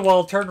past me, hit the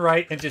wall, turn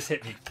right, and just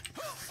hit me.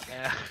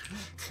 Yeah.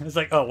 It's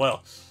like, oh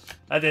well.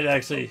 That didn't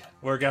actually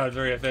work out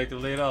very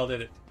effectively at all,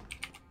 did it?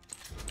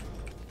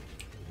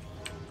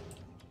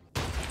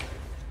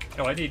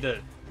 Oh, I need to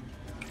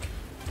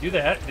do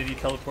that. Did he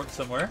teleport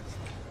somewhere?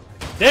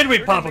 Then we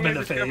pop him in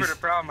the face. I discovered a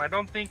problem. I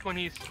don't think when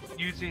he's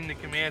using the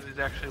commands, he's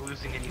actually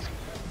losing any.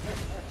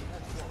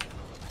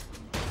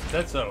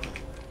 That's so.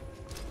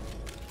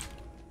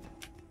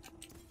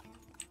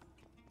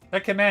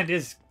 That command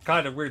is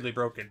kind of weirdly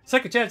broken.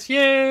 Second chance,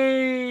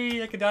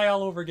 yay! I can die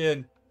all over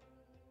again.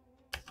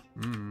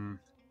 Alright,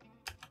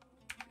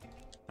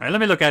 let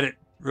me look at it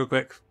real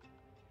quick.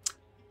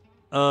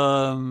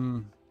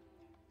 Sound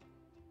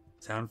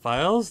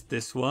files,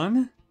 this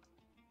one.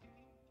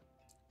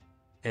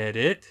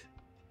 Edit.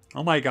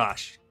 Oh my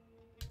gosh.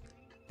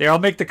 There, I'll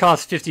make the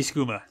cost 50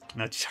 skooma.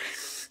 Not sure.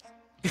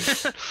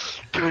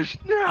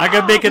 I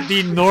can make it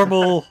the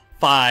normal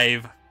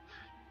 5.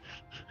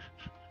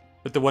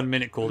 With the 1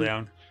 minute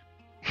cooldown.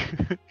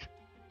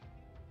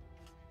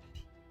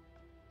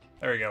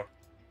 There we go.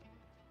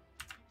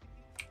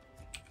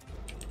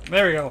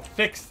 There we go.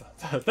 Fixed.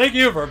 Thank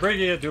you for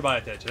bringing it to my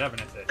attention. Have a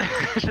nice day.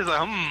 She's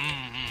like,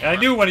 I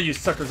knew one of you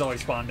suckers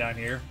always spawn down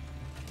here.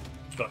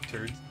 Buck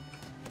turds.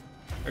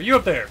 Are you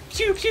up there?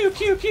 Pew pew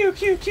pew pew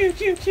pew pew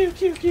pew pew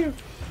pew pew.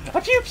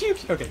 A pew pew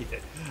pew. Okay, he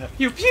did.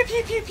 Pew pew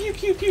pew pew pew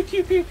pew pew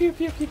pew pew pew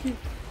pew pew pew.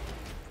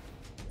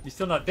 He's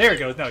still not there. He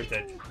goes. Now he's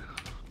dead.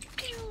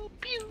 Pew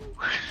pew.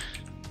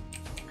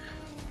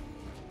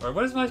 Alright,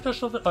 what is my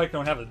special? Oh, I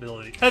don't have an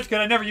ability. That's good.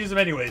 I never use them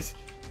anyways.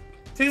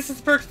 See, this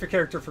is perks for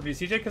character for me,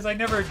 CJ, because I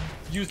never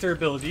use their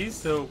abilities.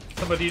 So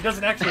somebody who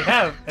doesn't actually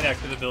have an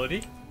active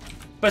ability,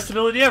 best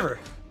ability ever.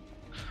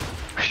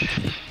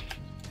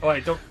 Oh, I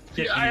don't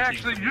get. Yeah, I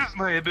actually use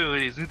my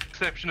abilities, with the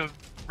exception of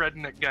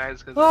redneck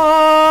guys. Cause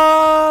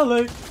oh,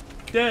 like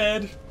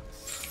dead.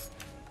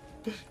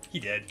 He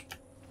dead.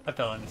 I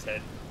fell on his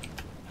head.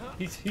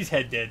 He's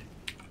head dead.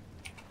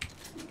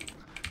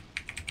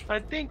 I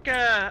think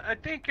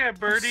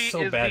Birdie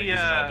So is bad at using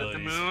my the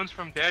abilities. moons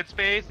from Dead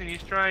Space, and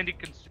he's trying to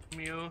consume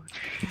you.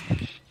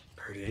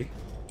 Birdie,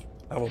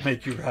 I will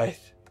make you right.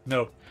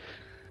 No,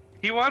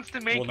 He wants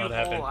to make Will you not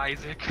happen. whole,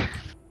 Isaac.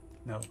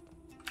 no.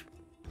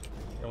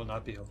 It will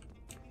not be whole.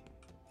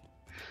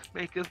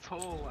 Make us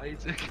whole,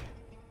 Isaac.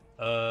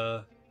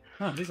 Huh,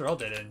 these are all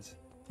dead ends.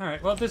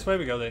 Alright, well, this way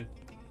we go then.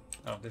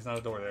 Oh, there's not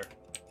a door there.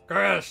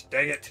 Gosh,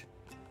 dang it!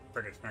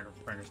 Bring it, snap,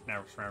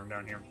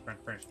 down here.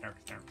 Bring it, snap.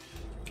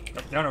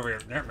 Nope, down over here.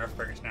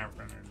 Bring it, snap.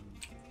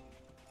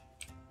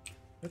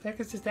 What the heck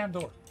is this damn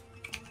door?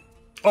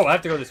 Oh, I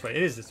have to go this way.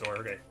 It is this door,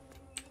 okay.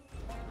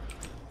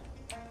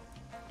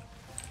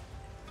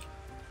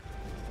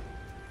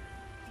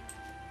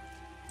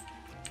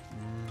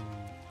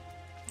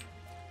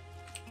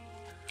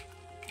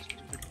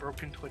 Stupid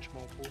broken Twitch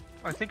mobile.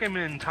 I think I'm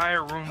in an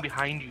entire room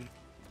behind you.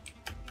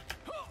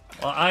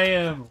 Well, I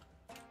am...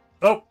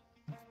 Oh!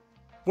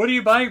 What are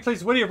you buying?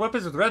 Replace one of your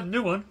weapons with red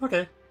new one.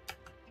 Okay.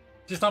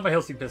 Just not my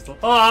Helsing pistol.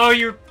 Oh,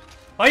 you...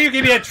 Why you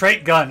give me a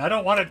trait gun? I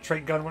don't want a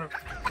trait gun.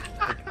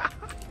 I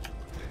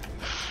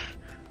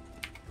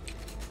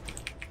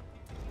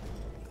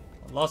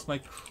lost my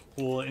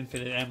cool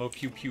infinite ammo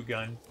pew pew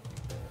gun.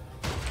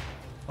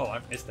 Oh, I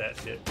missed that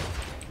shit.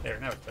 There,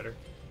 now it's better.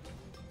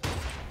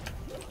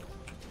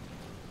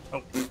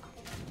 Oh.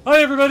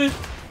 Hi, everybody!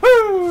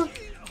 Woo!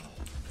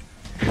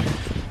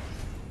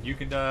 You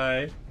can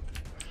die.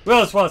 Who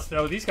else wants to?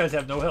 Oh, these guys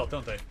have no health,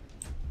 don't they?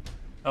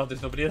 Oh,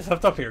 there's nobody else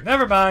left up here.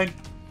 Never mind.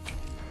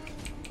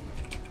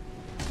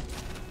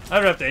 I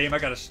don't have to aim. I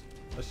got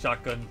a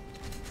shotgun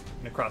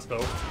and a crossbow.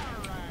 Alright,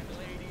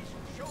 ladies,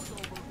 show's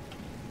over.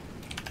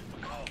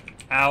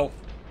 Ow.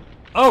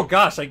 Oh,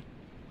 gosh. I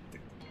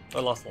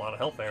lost a lot of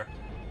health there.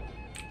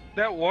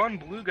 That one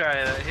blue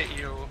guy that hit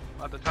you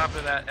at the top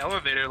of that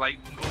elevator, like,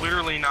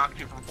 literally knocked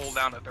you from full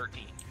down to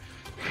 13.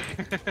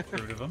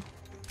 Rude of him.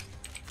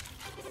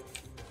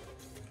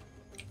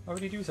 Why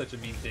would he do such a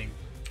mean thing?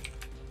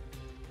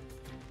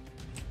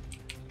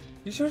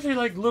 These are usually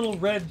like little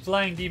red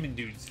flying demon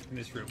dudes in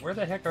this room. Where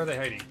the heck are they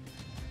hiding?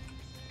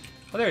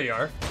 Oh, there you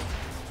are.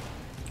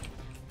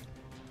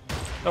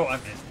 Oh, I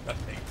missed.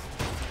 Nothing.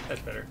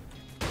 That's better.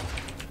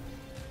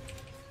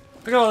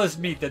 Look at all this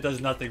meat that does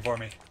nothing for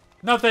me.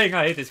 Nothing!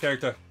 I hate this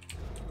character.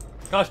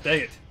 Gosh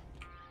dang it.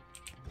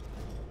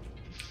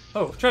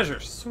 Oh, treasure.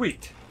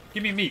 Sweet.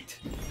 Give me meat.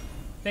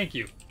 Thank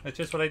you. That's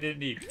just what I didn't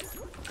need.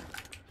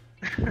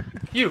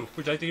 You,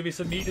 would you like to give me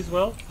some meat as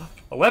well?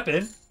 A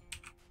weapon?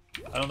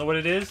 I don't know what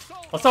it is.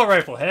 Assault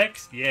rifle,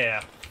 hex?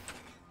 Yeah.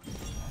 Oh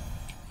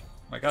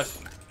my gosh.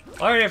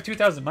 I already have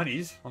 2,000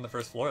 monies on the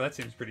first floor. That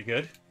seems pretty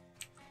good.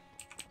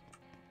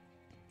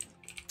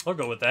 I'll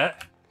go with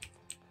that.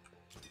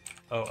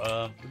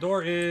 Oh, the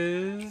door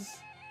is...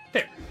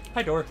 There.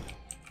 Hi, door.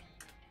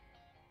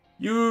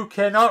 You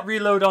cannot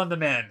reload on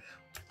demand.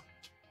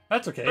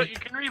 That's okay. But you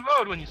can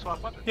reload when you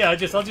swap weapons. Yeah,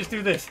 I'll just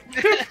do this.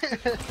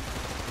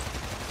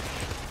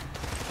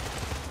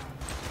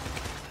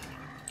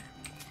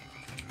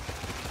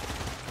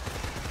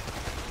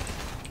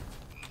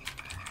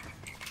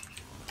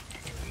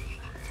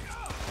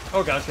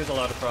 Oh gosh, there's a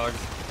lot of frogs.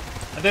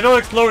 And they don't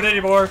explode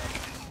anymore.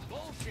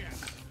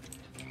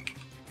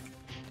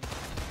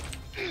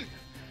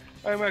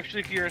 I'm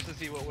actually curious to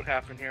see what would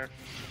happen here.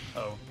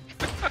 Oh.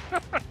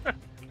 I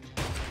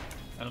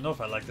don't know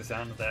if I like the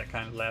sound of that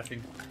kind of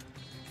laughing.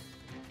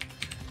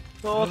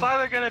 So it's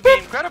either going to be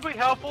incredibly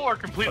helpful or Oh,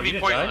 you completely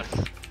didn't pointless.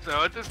 die?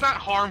 So it's not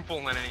harmful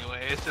in any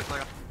way. It's just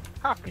like,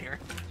 hop here.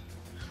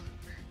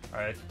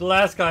 Alright, the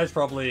last guy's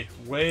probably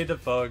way the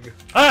fug.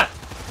 Ah!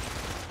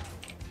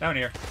 Down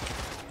here.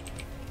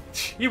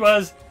 He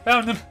was!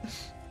 Found him!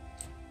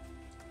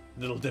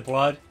 Little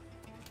dipwad.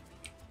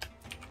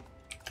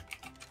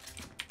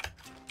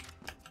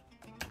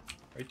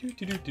 Right,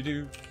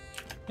 do.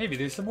 Maybe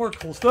there's some more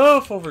cool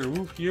stuff over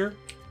here.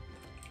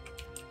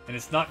 And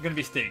it's not gonna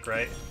be steak,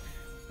 right?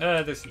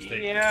 There's some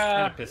steak.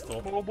 Yeah. And a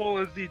pistol. Mobile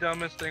is the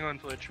dumbest thing on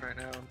Twitch right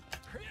now.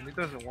 And it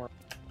doesn't work.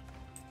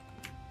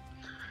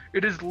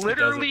 It is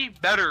literally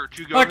better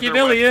to go to their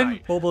Machiavellian!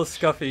 website. Mobile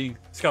scuffing.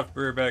 Scuffed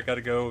back.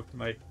 Gotta go to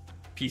my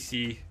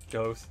PC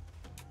goes.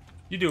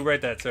 You do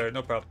right that, sir.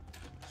 No problem.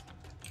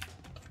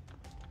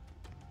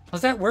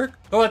 Does that work?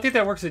 Oh, I think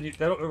that works in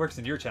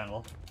your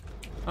channel.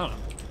 I don't know.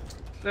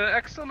 The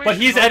exclamation But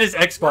he's at his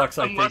mark Xbox,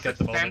 I unless think, at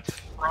the it's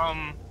sent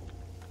moment.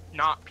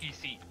 not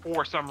PC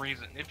for some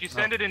reason. If you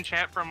send it in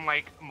chat from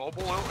like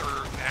mobile or an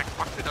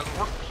Xbox, it doesn't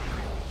work for some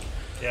reason.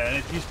 Yeah,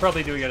 and he's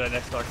probably doing it on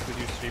Xbox because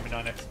he's streaming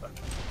on Xbox.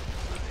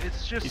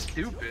 It's just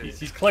stupid.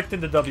 He's collecting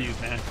the W's,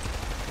 man.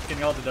 He's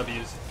getting all the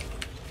W's.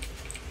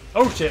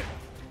 Oh shit!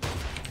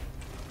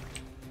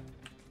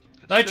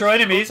 Nitro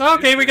enemies. So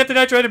okay, we got the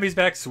Nitro enemies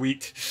back.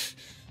 Sweet.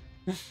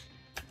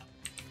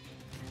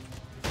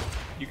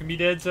 You can be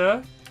dead,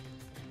 sir.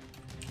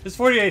 This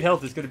 48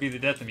 health is going to be the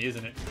death of me,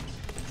 isn't it?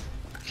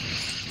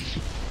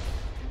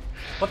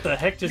 What the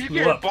heck just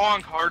blew up? If you get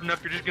bonked hard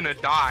enough, you're just gonna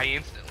die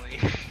instantly.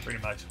 Pretty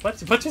much. What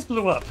just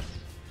blew up?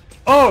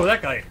 Oh,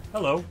 that guy.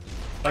 Hello.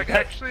 Like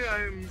that, actually,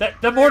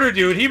 the mortar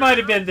dude. He might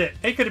have been dead.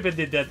 He could have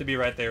been dead to me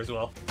right there as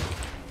well.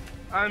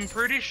 I'm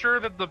pretty sure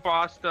that the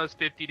boss does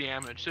 50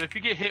 damage. So if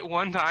you get hit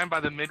one time by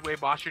the midway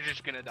boss, you're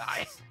just gonna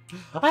die.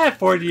 I have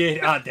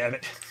 48. Ah, damn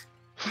it.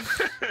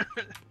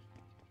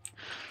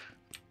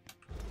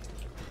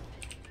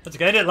 That's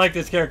okay. I didn't like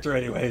this character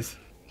anyways.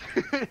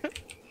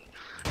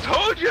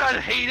 Told you I'd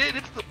hate it.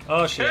 It's the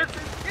oh shit!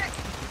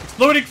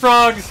 Exploding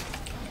frogs,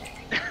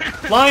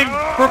 flying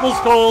purple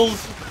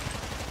skulls.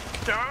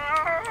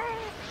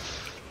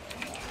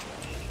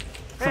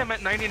 Hey, I'm at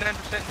 99%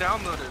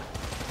 downloaded.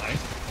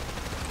 Nice.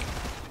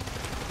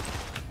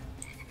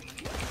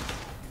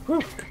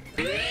 Whew.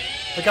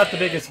 I got the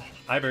biggest.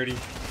 Hi, birdie.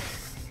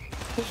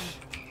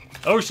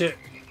 Oh shit!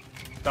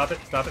 Stop it!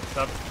 Stop it!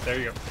 Stop it! There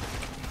you go.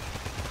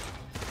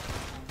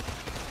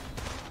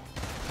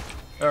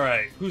 All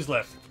right, who's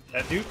left?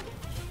 That dude?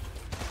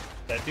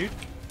 That dude?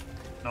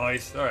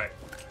 Nice. All right.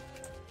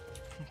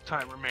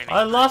 Time remaining.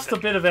 I lost a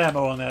bit of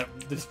ammo on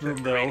this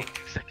room though.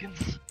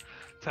 Seconds.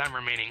 Time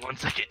remaining 1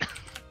 second.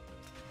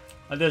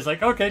 And there's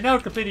like, okay, now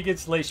completing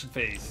installation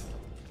phase.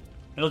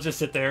 It'll just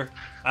sit there,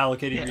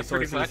 allocating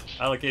resources,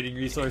 allocating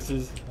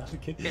resources.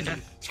 Yeah.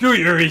 Screw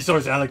your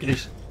resource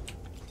allocation.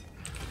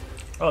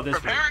 Oh, this.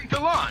 Preparing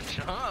to launch.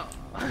 Huh?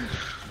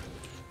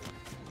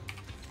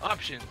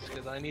 Options,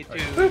 because I need to.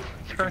 You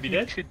can be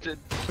dead.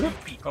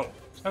 Oh,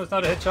 that was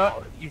not a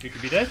headshot. You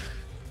could be dead.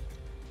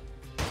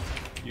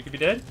 You could be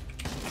dead.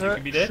 You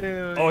could be dead.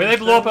 Oh, they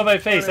blew up on my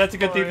face. That's a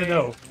good thing to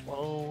know.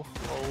 Whoa.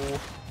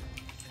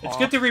 It's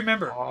good to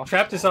remember.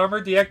 Trap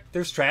disarmor.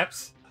 There's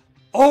traps.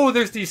 Oh,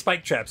 there's these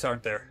spike traps,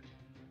 aren't there?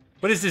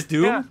 What is this?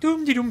 Doom? Yeah.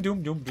 Doom, de doom,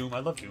 doom, doom, doom. I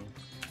love Doom.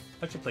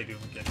 I should play Doom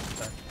again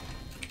sometime.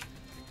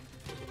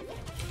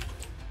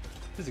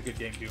 This is a good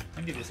game, Doom.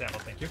 I need this ammo,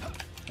 thank you.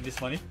 And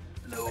this money.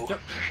 No.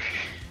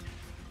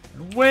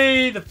 And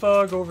way the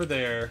fug over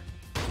there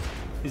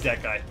is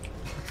that guy.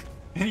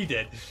 And he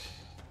did.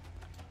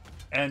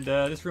 And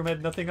this room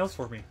had nothing else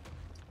for me.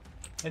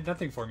 Had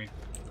nothing for me.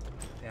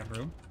 Damn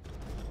room.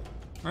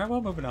 Alright,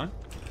 well, moving on.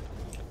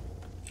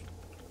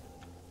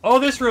 Oh,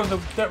 this room,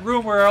 that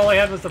room where all I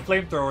had was the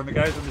flamethrower and the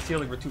guys on the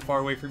ceiling were too far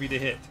away for me to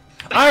hit.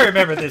 I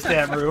remember this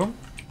damn room.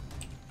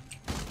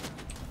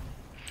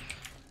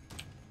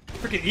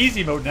 Freaking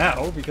easy mode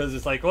now, because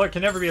it's like, well, it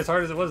can never be as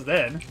hard as it was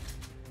then.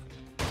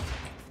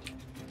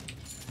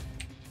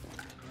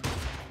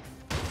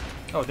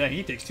 Oh, dang,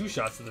 he takes 2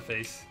 shots to the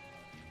face.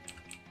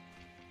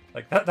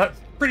 Like,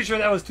 pretty sure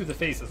that was to the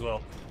face as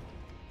well.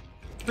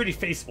 Pretty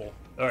faceful.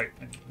 Alright,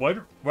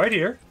 one right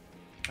here.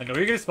 I know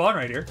you're gonna spawn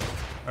right here.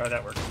 Alright,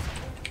 that works.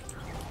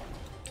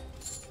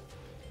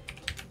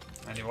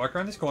 And you walk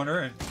around this corner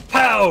and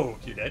POW!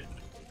 You're dead.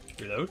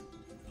 Reload.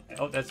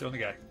 Oh, that's the only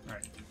guy.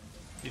 Alright.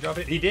 He dropped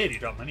it? He did. He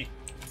dropped money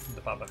from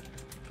the pop-up.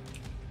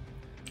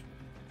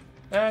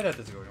 That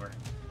doesn't go anywhere.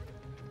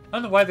 I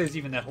don't know why there's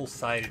even that whole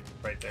side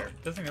right there.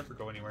 It doesn't ever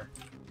go anywhere.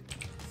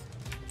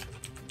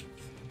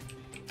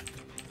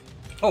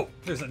 Oh,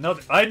 there's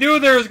another. I knew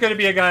there was going to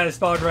be a guy that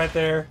spawned right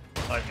there.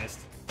 Oh, I missed.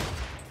 I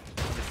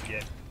missed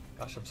again.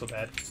 Gosh, I'm so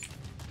bad.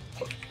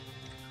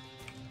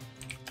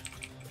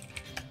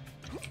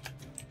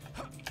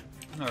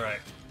 Alright.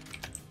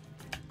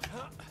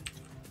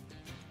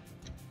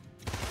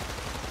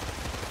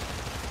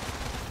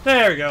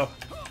 There we go.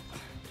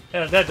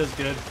 Yeah, that does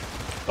good.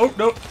 Oh,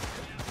 nope.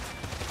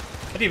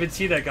 I didn't even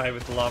see that guy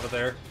with the lava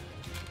there.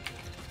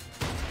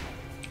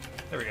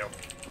 There we go.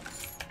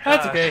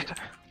 That's okay.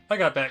 I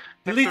got back.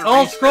 Delete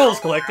all scrolls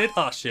collected.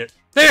 Oh shit.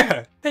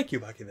 There! Thank you,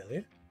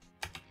 Machiavellian.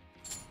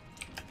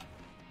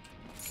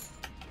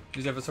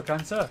 Who's ever so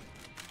kind, sir?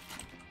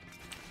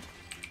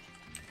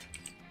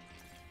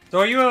 So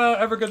are you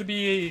ever going to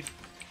be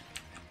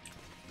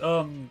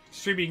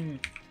streaming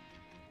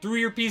through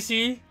your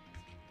PC?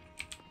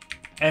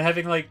 And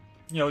having like,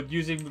 you know,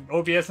 using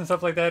OBS and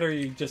stuff like that, or are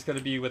you just going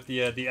to be with the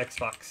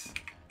Xbox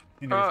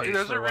interface?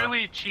 There's a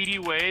really cheaty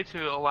way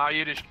to allow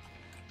you to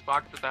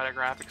Xbox without a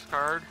graphics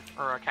card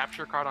or a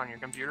capture card on your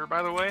computer,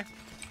 by the way.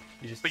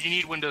 But you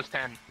need Windows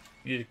 10.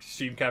 You need to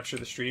stream capture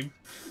the stream.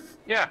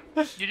 Yeah,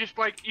 you just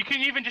like you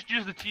can even just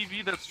use the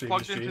TV that's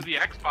plugged into the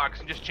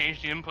Xbox and just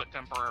change the input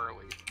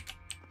temporarily.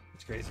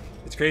 It's crazy.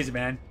 It's crazy,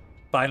 man.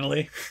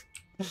 Finally.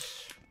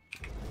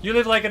 You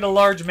live like in a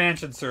large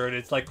mansion, sir, and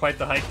it's like quite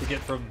the hike to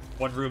get from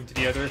one room to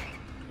the other.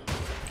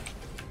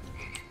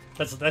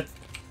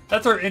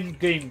 That's our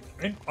in-game,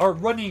 our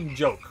running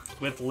joke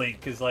with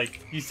Link is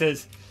like he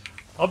says,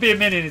 I'll be a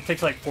minute. It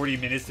takes like 40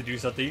 minutes to do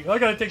something. I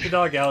gotta take the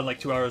dog out like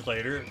 2 hours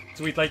later.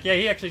 So he's like, yeah,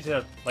 he actually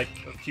has like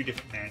a few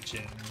different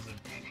mansions. And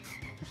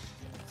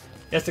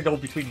he has to go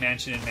between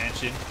mansion and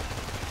mansion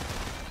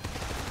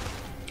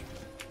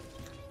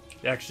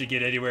to actually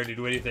get anywhere to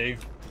do anything.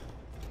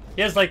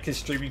 He has like his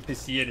streaming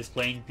PC and his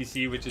playing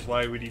PC, which is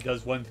why when he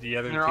does one to the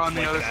other, They're on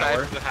the other side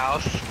of the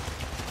house.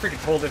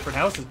 Freaking whole different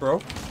houses,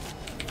 bro.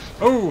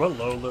 Oh,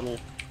 hello, little.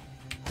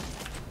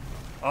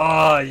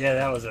 Oh, yeah,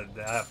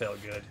 that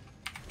felt good.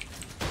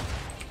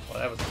 Well,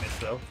 that was a miss,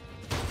 though.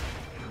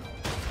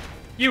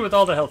 You with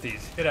all the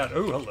healthies. Get out.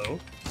 Oh, hello.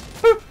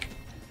 Boop.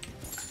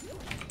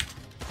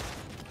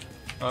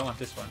 Oh, I want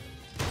this one.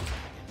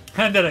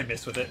 And then I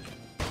missed with it.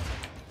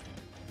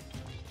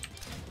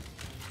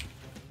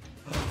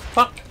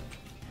 Pop!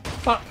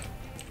 Pop!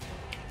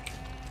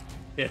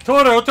 Yeah,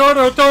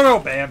 Toro!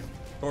 Bam!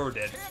 Toro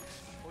dead.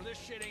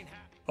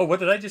 Oh, what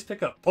did I just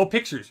pick up? Oh,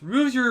 pictures.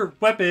 Remove your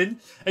weapon,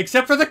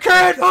 except for the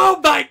current! Oh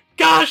my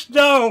gosh,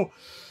 no!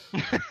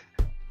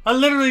 I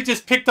literally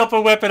just picked up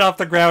a weapon off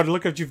the ground.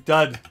 Look what you've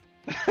done.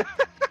 But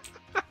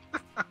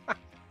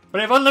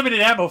I have unlimited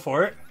ammo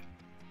for it.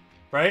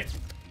 Right?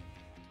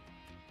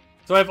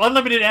 So I have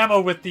unlimited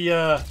ammo with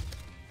the,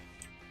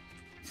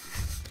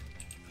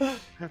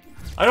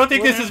 I don't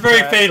think this is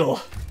very fatal.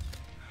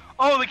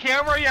 Oh, the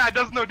camera? Yeah, it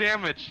does no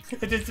damage.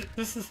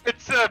 This is...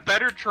 It's a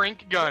better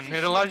trank gun.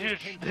 It allows you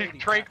to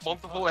trank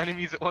multiple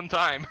enemies at one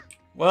time.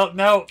 Well,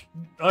 now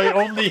I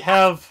only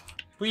have...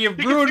 We have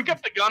You ruined... can pick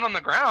up the gun on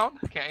the ground,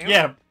 can't you?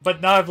 Yeah,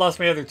 but now I've lost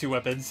my other 2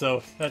 weapons,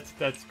 so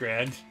that's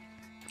grand.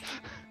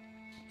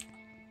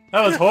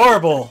 That was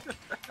horrible.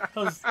 That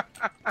was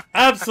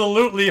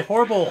absolutely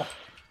horrible.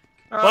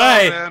 Oh,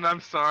 Why? man,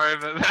 I'm sorry,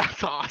 but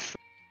that's awesome.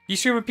 You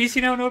stream a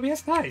PC now in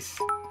OBS? Nice.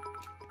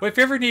 Well, if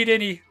you ever need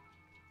any...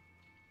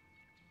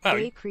 Wow,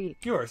 Day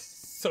creep. you are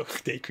so...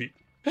 Day creep.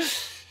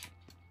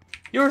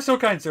 You are so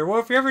kind, sir. Well,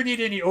 if you ever need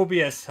any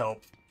OBS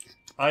help,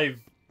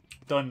 I've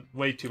done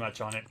way too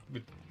much on it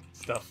with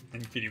stuff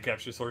and video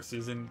capture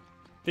sources and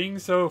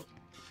things, so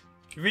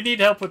if you need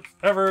help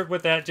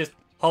with that, just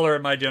holler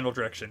in my general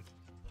direction.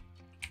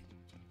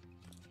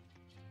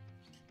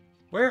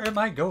 Where am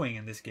I going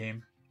in this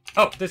game?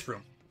 Oh, this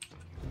room.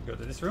 Go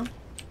to this room.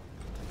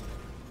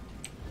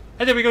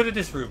 And then we go to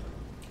this room.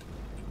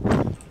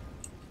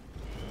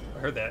 I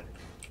heard that.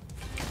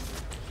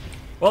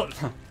 Well,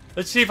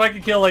 let's see if I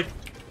can kill, like,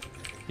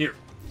 here.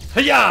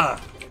 Hiya!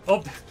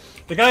 Oh,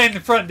 the guy in the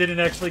front didn't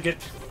actually get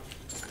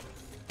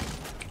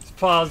his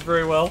paws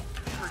very well.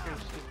 Freaking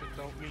stupid,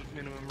 don't meet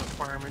minimum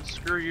requirements.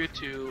 Screw you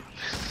too.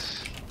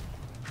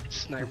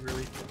 Sniper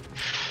really.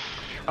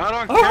 I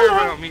don't care if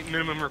I don't meet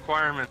minimum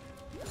requirements.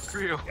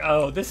 Screw you.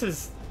 Oh, this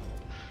is...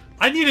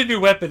 I need a new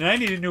weapon, and I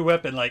need a new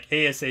weapon, like,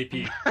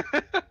 ASAP.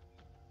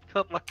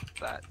 Good luck with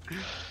that.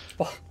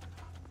 Well,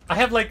 I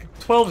have, like,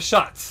 12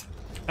 shots.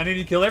 I need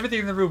to kill everything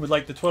in the room with,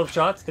 like, the 12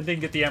 shots, and then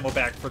get the ammo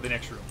back for the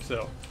next room,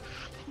 so...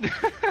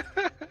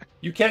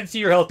 You can't see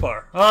your health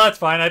bar. Oh, that's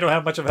fine. I don't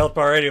have much of a health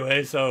bar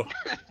anyway, so...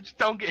 Just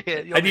don't get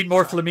hit. I need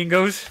more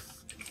flamingos.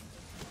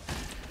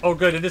 Oh,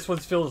 good, and this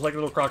one's filled with, like, a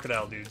little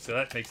crocodile dude, so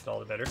that makes it all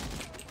the better.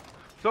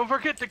 Don't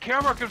forget the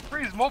camera can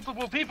freeze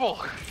multiple people.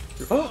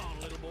 Oh!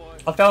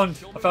 I found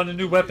a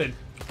new weapon.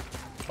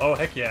 Oh,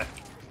 heck yeah.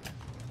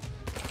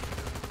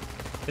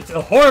 It's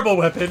a horrible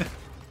weapon.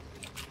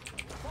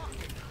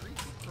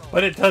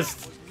 But it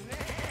does...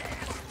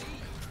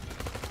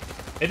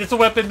 It is a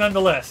weapon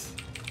nonetheless.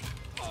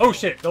 Oh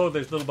shit! Oh,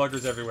 there's little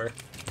buggers everywhere.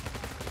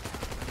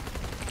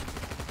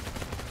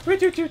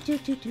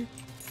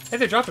 Hey,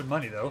 they're dropping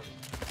money though.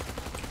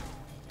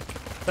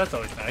 That's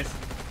always nice.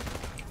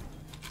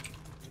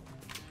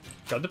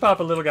 Come to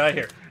Papa, little guy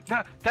here.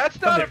 No, that's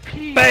Come not there. a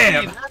P.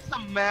 Bam! That's a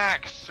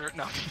max. Or,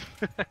 no.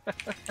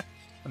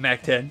 A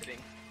Mac 10.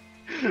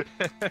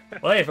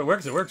 Well, hey, if it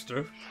works,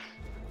 Drew.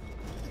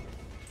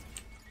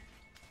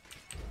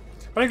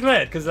 But I'm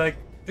glad, because like,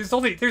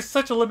 there's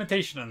such a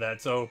limitation on that.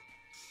 So,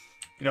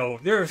 you know,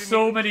 there are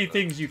so many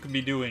things you can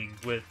be doing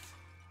with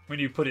when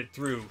you put it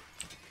through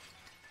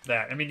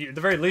that. I mean, at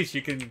the very least,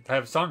 you can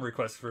have song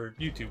requests for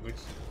YouTube, which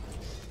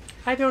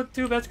I don't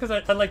do. That's because I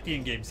like the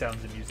in-game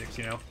sounds and music.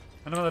 You know,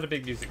 I'm not a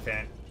big music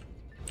fan.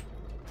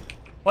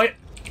 What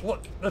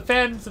the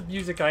fans of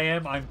music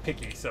I'm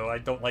picky, so I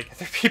don't like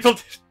other people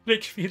to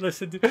make me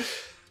listen to.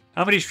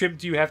 How many shrimp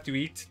do you have to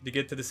eat to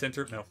get to the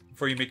center? No,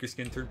 before you make your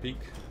skin turn pink.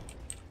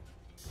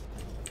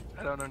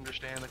 I don't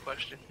understand the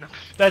question. No.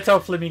 That's how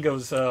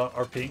flamingos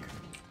are pink.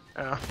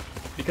 Oh.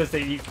 Because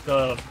they eat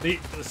a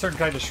certain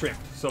kind of shrimp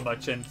so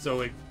much, and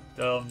so it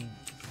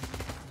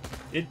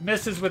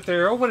messes with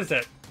their what is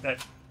that?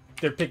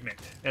 Their pigment.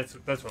 That's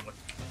what I'm looking.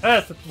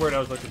 That's the word I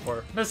was looking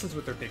for. Messes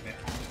with their pigment.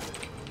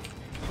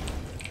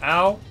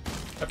 Ow!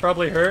 That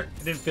probably hurt.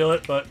 I didn't feel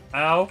it, but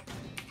ow.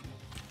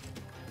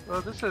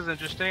 Well, this is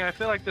interesting. I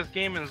feel like this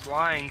game is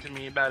lying to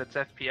me about its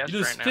FPS You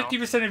lose right now.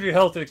 50% of your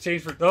health in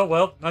exchange for. Oh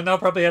well, I now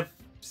probably have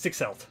 6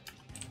 health.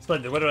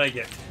 Splendid. What did I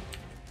get?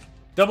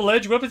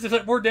 Double-edged weapons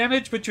inflict more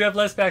damage, but you have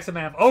less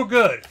maximum ammo. Oh,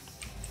 good.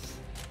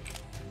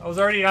 I was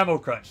already ammo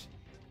crunched,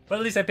 but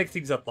at least I picked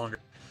things up longer.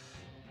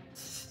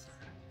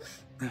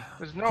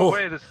 There's no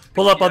way this.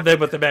 Pull up on them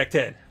with the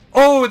MAC-10.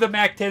 Oh, the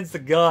MAC-10's the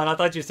gun. I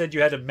thought you said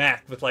you had a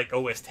MAC with like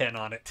OS-10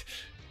 on it.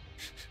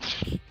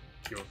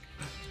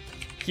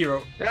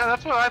 Hero. Yeah,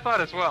 that's what I thought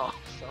as well.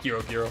 So.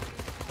 Hero.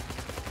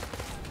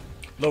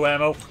 Low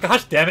ammo.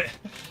 Gosh damn it.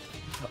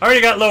 I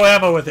already got low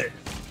ammo with it.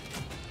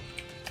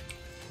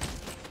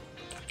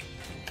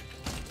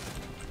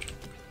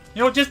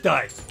 You know, just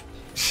die.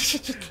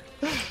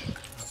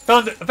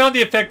 Found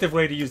the effective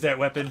way to use that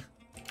weapon.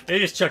 They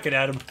just chuck it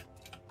at him.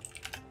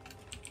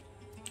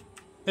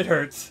 It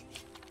hurts.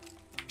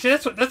 See,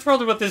 that's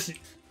probably what this.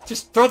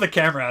 Just throw the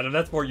camera at him.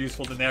 That's more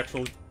useful than the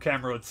actual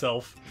camera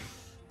itself.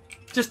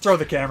 Just throw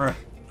the camera.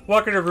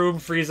 Walk in a room,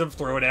 freeze him,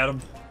 throw it at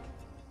him.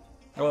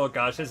 Oh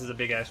gosh, this is a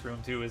big ass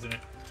room too, isn't it?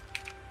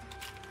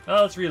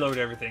 Oh, let's reload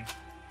everything.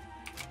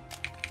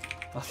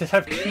 I'll just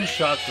have 2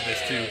 shots for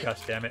this too.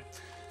 Gosh damn it.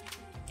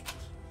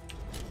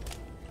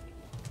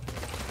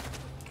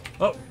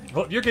 Oh,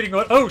 well, you're getting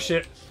what? Oh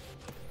shit.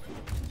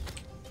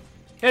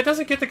 Yeah, it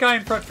doesn't get the guy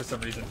in front for some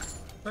reason.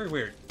 Very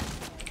weird.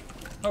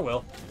 Oh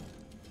well.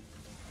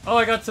 Oh,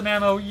 I got some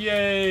ammo.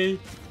 Yay.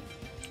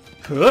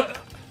 Huh.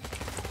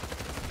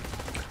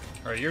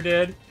 Alright, you're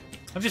dead.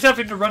 I'm just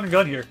having to run and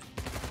gun here.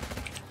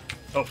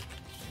 Oh.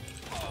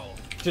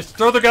 Just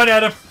throw the gun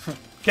at him.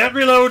 Can't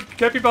reload.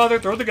 Can't be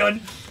bothered. Throw the gun.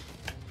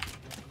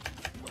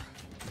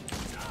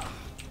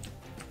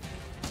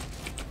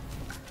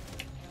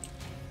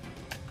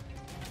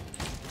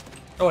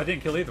 Oh, I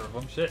didn't kill either of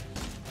them. Shit.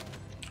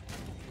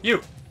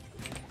 You.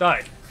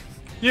 Die.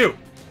 You.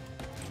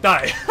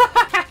 Die.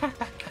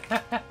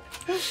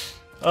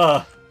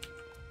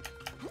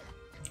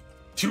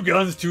 2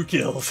 guns, 2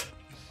 kills.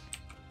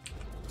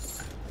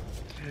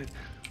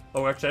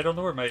 Oh, actually, I don't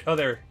know where my... Oh,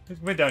 there.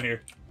 It went down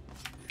here.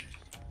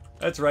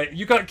 That's right.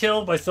 You got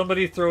killed by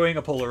somebody throwing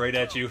a Polaroid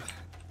at you.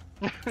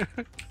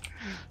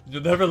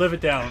 You'll never live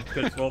it down,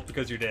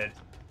 because you're dead.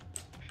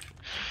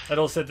 That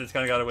old sentence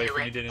kind of got away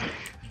from you, didn't it?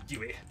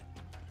 Do it.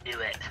 Do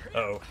it.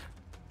 Oh.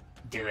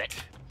 Do it.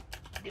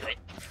 Do it.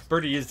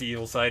 Birdie is the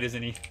evil side,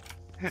 isn't he?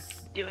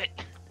 Do it.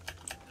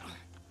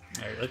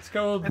 Alright, let's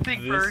go I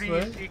think this Birdie way.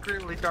 is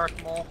secretly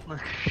Darth Maul.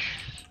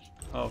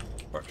 Oh,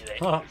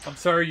 I'm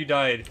sorry you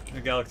died in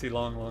a galaxy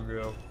long, long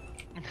ago.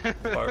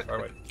 Far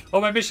away. Oh,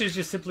 my mission is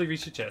just simply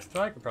reach the chest.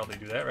 Oh, I could probably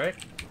do that, right?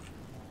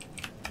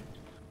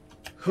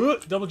 Huh,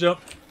 double jump.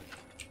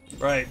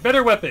 Right,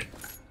 better weapon.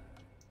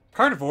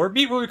 Carnivore,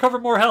 meat will recover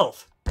more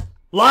health.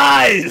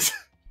 Lies!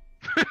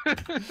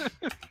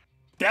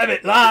 Damn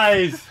it,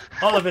 lies!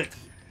 All of it.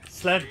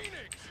 Slam.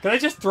 Can I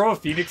just throw a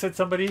phoenix at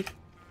somebody? Is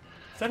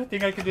that a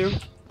thing I can do?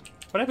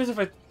 What happens if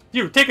I...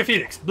 You, take a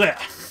phoenix! Blah!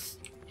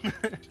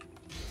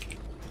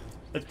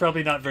 That's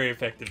probably not very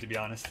effective, to be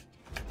honest.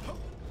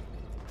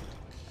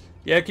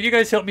 Yeah, can you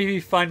guys help me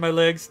find my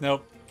legs?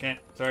 Nope, can't.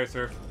 Sorry,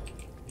 sir.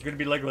 You're gonna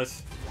be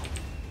legless.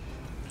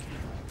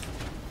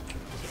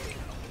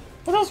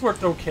 Well, those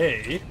worked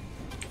okay.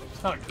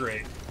 It's not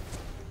great.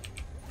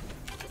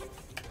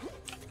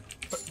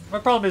 But my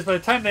problem is, by the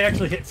time they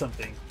actually hit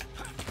something,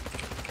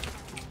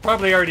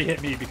 probably already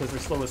hit me because they're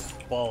slow as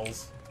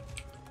balls.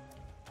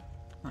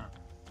 Huh.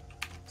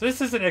 So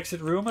this is an exit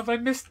room. Have I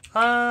missed?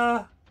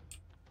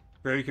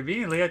 Very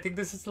conveniently, I think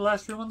this is the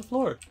last room on the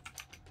floor.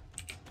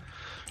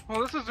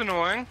 Well, this is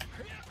annoying.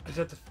 Is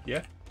that the...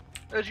 Yeah?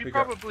 As you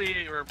probably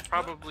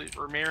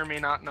may or may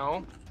not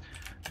know,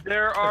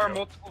 there are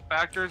multiple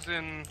factors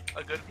in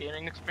a good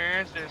gaming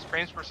experience. There's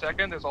frames per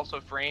second, there's also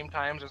frame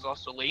times, there's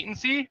also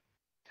latency.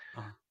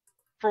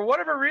 For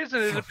whatever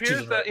reason, it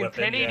appears that in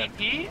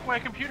 1080p, my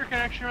computer can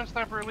actually run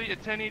Sniper Elite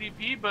at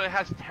 1080p, but it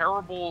has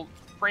terrible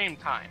frame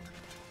time.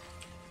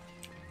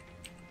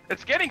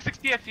 It's getting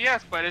 60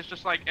 FPS, but it's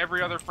just like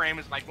every other frame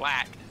is like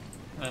lag.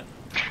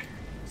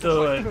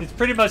 So it's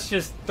pretty much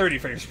just 30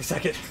 frames per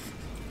second.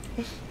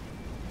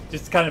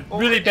 Just kind of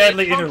really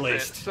badly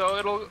interlaced.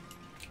 So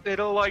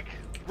it'll like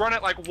run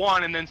at like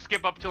 1 and then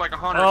skip up to like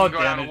 100 and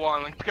go down to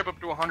 1, and skip up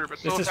to 100, but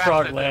so this is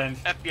fast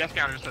Frogland. that the FPS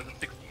counter says it's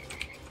 60.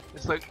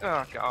 It's like,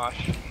 oh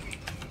gosh.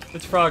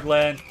 It's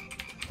Frogland.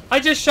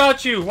 I just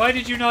shot you! Why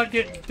did you not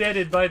get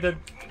deaded by the...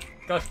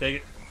 Gosh dang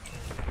it.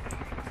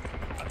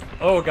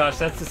 Oh gosh,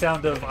 that's the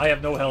sound of I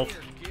have no health.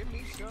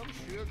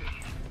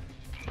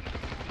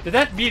 Did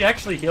that meat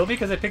actually heal me?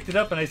 Because I picked it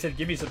up and I said,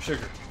 give me some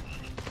sugar.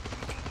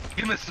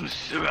 Give me some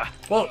sugar.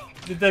 Well,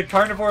 did the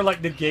carnivore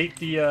like negate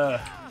the,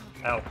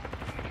 Ow.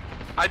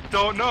 I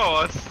don't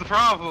know, that's the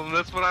problem.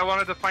 That's what I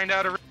wanted to find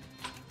out.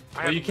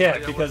 Well, you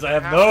can't, because I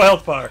have no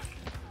health bar.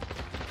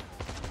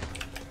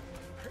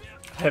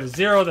 I have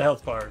 0 of the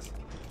health bars.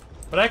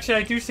 But actually,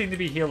 I do seem to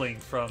be healing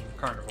from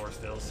carnivore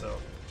still, so...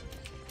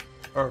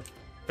 Or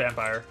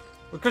vampire.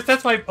 Because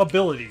that's my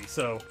ability,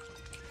 so...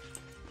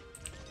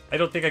 I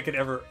don't think I could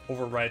ever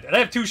override that. I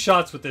have 2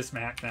 shots with this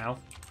Mac now.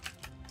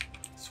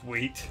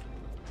 Sweet.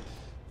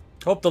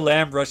 Hope the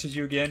lamb rushes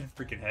you again.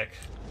 Freaking heck.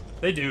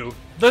 They do.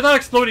 They're not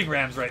exploding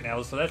rams right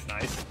now, so that's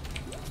nice.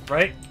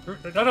 Right?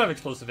 I don't have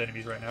explosive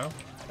enemies right now.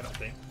 I don't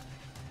think.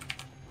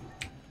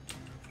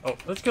 Oh,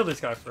 let's kill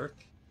this guy first.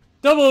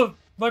 Double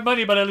my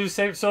money, but I lose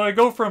save. So I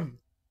go from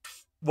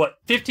what,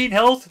 15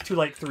 health to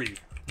like 3.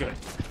 Good.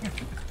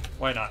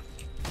 Why not?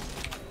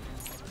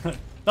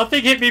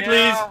 Nothing hit me,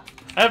 please.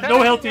 I have no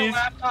healthies. My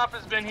laptop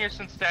has been here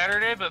since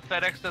Saturday, but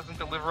FedEx doesn't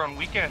deliver on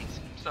weekends,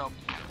 so.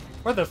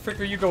 Where the frick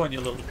are you going, you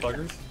little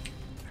buggers?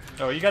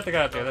 Oh, you got the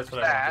guy up there. That's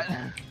what I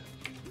wanted.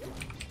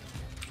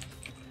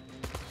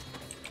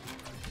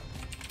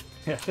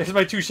 Yeah, there's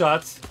my 2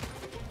 shots.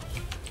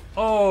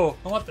 Oh,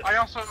 I want the. I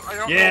don't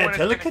know when it's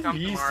gonna come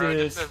tomorrow. It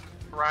just says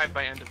arrive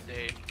by end of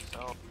day,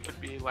 so it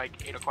could be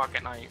like 8 o'clock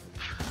at night.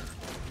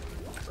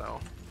 So.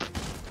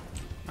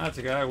 That's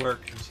a guy. I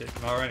work and shit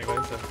tomorrow anyway,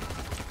 so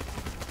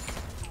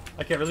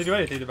I can't really do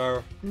anything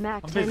tomorrow.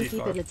 Mac, I'm busy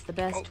keep it. It's the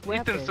best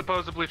weapon. Ethan's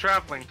supposedly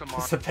traveling tomorrow.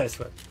 It's the best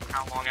one.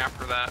 How long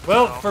after that?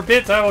 Well, so. for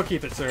bits, I will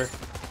keep it, sir.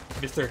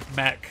 Mr.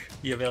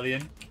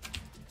 Machiavellian.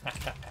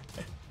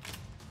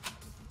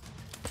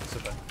 So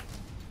fun.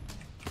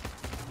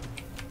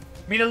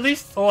 I mean, at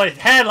least, oh, it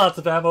had lots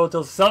of ammo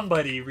until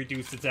somebody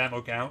reduced its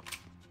ammo count.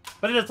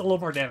 But it does a little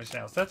more damage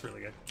now, so that's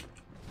really good.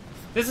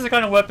 This is the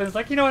kind of weapon, it's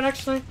like, you know what,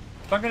 actually?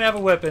 If I'm going to have a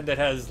weapon that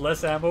has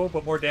less ammo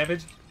but more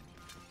damage,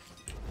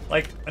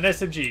 like an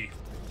SMG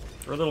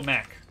or a little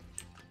Mac.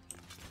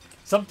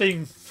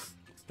 Something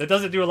that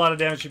doesn't do a lot of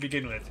damage to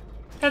begin with.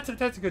 That's a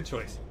good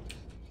choice.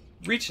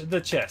 Reach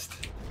the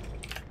chest.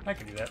 I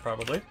can do that,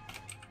 probably.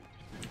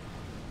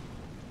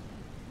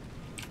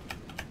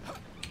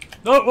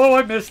 No, oh,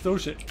 I missed. Oh,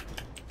 shit.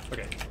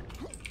 Okay.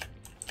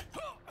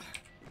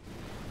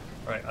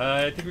 Alright,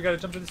 I think we gotta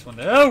jump to this one.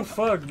 Oh,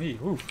 fuck me.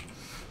 Oof.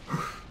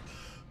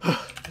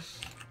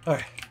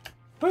 Alright.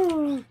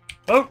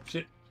 Oh,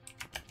 shit.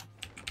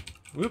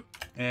 Whoop,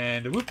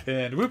 and a whoop,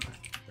 and a whoop.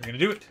 We're gonna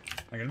do it.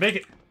 I'm gonna make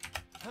it.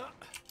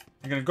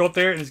 I'm gonna go up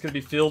there, and it's gonna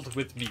be filled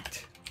with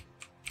meat.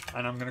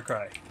 And I'm gonna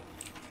cry.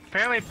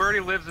 Apparently, Birdie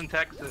lives in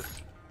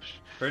Texas.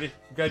 Birdie,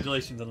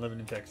 congratulations on living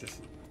in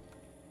Texas.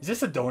 Is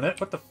this a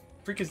donut? What the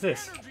freak is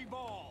this?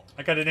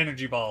 I got an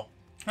energy ball.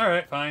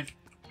 Alright, fine.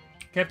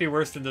 Can't be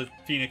worse than the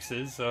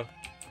Phoenixes, so.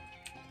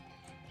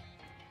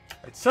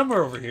 Right,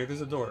 somewhere over here,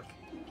 there's a door.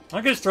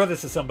 I'm gonna throw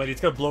this to somebody.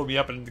 It's gonna blow me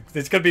up, and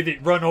it's gonna be the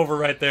run over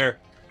right there.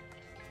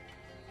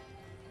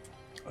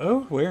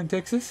 Oh, where in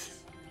Texas?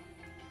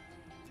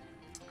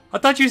 I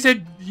thought you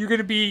said you're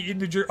gonna be in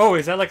New Jersey. Oh,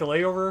 is that like a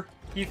layover,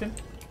 Ethan?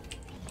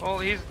 Well,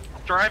 he's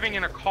driving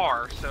in a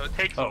car, so it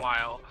takes a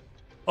while.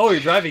 Oh, you're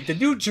driving to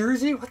New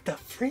Jersey? What the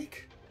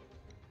freak?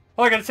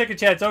 Oh, I got a second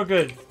chance. Oh,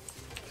 good.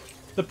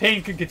 The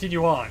pain can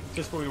continue on.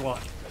 Just what we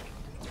want.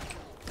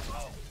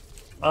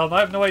 I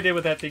have no idea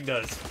what that thing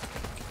does.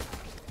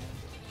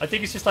 I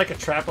think it's just like a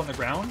trap on the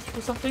ground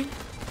or something.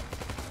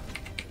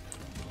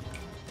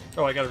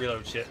 Oh, I gotta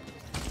reload shit.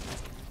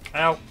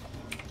 Ow.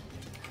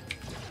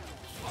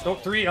 Oh,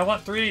 3. I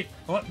want 3.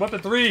 I want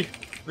weapon 3.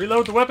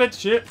 Reload the weapon.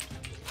 Shit.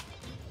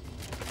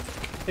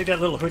 Take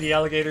that, little hoodie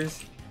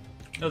alligators.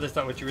 No, that's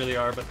not what you really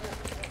are, but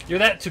you're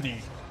that to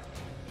me.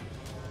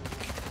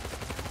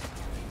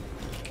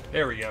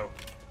 There we go.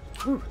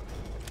 Whew.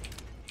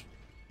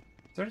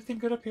 Is there anything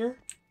good up here?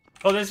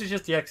 Oh, this is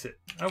just the exit.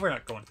 Oh, we're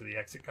not going to the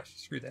exit. Gosh,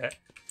 screw that.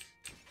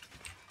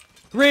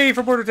 Hooray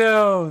for Border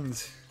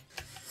Towns!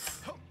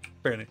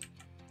 Apparently.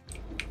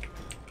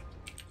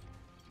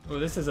 Oh,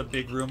 this is a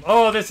big room.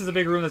 Oh, this is a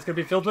big room that's going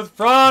to be filled with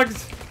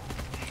frogs!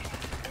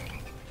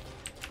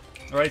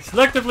 Alright,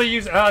 selectively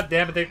use... Ah,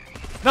 damn it.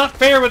 Not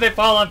fair when they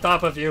fall on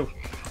top of you.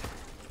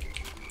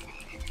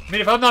 I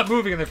mean, if I'm not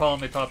moving and they fall on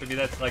top of me,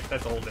 that's a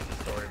whole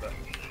different story, but...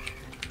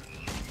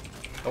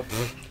 Oh,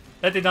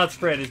 that did not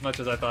spread as much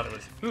as I thought it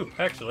was. Ooh,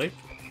 actually.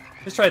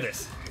 Let's try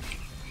this.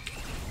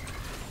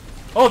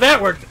 Oh,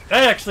 that worked!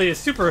 That actually is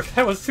super...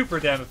 That was super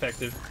damn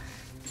effective.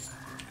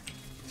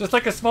 So it's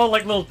like a small,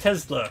 like, little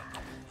Tesla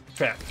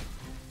trap.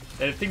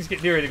 And if things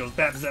get near it, it goes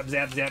bap, zap,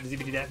 zap, zap,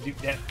 zippity, dap,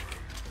 doop, dap.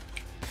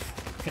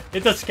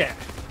 It does scat.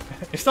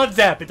 It's not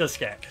zap, it does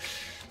scat.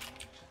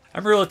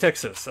 Amarillo,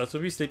 Texas. That's where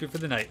we'll be sleeping for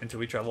the night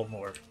until we travel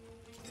more.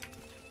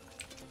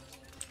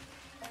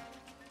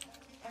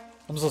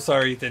 I'm so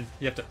sorry, Ethan.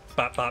 You have to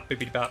bop, bop,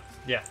 bippity, bop.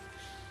 Yeah.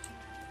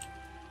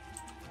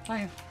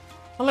 I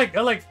like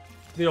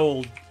the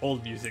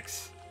old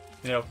musics.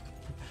 You know,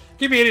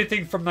 give me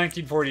anything from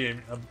 1940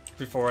 and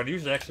before, and I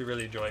usually actually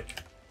really enjoy it.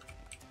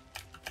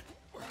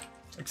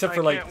 Except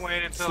for like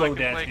slow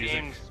dance music.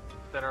 Games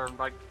that are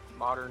like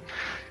modern.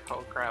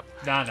 Oh crap.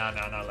 Nah, not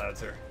allowed,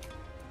 sir.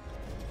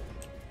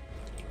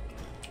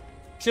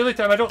 It's the only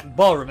time I don't...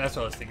 Ballroom, that's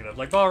what I was thinking of.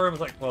 Like, Ballroom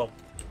is like, well...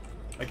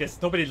 I guess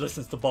nobody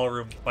listens to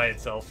Ballroom by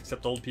itself,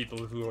 except old people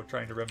who are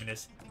trying to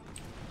reminisce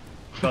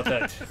about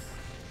that.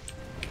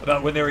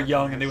 About when they were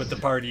young and they went to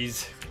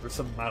parties, or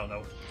some, I don't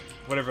know,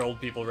 whatever old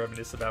people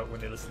reminisce about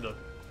when they listen to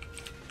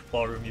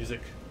Ballroom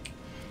music.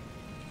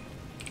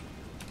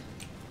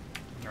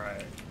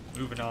 Alright,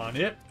 moving on.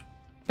 Yep.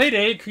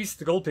 Payday, increase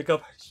the gold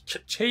pickup.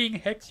 Chain,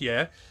 heck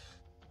yeah.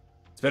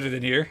 It's better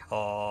than here.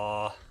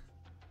 Aww.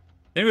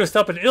 Then we'll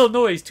stop in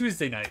Illinois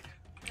Tuesday night.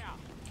 Yeah,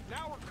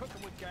 now we're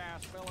cooking with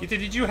gas, fellas. Ethan,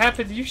 did you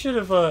happen... You should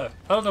have, I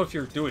don't know if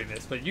you're doing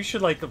this, but you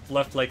should, like, have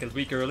left, like, a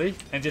week early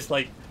and just,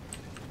 like,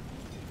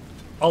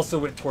 also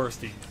went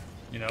touristy,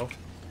 you know?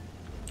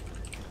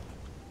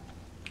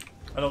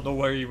 I don't know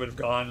where you would have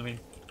gone. I mean,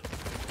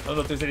 I don't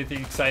know if there's anything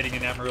exciting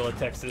in Amarillo,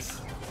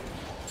 Texas.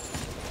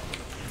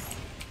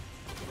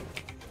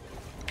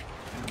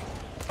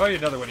 Oh, you're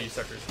another one of you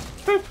suckers.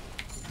 Boop.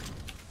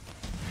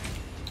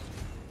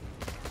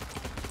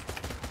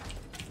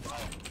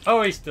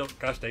 Oh, he's still...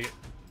 Gosh dang it.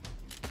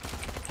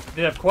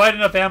 Didn't have quite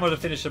enough ammo to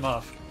finish him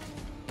off.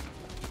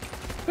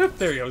 Boop,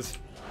 there he goes.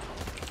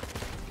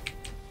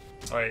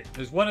 Alright,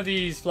 there's one of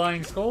these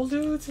flying skull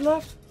dudes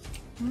left.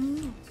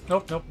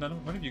 Nope, nope, none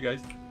of one of you guys.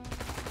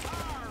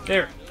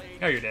 There.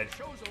 Now you're dead.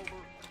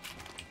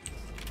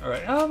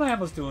 Alright, oh, my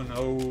ammo's doing...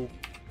 Oh,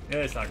 yeah,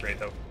 it's not great,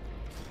 though.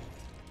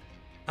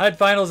 I had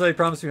finals that I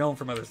promised me home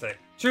for Mother's Day.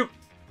 Shoot!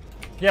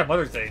 Yeah,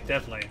 Mother's Day,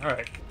 definitely.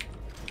 Alright.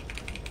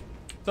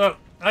 So,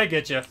 I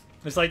get you.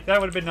 It's like, that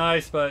would have been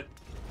nice, but...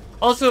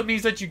 Also, it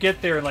means that you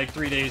get there in like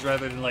 3 days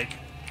rather than like,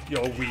 you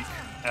know, a week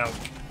out.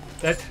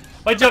 That...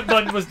 My jump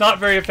button was not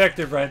very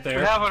effective right there.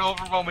 We have an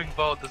overwhelming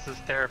vote. This is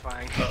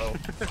terrifying. Uh-oh.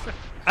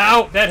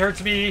 Ow! That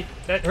hurts me!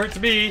 That hurts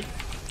me!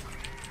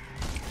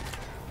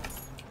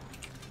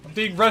 I'm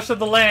being rushed of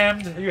the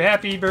land. Are you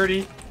happy,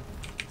 Birdie?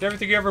 It's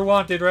everything you ever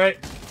wanted, right?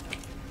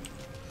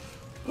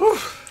 Whew.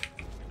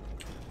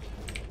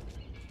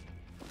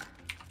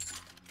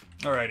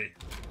 Alrighty.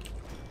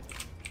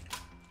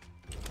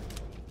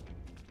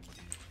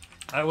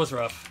 That was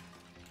rough.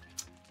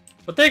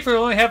 But thankfully I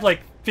only have like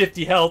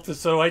 50 health,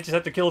 so I just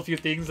have to kill a few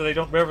things that I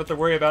don't ever have to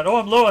worry about. Oh,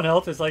 I'm low on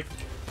health. It's like,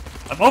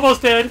 I'm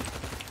almost dead.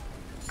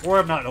 Or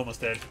I'm not almost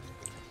dead.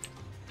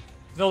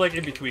 There's no like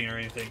in between or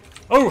anything.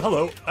 Oh,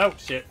 hello. Oh,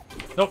 shit.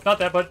 Nope, not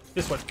that, but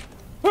this one.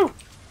 Woo!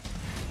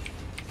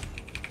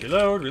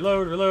 Reload,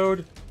 reload,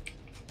 reload.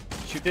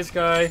 Shoot this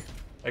guy.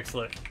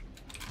 Excellent.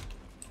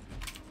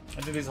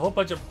 And then there's a whole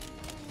bunch of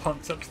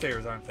punks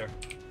upstairs, aren't there?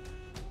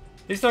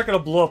 He's not gonna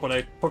blow up when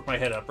I poke my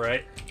head up,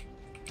 right?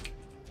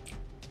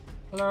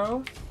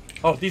 Hello?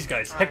 Oh, these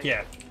guys. Heck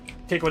yeah.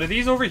 Take one of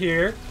these over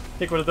here.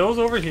 Take one of those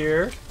over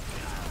here.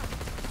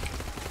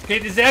 Okay,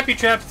 the zappy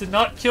traps did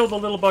not kill the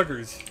little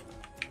buggers.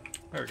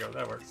 There we go,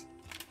 that works.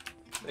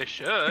 They I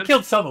should.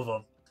 killed some of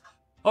them.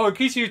 Oh,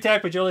 increase your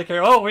attack, but you only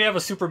care. Oh, we have a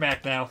super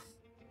Mac now.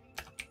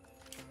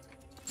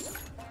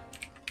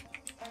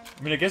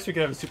 I mean, I guess we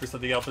could have a super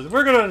something else.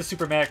 We're gonna have a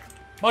super Mac.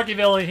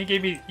 Machiavelli, he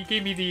gave me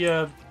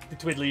the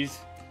twiddlies,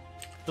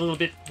 the little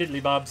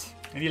bitly bobs,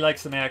 and he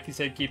likes the Mac. He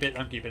said, "Keep it."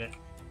 I'm keeping it.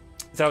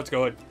 That's how it's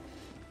going.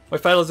 My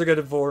finals are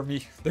gonna vor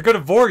me. They're gonna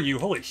vor you.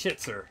 Holy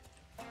shit, sir.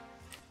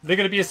 They're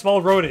gonna be a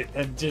small rodent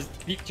and just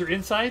eat your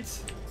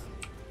insides.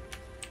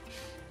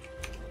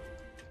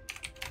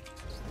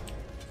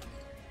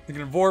 They're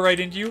gonna vor right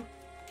into you.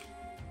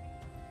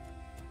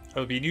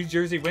 It'll be New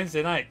Jersey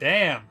Wednesday night.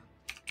 Damn.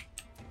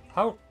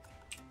 How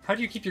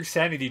do you keep your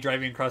sanity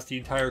driving across the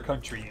entire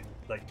country in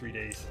like 3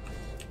 days?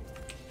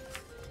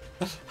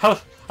 How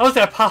is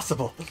that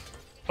possible?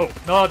 Oh,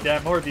 no,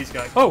 damn, more of these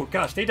guys. Oh,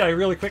 gosh, they die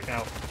really quick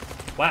now.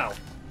 Wow.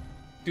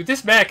 Dude,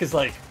 this Mac is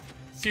like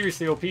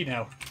seriously OP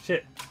now.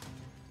 Shit.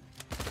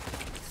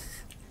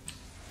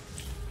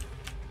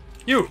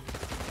 You!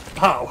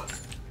 Pow!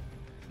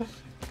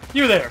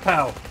 You there,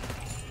 pow!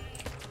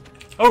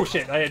 Oh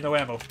shit, I had no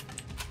ammo.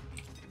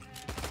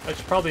 I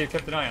should probably have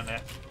kept an eye on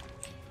that.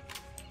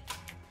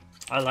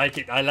 I like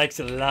it. I likes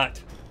it a lot.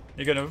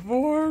 You're gonna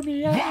vor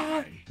me out.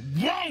 Why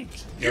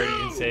won't You're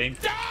you insane.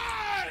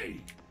 die?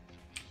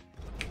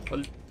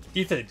 Well,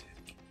 Ethan,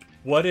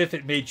 what if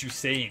it made you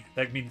sane?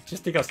 I mean,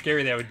 just think how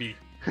scary that would be.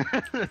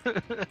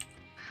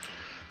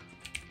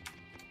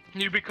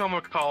 You become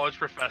a college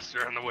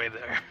professor on the way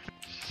there.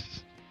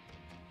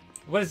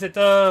 What is it?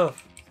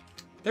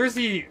 There's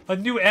a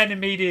new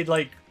animated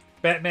like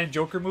Batman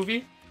Joker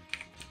movie,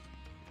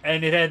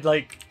 and it had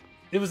like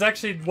it was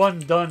actually one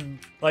done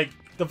like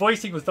the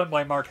voicing was done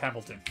by Mark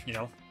Hamilton. You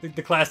know,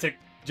 the classic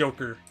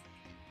Joker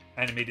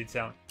animated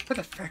sound. Where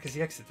the frick is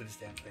the exit to this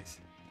damn place?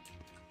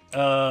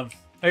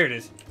 Here it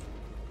is.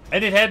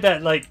 And it had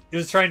that, like, it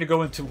was trying to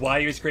go into why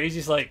he was crazy.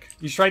 It's like,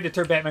 he's trying to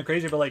turn Batman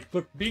crazy, but like,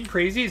 look, being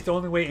crazy is the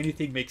only way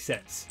anything makes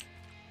sense.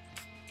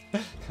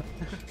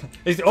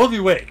 It's the only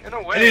way. In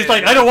a way. And it's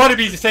like, I don't want to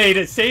be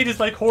sane. Sane is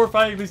like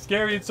horrifyingly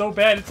scary and so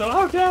bad. And so,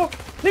 oh no,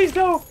 please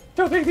no,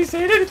 don't make me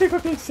sane. Anything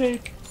but being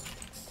sane.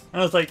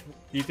 And I was like,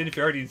 Ethan, if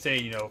you're already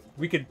insane, you know,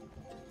 we could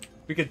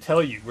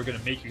tell you we're gonna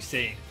make you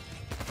sane.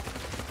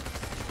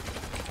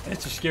 And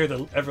it's to scare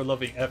the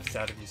ever-loving F's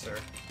out of you, sir.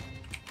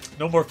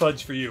 No more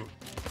fudge for you.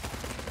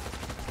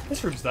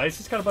 This room's nice.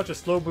 It's got a bunch of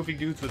slow-moving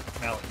dudes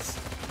with mallets.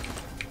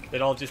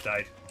 That all just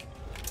died.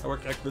 That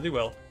worked out really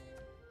well.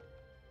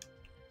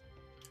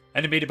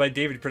 Animated by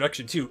David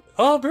Production, too.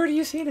 Oh, Birdie,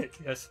 you seen it?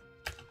 Yes.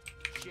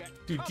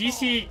 Dude,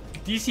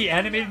 DC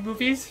animated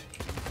movies?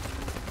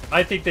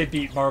 I think they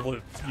beat Marvel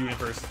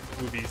Universe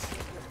movies.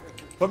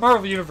 But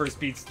Marvel Universe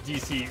beats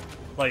DC,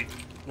 like,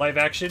 live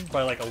action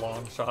by, like, a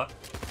long shot.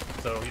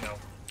 So, you know.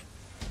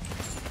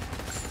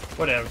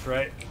 Whatever,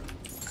 right?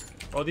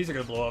 Oh, these are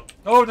gonna blow up.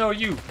 Oh, no,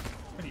 you!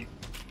 What are you?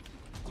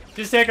 Just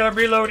a second, I'm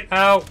reloading.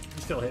 Ow!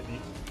 You still hit me.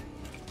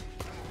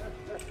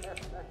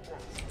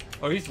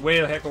 Oh, he's way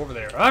the heck over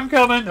there. I'm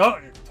coming! Oh,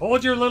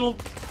 hold your little...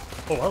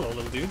 Oh, hello,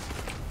 little dude.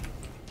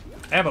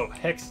 Ammo.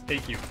 Hex,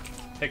 thank you.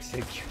 Hex,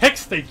 thank you.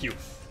 Hex, thank you.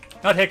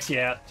 Not Hex,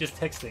 yeah. Just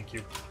Hex, thank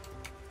you.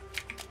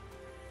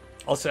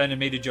 Also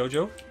animated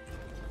JoJo.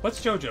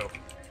 What's JoJo?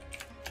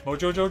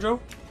 Mojo JoJo?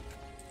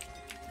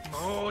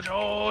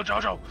 Mojo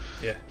Jojo.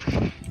 Yeah.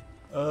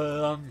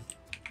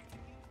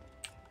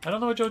 I don't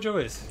know what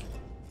JoJo is.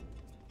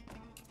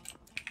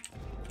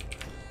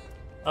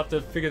 I'll have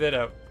to figure that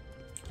out.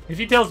 If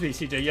he tells me,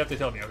 CJ, you have to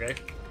tell me, okay?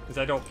 Because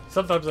I don't...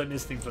 Sometimes I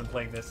miss things when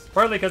playing this.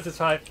 Partly because it's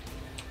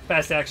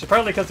fast action.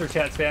 Partly because they're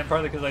chat spam.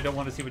 Partly because I don't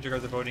want to see what you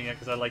guys are voting at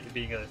because I like it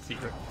being a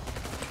secret.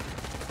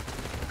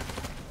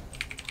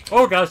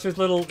 Oh gosh, there's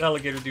little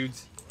alligator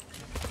dudes.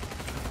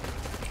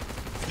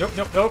 Nope,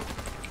 nope, nope.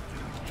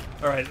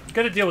 Alright,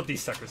 gotta deal with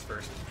these suckers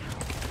first.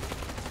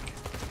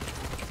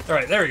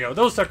 Alright, there we go.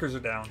 Those suckers are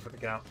down for the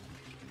count.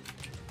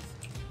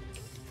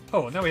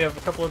 Oh, now we have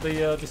a couple of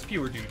the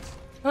spewer dudes.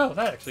 Oh,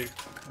 that actually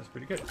was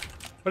pretty good.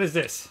 What is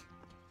this?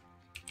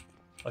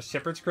 A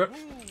shepherd's crook?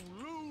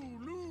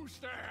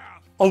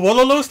 A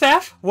Wololo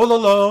staff?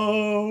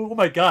 Wololo! Oh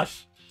my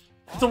gosh.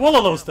 It's a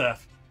Wololo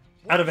staff.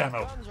 Out of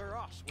ammo.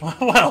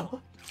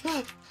 Well,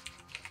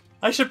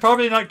 I should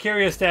probably not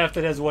carry a staff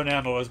that has 1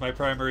 ammo as my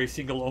primary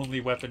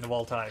single-only weapon of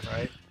all time,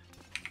 right?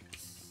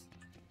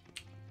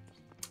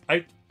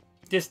 I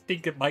just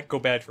think it might go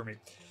bad for me.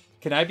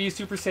 Can I be a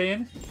Super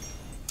Saiyan?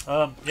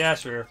 Yeah,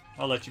 sure.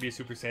 I'll let you be a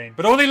Super Saiyan.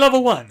 But only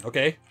level 1,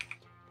 okay?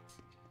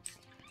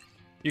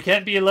 You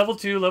can't be a level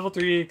 2, level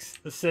 3,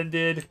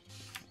 Ascended,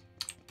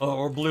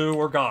 or Blue,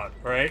 or God,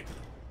 alright?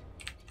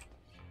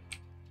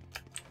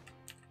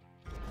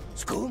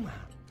 Skooma.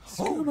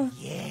 Oh,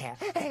 yeah.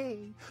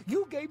 Hey,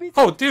 you gave me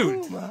Oh,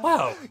 dude. Skooma.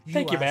 Wow.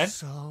 Thank you, man.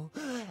 So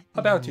How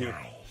about you?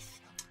 nice.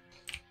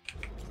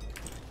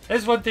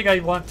 There's one thing I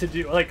want to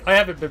do. Like, I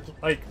haven't been,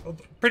 like,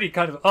 pretty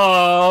kind of...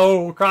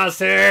 Oh,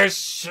 crosshairs!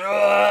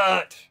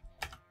 Shut!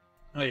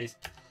 Anyways.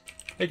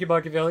 Thank you,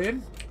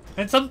 Machiavellian.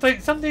 And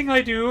something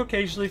I do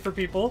occasionally for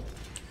people,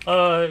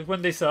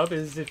 when they sub,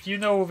 is if you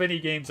know of any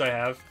games I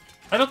have...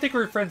 I don't think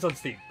we're friends on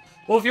Steam.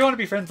 Well, if you want to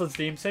be friends on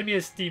Steam, send me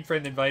a Steam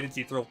friend invite. It's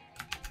Ethereal.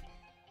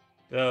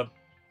 Freaking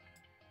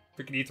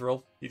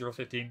Ethereal. Ethereal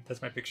 15.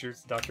 That's my picture.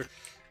 It's the doctor.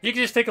 You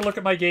can just take a look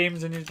at my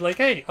games and it's like,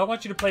 hey, I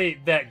want you to play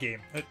that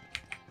game.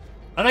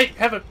 And I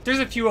have a... There's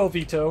a few I'll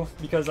veto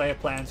because I have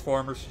plans for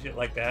them or shit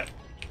like that.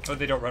 Or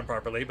they don't run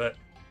properly, but...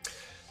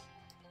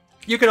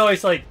 You could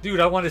always like, dude,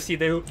 I want to see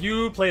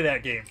you play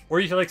that game. Or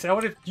you feel like, I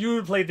want you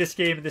to play this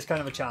game in this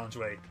kind of a challenge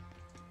way.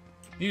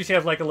 You usually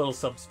have like a little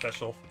sub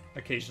special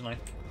occasionally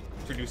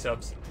for new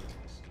subs.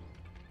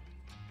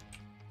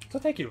 So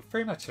thank you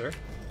very much, sir.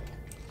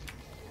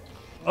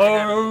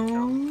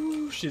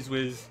 Oh,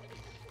 shizwiz.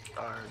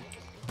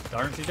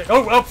 Darn CJ.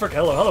 Oh, oh, frick.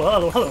 Hello, hello,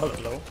 hello, hello, hello,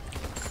 hello.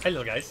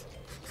 Hello, guys.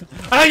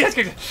 Ah, yes,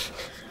 guys.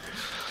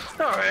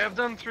 Alright, I've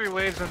done 3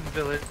 waves in the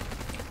village.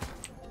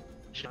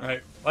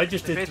 Alright, I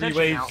just did 3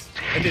 waves.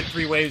 I did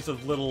 3 waves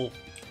of little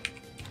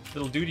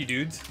duty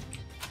dudes.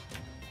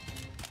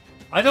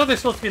 I know they're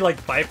supposed to be like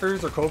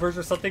vipers or cobras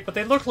or something, but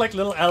they look like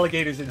little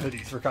alligators in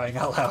hoodies for crying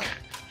out loud.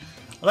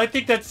 And I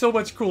think that's so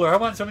much cooler. I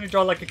want somebody to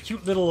draw like a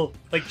cute little,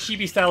 like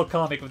chibi style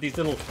comic with these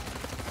little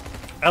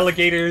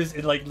alligators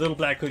in like little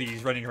black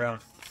hoodies running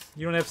around.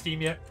 You don't have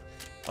Steam yet?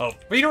 Oh,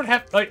 but you don't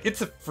have, like,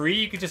 it's a free,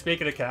 you can just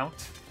make an account.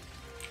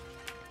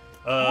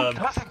 Who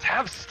doesn't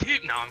have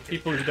Steam? No, I'm kidding.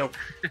 People who don't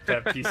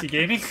have PC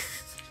gaming.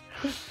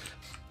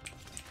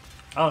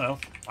 I don't know.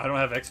 I don't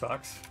have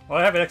Xbox. Well,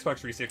 I have an Xbox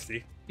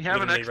 360. You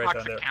have an Literally right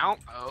Xbox down account?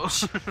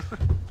 Oh.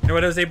 You know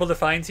what I was able to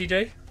find,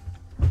 CJ?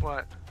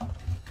 What?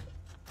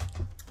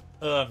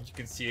 You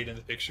can see it in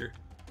the picture.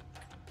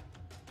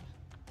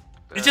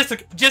 It's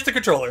just a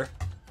controller.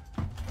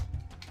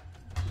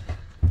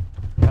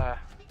 I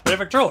have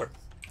a controller.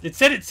 It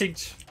said it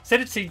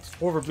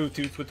synced over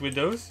Bluetooth with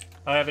Windows.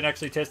 I haven't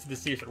actually tested to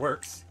see if it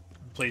works.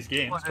 It plays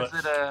games. What, but...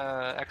 is it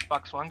a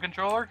Xbox One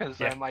controller? Because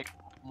Yeah. I'm like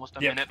almost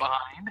a minute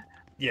behind.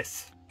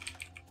 Yes.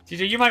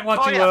 CJ, you might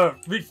want to you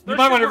Let's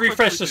might want to work with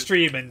refresh the Bluetooth.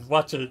 stream and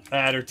watch an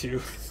ad or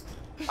two.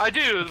 I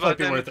do, might but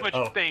be then the worth it. Twitch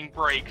Oh. thing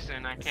breaks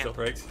and I It still can't.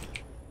 breaks.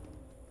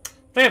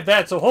 They have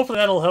that, so hopefully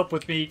that'll help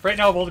with me. Right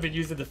now, I've only been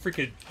using the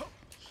freaking,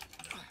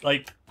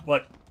 like,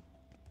 what,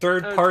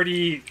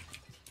 third-party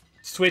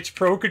Switch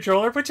Pro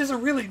controller, which is a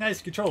really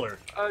nice controller.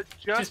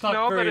 Just not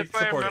know that very if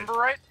I supported. remember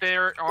right,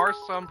 there are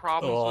some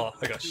problems Oh, I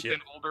with got Bluetooth shit.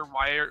 and older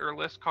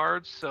wireless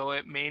cards, so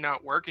it may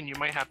not work, and you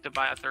might have to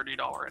buy a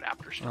 $30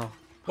 adapter. Oh.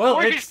 Well,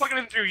 Or you can it's... just plug it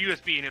in through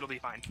USB and it'll be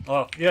fine.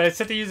 Oh, yeah, it's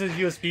set to use a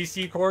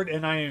USB-C cord,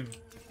 and I am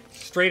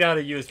straight out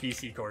of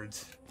USB-C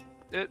cords.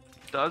 It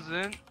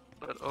doesn't,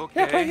 but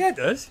okay. Yeah, it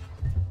does.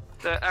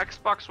 The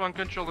Xbox One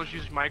controllers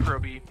use micro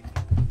B.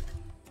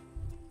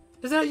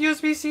 Is that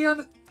USB-C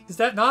on... Is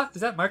that not?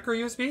 Is that micro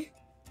USB?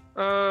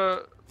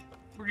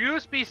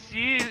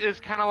 USB-C is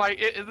kind of like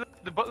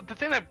the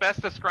thing that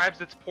best describes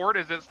its port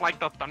is it's like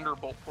the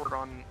Thunderbolt port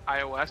on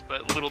iOS,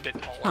 but a little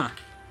bit taller. Huh.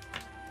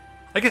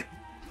 I guess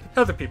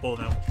other people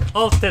know.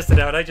 I'll test it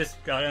out. I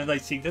just got it.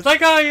 Like, it's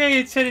like, oh yeah,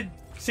 it said it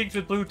syncs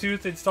with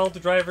Bluetooth, installed the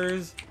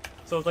drivers.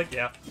 So it's like,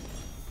 yeah.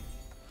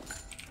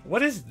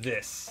 What is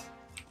this?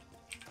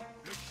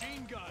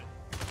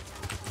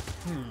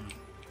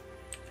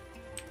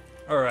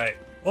 Alright.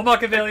 Well,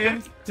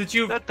 Machiavellian, did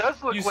you... That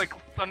does look use... like...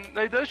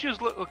 It does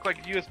look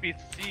like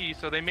USB-C,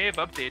 so they may have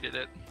updated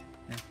it.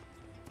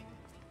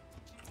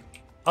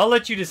 I'll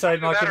let you decide,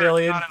 Either that or it's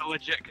Machiavellian. not a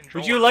legit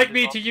controller. Would you like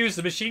me to use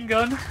the machine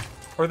gun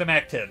or the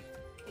MAC-10?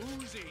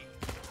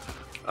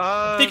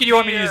 I'm thinking you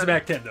want me to use the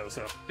MAC-10, though,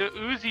 so... The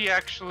Uzi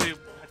actually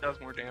does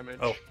more damage.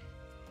 Oh.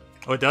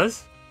 Oh, it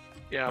does?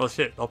 Yeah. Well,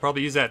 shit. I'll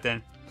probably use that,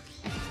 then.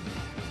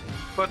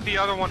 But the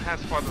other one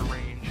has farther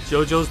range.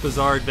 JoJo's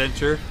Bizarre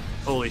Adventure.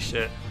 Holy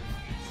shit.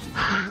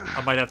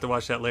 I might have to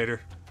watch that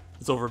later.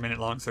 It's over a minute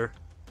long, sir.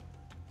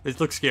 It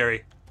looks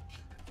scary.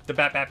 The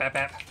bap.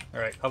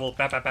 Alright, I will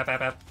bap.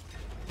 Bap.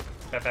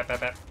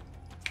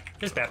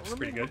 This bap's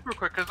pretty good. Real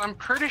quick, because I'm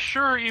pretty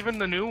sure even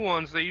the new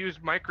ones, they use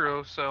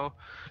micro, so...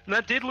 And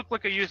that did look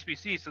like a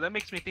USB-C, so that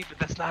makes me think that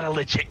that's not a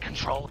legit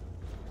controller.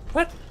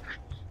 What?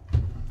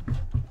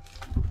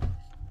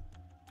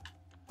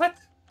 What?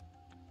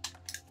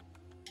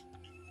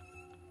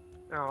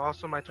 Oh,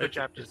 also my Twitch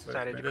app just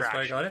decided to That's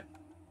why I crash. got it.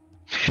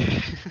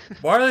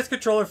 Wireless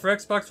controller for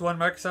Xbox One,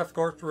 Microsoft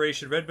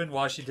Corporation, Redmond,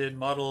 Washington,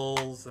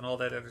 models, and all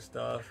that other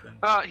stuff.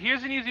 And...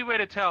 here's an easy way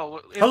to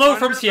tell. Hello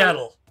from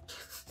Seattle.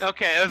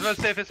 Okay, I was about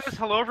to say, if it says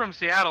hello from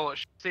Seattle, it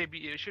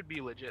should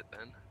be legit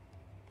then.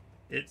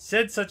 It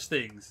said such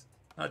things.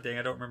 Oh dang,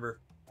 I don't remember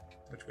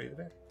which way the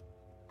back.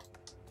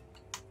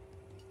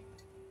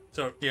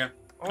 So yeah.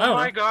 Oh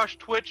my gosh,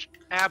 Twitch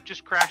app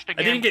just crashed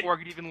again before I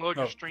could even load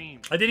your stream.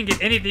 I didn't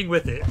get anything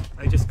with it.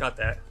 I just got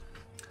that.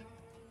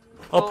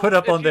 I'll put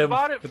up on them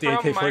with the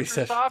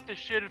AK-47. Microsoft, it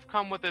should have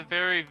come with a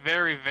very,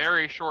 very,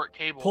 very short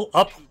cable. Pull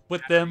up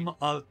with them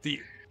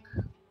the...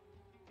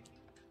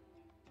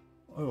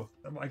 Oh,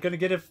 am I gonna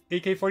get a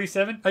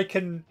AK-47? I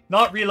can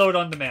not reload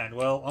on demand.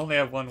 Well, I only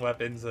have one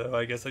weapon, so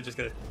I guess I just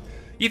gotta...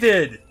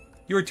 Ethan!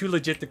 You were too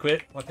legit to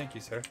quit. Well, thank you,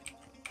 sir.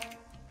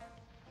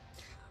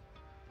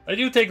 I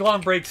do take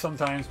long breaks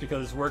sometimes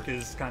because work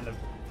is kind of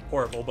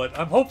horrible, but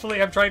I'm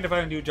trying to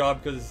find a new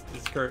job because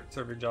this current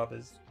server job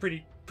is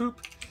pretty poop.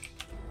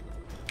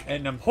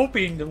 And I'm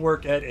hoping to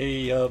work at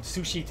a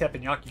sushi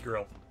teppanyaki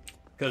grill.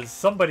 Because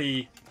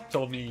somebody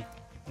told me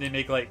they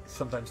make like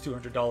sometimes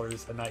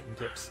 $200 a night in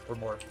tips or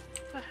more.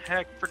 What the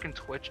heck? Freaking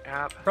Twitch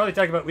app. Probably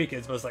talking about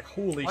weekends, but I was like,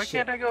 holy Why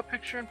shit. can't I go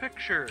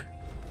picture-in-picture?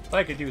 If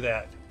I could do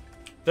that.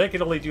 Then I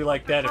could only do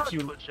like that a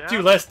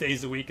few less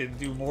days a week and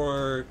do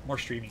more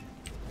streaming.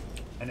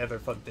 And other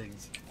fun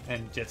things.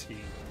 And jet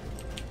skiing.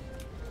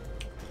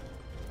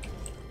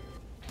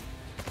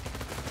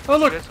 Oh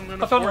look! I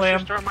found a lamb.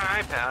 Start my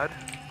iPad.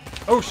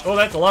 Oh,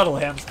 that's a lot of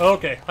lambs.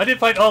 Okay. I didn't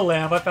find a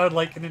lamb. I found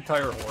like an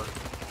entire horde.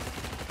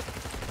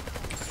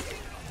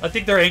 I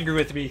think they're angry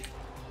with me.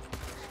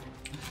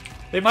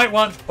 They might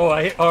want... Oh,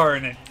 I hit R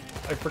and I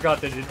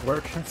forgot that it didn't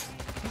work. So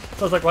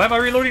I was like, why am I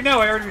reloading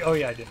now? Oh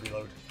yeah, I did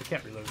reload. I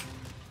can't reload.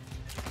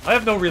 I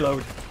have no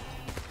reload.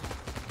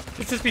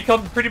 This has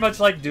become pretty much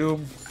like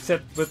Doom,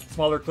 except with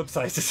smaller clip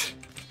sizes.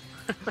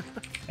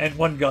 And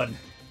one gun.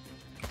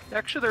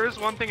 Actually, there is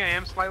one thing I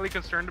am slightly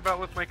concerned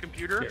about with my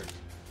computer.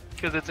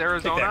 Because it's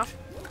Arizona.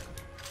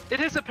 It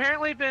has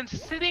apparently been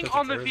sitting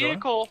on the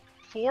vehicle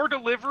for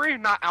delivery,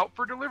 not out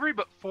for delivery,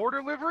 but for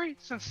delivery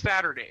since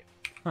Saturday.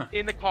 Huh.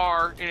 In the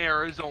car in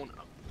Arizona.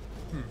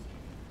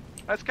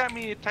 That's got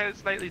me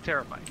slightly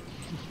terrified.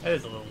 That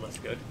is a little less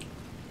good.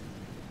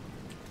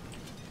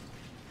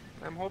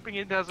 I'm hoping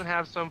it doesn't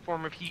have some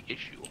form of heat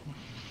issue.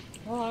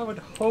 Well, I would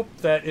hope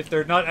that if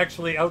they're not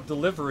actually out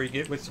delivering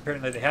it, which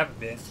apparently they haven't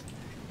been,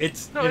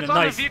 it's no, in it's a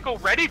on nice... the vehicle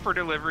ready for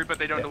delivery, but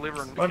they don't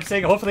deliver. I'm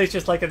saying hopefully it's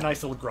just like a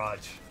nice little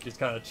garage, just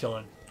kind of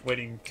chilling,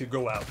 waiting to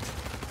go out.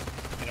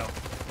 You know,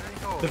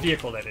 the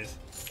vehicle that is.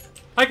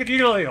 You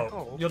can only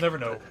hope. You'll never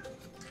know.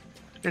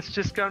 It's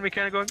just got me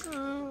kind of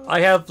going.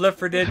 I have Left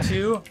 4 Dead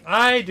 2.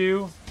 I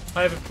do.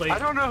 I haven't played. I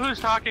don't know who's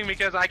talking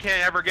because I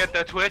can't ever get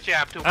the Twitch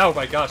app to. Oh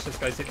my gosh, this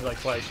guy's hit me like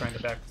twice trying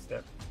to back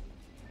step.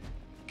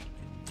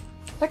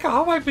 Like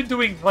how I've been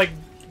doing like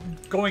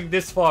going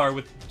this far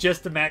with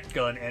just the Mac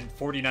gun and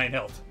 49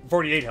 health,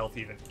 48 health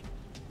even.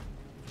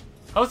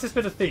 How has this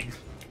been a thing?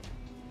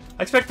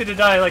 I expected to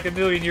die like a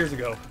million years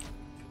ago.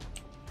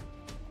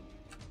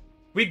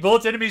 Weak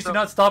bullets, enemies do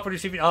not stop when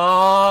receiving.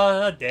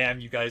 Ah,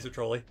 damn, you guys are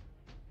trolling.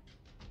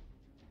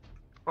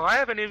 Well, I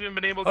haven't even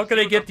been able to. How can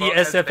I get the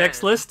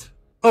SFX list?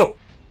 Oh.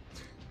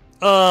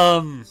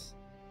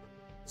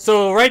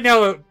 So right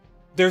now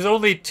there's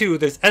only two.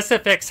 There's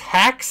SFX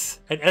Hacks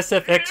and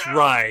SFX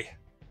Rye.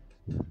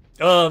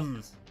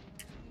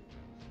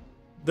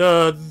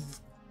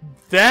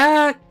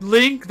 That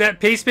link, that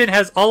pastebin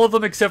has all of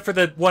them except for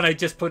the one I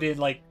just put in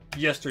like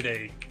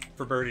yesterday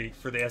for Birdie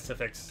for the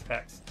SFX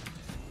Hacks.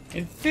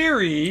 In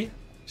theory,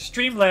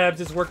 Streamlabs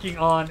is working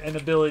on an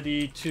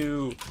ability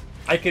to...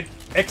 I could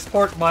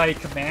export my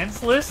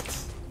commands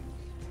lists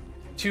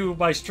to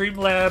my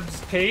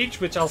Streamlabs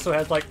page, which also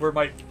has like where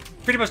my...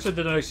 Pretty much the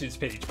donations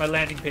page. My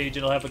landing page,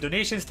 it'll have a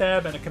donations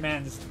tab and a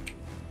commands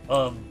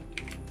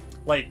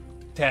like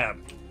tab.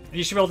 And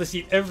you should be able to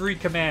see every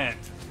command.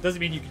 Doesn't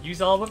mean you can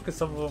use all of them, because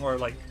some of them are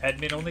like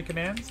admin only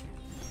commands.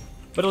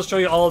 But it'll show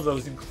you all of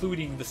those,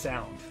 including the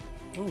sound.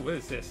 Ooh, what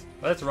is this?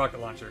 Oh, that's a rocket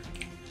launcher.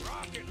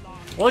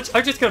 Well,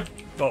 I'm just gonna...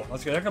 Oh,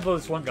 that's good. I'm gonna blow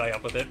this one guy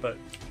up with it, but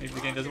maybe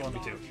the game doesn't want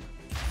me to.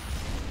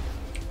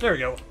 There we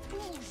go.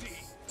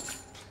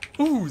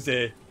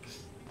 Oozy.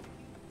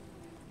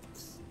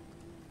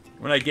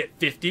 When I get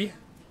 50.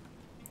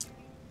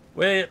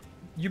 Wait,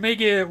 you may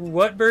get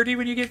what, Birdie,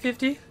 when you get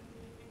 50?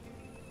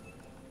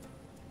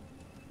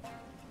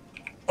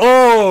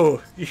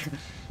 Oh!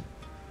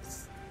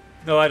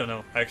 No, I don't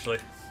know, actually.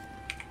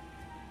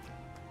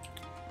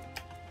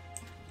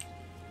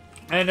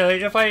 And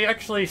if I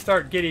actually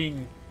start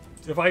getting...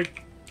 If I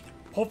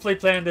hopefully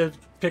plan to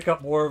pick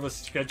up more of a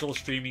schedule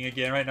streaming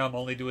again. Right now I'm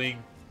only doing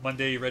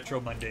Monday, Retro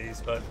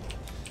Mondays, but...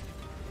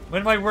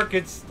 When my work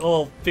gets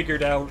all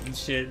figured out and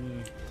shit,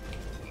 and...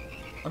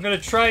 I'm gonna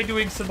try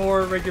doing some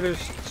more regular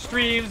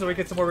streams. When I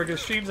get some more regular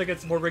streams, I get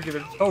some more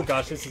regular... Oh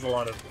gosh, this is a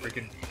lot of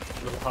freaking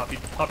little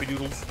hoppy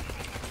doodles.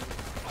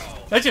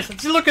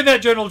 Just look in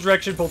that general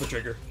direction, pull the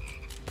trigger.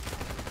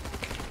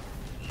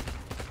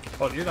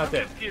 Oh, you're not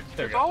dead.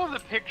 There you go. All of the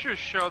pictures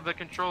show the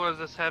controllers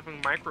as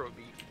having micro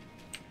beef.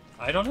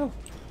 I don't know.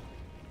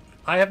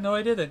 I have no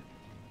idea then.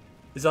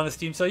 It's on the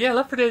Steam sale. Yeah,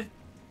 Left 4 Dead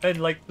and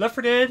like Left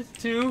 4 Dead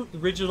 2,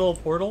 original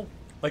Portal,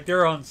 like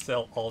they're on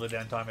sale all the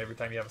damn time every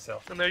time you have a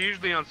sale. And they're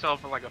usually on sale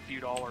for like a few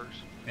dollars.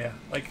 Yeah,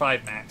 like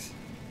 $5 max.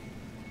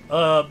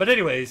 But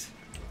anyways,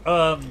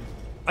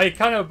 I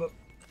kind of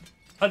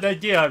an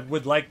idea I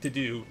would like to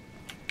do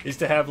is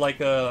to have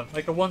like a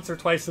once or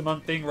twice a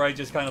month thing where I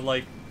just kind of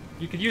like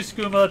you could use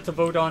Skooma to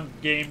vote on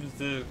games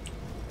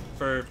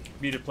for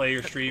me to play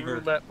or stream or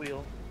roulette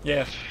wheel.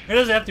 Yeah, it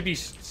doesn't have to be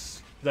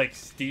like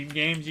Steam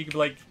games. You could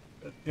like,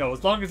 you know,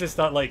 as long as it's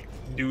not like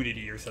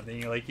nudity or something.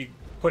 You know, like you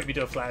point me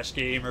to a Flash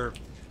game or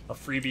a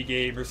freebie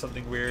game or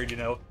something weird. You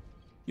know,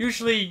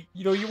 usually,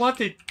 you know, you want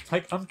to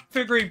like. I'm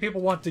figuring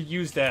people want to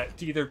use that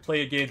to either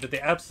play a game that they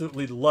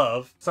absolutely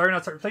love. Sorry,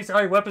 not sorry. Replace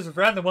all your weapons with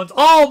random ones.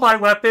 All my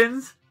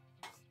weapons.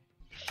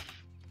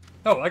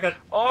 Oh, I got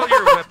all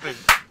your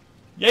weapons.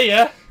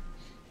 Yeah.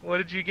 What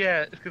did you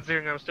get?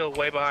 Considering I'm still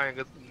way behind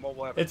because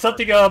mobile weapons. It's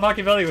something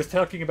Machiavelli was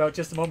talking about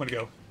just a moment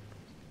ago.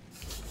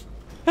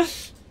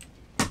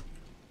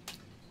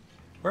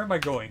 Where am I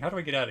going? How do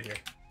I get out of here?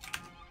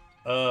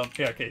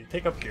 Yeah, okay,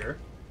 take up here.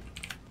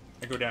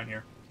 I go down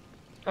here.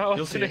 Oh,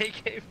 You'll it's see an it.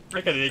 AK.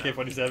 I got an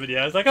AK-47,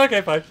 yeah. I was like,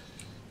 okay, fine.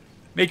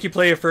 Make you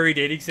play a furry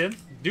dating sim?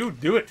 Dude,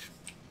 do it.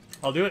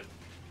 I'll do it.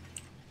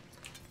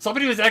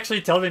 Somebody was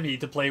actually telling me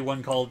to play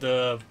one called,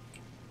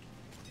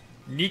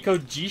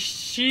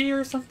 Nikojishi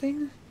or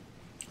something?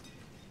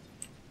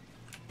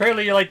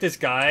 Apparently you're like this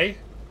guy,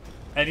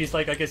 and he's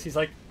like, I guess he's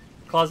like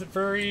closet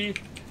furry,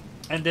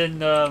 and then,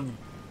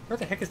 where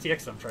the heck is the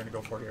X I'm trying to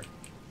go for here?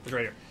 It's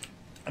right here.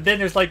 And then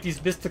there's like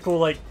these mystical,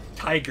 like,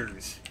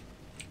 tigers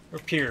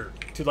appear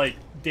to, like,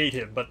 date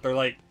him, but they're,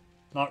 like,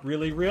 not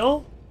really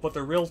real, but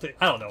they're real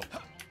I don't know.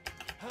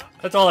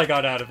 That's all I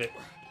got out of it.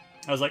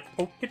 I was like,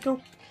 okay,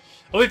 doke.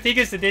 Only thing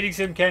is the dating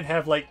sim can't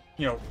have, like,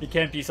 you know, it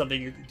can't be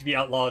something to be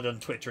outlawed on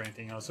Twitch or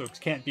anything, you know, so it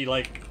can't be,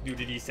 like,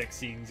 nudity, sex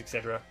scenes,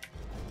 etc.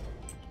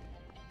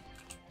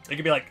 It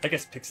could be, like, I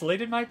guess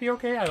pixelated might be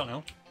okay, I don't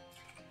know.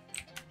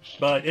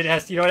 But it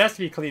has, you know, it has to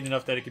be clean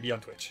enough that it could be on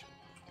Twitch.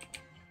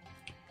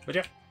 But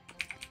yeah.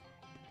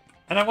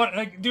 And I want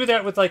to do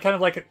that with, like, kind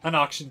of like an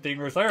auction thing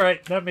where it's like,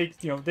 alright, that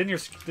makes, you know, then your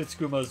the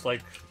Skooma's,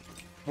 like,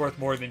 worth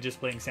more than just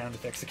playing sound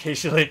effects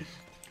occasionally.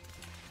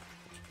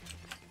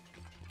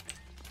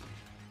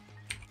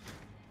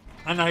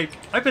 And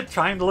I've been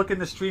trying to look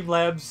into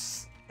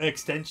Streamlabs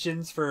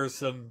extensions for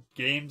some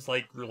games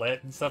like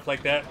roulette and stuff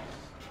like that.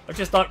 I've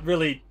just not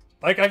really...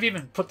 Like, I've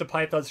even put the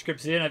Python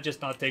scripts in, I've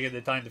just not taken the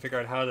time to figure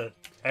out how to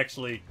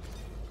actually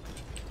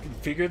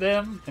configure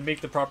them and make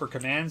the proper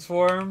commands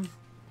for them.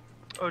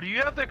 Oh, do you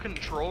have the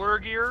controller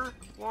gear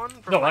one?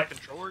 From No, my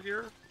controller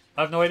gear?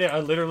 I have no idea. I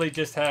literally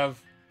just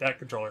have that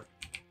controller.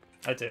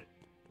 That's it.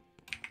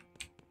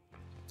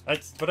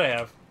 That's what I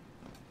have.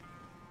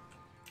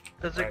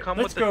 Does it Right, come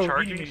let's with the go.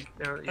 charging?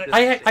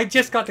 I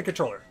just got the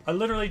controller. I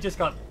literally just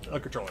got a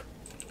controller.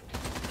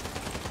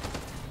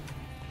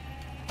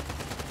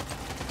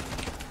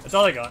 That's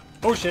all I got.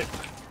 Oh shit.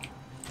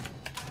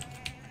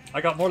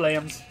 I got more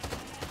lambs.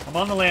 I'm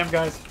on the lamb,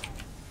 guys.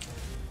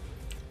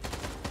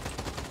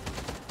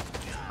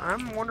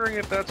 I'm wondering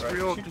if that's Right.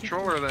 real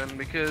controller then,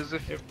 because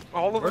if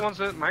all of the ones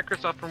at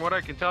Microsoft, from what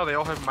I can tell, they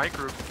all have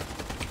micro.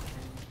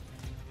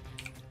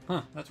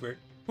 Huh, that's weird.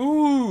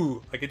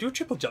 Ooh, I can do a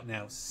triple jump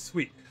now.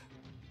 Sweet.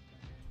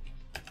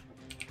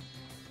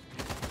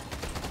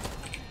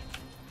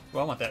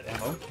 Well, I want that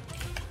ammo.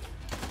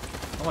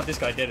 I want this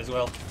guy dead as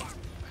well.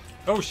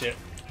 Oh shit.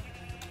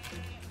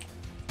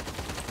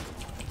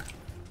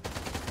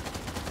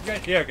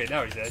 Yeah, okay,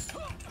 now he's dead.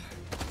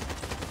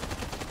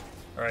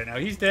 Alright, now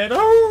he's dead.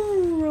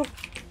 Oh!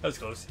 That was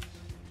close.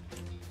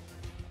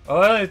 Oh,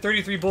 I only have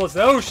 33 bullets.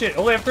 Oh shit,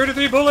 only have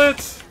 33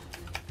 bullets!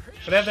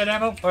 But I have that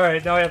ammo?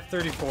 Alright, now I have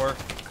 34.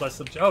 Plus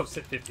some... Oh,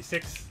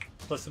 56.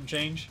 Plus some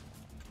change.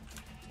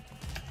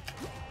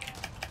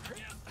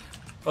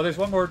 Oh, there's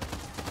one more...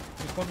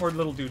 There's one more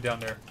little dude down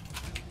there.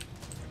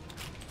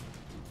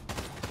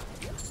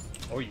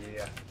 Oh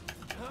yeah.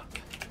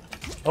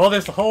 Oh,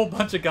 there's a whole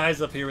bunch of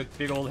guys up here with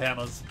big old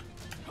hammers.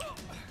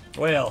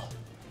 Well,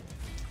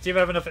 see if I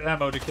have enough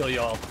ammo to kill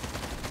you all.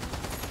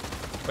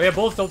 Oh yeah,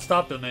 bullets don't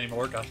stop them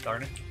anymore. Gosh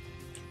darn it.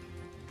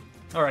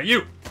 All right,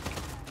 you.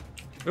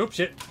 Oops,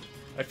 shit.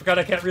 I forgot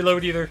I can't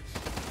reload either.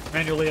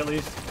 Manually, at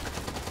least.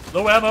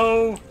 Low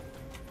ammo. All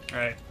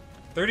right,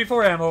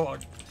 34 ammo. Well,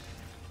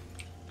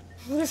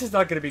 this is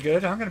not going to be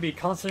good. I'm going to be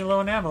constantly low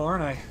on ammo,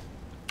 aren't I?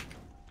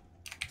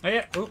 Oh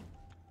yeah. Oop.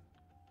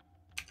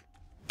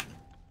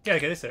 Yeah,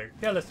 okay, this there.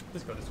 Yeah, let's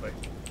go this way.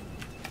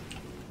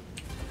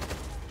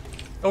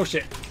 Oh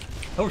shit.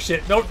 Oh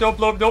shit. Nope, don't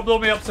blow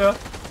me up, sir.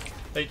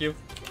 Thank you.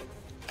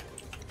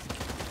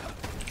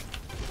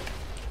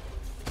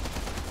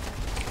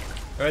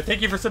 Alright,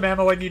 thank you for some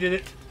ammo, I needed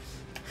it.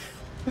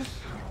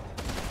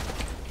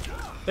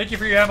 Thank you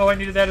for your ammo, I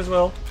needed that as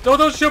well. No,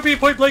 don't shoot me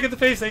point blank in the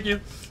face, thank you.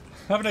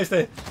 Have a nice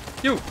day.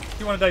 You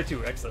want to die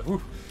too, excellent.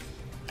 Whew.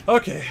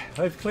 Okay,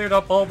 I've cleared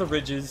up all the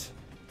ridges.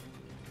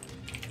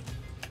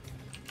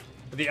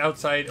 The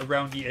outside,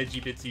 around the edgy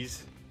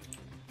bitsies.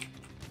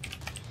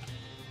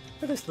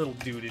 Look at this little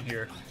dude in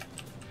here.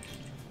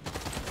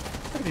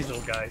 Look at these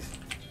little guys.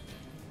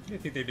 What do you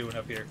think they're doing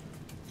up here?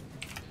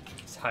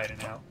 Just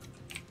hiding out.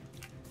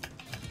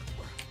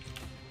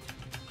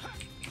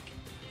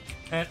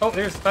 And, oh,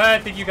 there's, I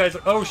think you guys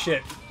are, oh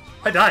shit.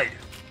 I died.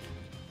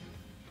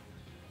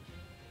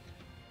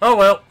 Oh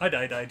well, I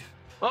died.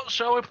 Well,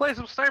 shall we play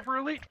some Sniper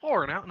Elite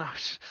 4 now? No.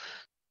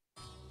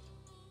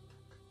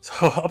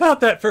 So, about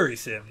that furry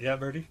sim, yeah,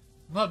 Birdie?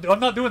 I'm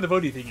not doing the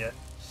voting thing yet.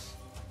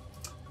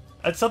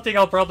 That's something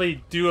I'll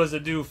probably do as a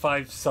new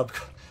 5 sub.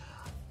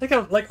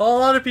 Like a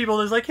lot of people,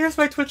 there's like, here's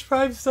my Twitch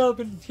Prime sub,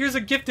 and here's a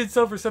gifted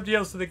sub for somebody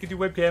else so they can do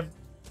webcam.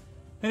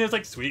 And it's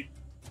like, sweet.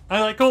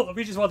 I'm like, cool,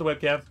 we just want the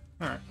webcam.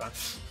 Alright, fine.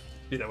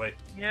 Be that way.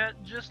 Yeah,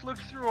 just look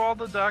through all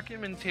the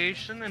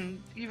documentation,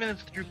 and even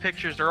if it's through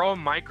pictures, they're all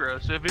micro,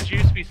 so if it's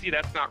USBC,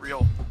 that's not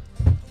real.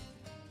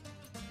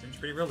 Seems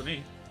pretty real to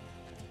me.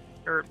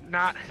 Or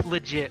not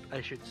legit,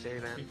 I should say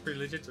that. Seems pretty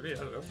legit to me, I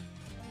don't know.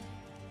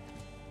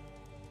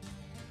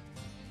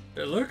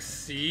 It looks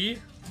C.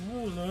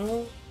 Oh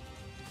no.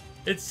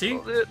 It's C.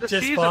 Well, the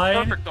just C is fine.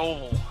 a perfect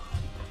oval.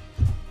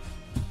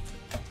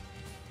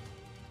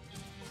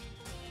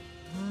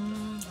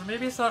 Or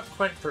maybe it's not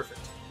quite perfect.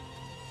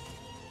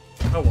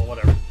 Oh well,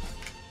 whatever.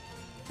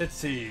 Let's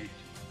see.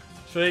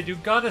 Should I do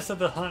Goddess of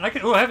the Hunt?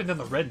 I haven't done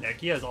the redneck.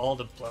 He has all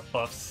the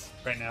buffs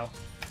right now.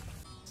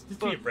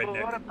 Let's be a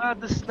redneck. What about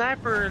the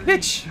sniper?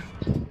 Mitch!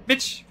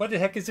 Mitch, what the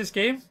heck is this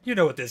game? You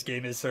know what this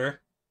game is, sir.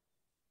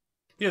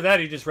 Either that,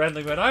 he just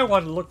randomly went, I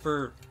want to look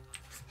for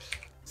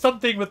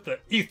something with the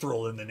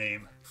ethereal in the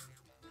name.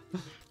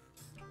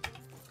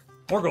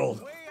 More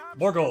gold.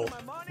 More gold.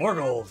 More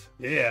gold.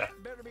 Yeah.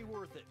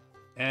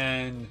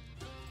 And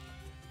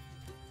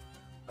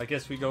I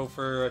guess we go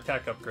for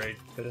attack upgrade,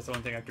 because that's the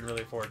one thing I can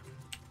really afford.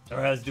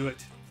 Alright, let's do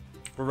it.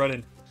 We're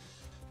running.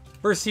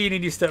 First scene,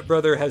 Indy's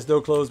stepbrother has no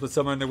clothes but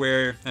some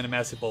underwear and a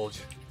massive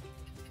bulge.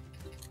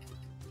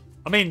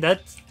 I mean,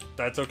 that's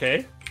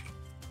okay.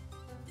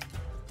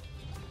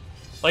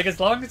 Like,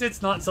 as long as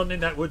it's not something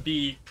that would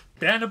be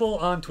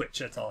bannable on Twitch,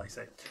 that's all I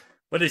say.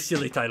 What a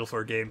silly title for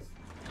a game.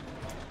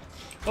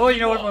 Oh, you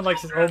know, everyone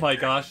likes this. Oh my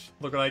gosh,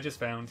 look what I just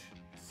found.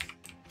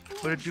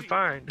 What did you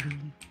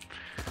find?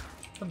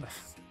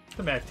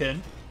 The Mac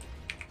 10.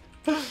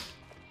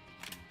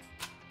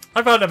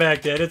 I found a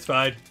Mac 10, it's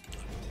fine.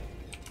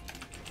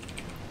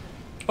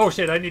 Oh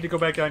shit, I need to go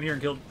back down here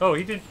and kill... Oh,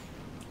 he didn't...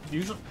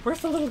 Usually...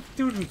 Where's the little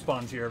dude who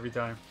spawns here every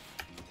time?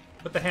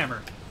 With the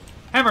hammer.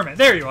 Hammerman,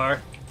 there you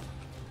are!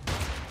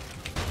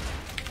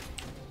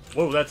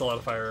 Whoa, that's a lot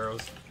of fire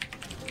arrows.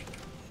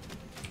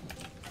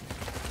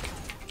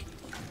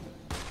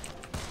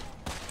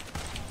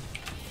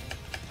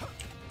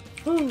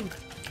 Woo!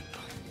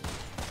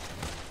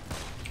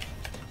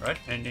 Right,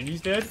 and then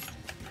he's dead.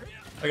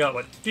 I got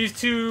what? These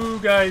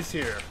two guys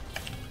here.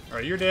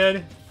 Alright, you're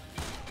dead.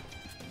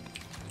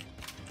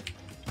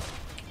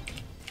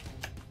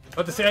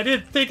 About to say, I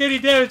didn't take any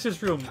damage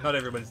this room. Not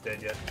everyone's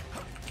dead yet.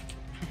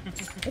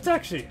 That's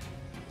actually...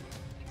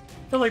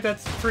 I feel like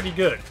that's pretty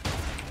good.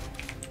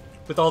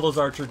 With all those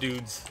archer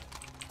dudes.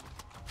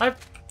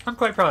 I'm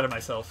quite proud of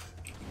myself.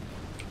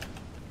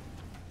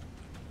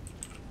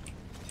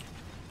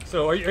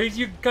 So, are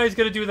you guys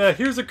gonna do the,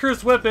 here's a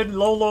cursed weapon,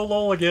 lol lol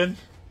lol again?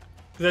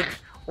 That...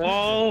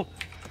 Whoa!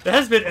 That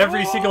has been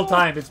every single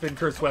time it's been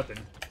cursed weapon.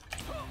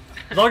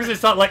 As long as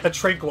it's not like a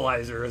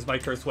tranquilizer as my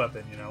cursed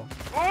weapon, you know.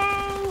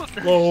 Oh!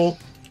 Lol.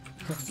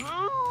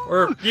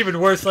 Or even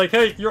worse, like,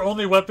 hey, your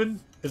only weapon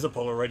is a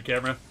Polaroid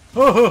camera.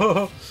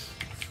 Oh,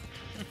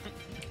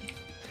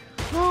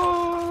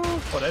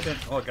 that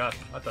didn't. Oh gosh,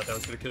 I thought that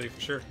was gonna kill you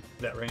for sure.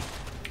 That range.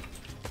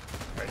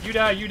 Alright, you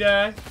die,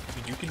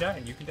 and you can die,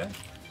 and you can die.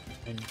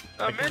 And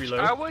I can Mitch,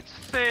 reload. I would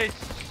say...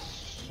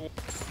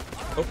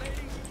 Oh.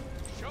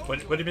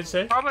 What did Mitch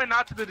say? Probably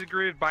not to the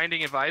degree of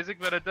Binding of Isaac,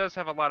 but it does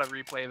have a lot of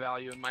replay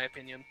value in my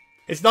opinion.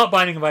 It's not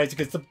Binding of Isaac.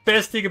 It's the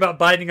best thing about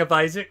Binding of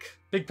Isaac.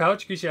 Big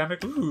pouch,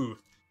 Kushiamik. Ooh.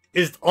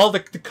 is all the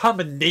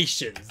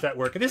combinations that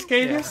work. In this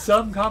game, there's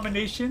some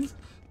combinations,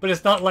 but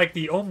it's not like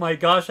the, oh my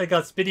gosh, I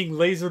got spinning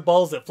laser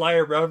balls that fly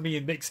around me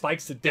and make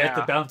spikes of death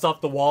that bounce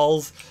off the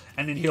walls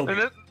and then heal me.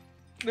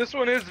 This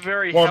one is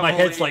very well, my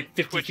head's like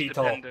 50 Twitch feet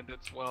tall. dependent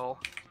as well.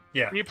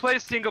 Yeah. When you play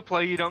single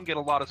play, you don't get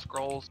a lot of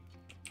scrolls.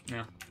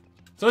 Yeah.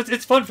 So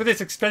it's fun for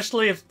this,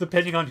 especially if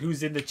depending on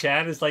who's in the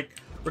chat. Is like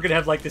we're gonna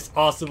have like this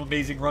awesome,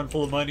 amazing run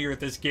full of money, or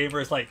this game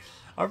where it's like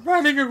I'm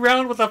running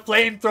around with a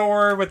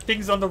flamethrower with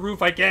things on the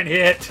roof I can't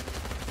hit.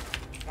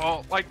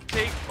 Well, like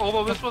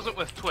although this wasn't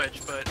with Twitch,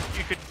 but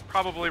you could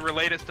probably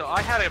relate it still.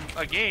 I had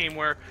a game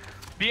where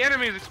the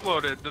enemies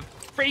exploded, the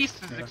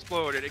faces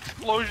exploded,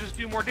 explosions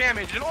do more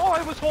damage, and all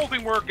I was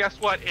holding were, guess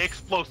what,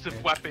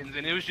 explosive weapons,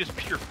 and it was just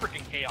pure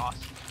freaking chaos.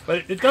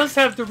 But it does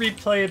have the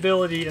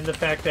replayability in the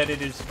fact that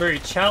it is very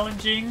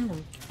challenging,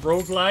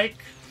 roguelike.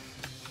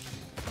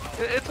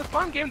 It's a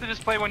fun game to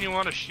just play when you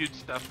want to shoot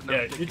stuff.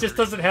 Yeah, it just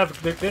doesn't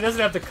have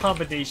the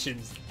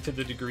combinations to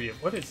the degree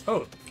of what is.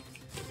 Oh,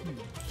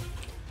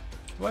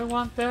 do I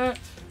want that?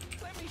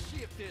 Let me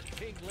see if this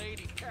pink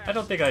lady I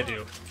don't think I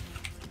do.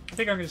 I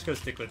think I'm just gonna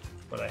stick with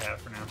what I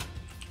have for now.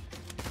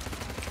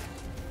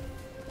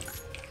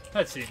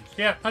 Let's see.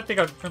 Yeah, I think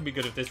I'm gonna be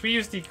good at this. We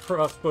used the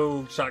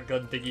crossbow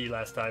shotgun thingy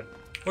last time.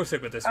 We'll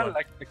stick with this one. I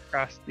like the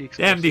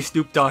Damn these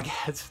Snoop Dogg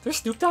ads. They're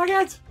Snoop Dogg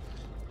ads?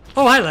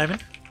 Oh, hi, Lemon.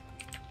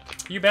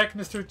 You back,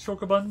 Mr.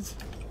 Chocobuns?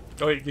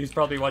 Oh, wait, he's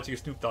probably watching a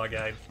Snoop Dogg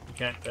ad. You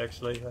can't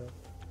actually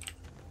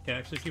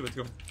see what's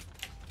going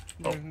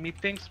on. Oh.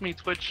 Methinks me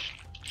Twitch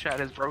chat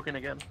is broken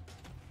again.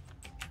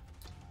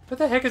 What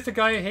the heck is the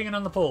guy hanging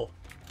on the pole?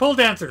 Pole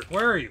dancer,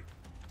 where are you?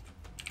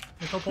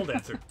 There's no pole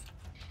dancer.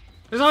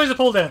 There's always a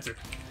pole dancer.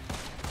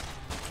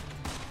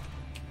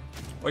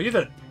 Oh, you're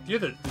the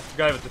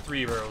guy with the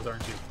 3 arrows,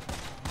 aren't you?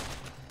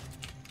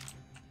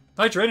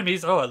 Nitro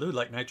enemies. Oh, I do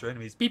like nitro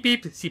enemies. Beep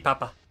beep. See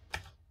papa.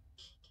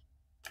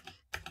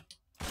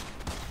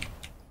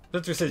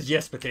 Spencer says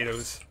yes,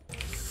 potatoes.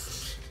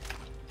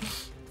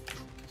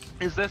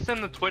 Is this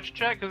in the Twitch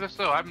chat? Because if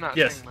so, I'm not.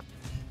 Yes. Saying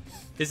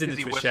Is in the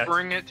he Twitch chat.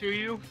 whispering it to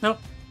you? Nope.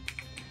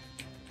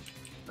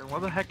 Then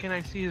what the heck can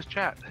I see his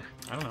chat?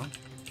 I don't know.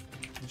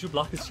 Did you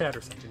block his chat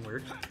or something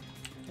weird?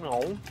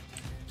 No.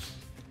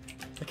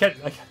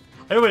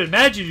 I would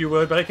imagine you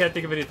would, but I can't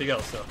think of anything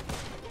else, so.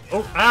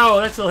 Oh, ow,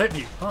 that still hit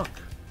me. Punk.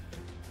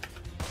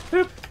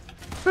 Boop.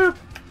 Boop.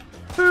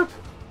 Boop.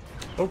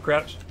 Oh,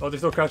 crouch. Oh,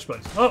 there's no crouch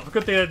buttons. Oh,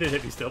 good thing that did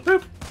hit me still.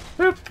 Boop.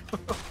 Boop.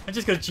 I'm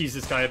just gonna cheese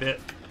this guy a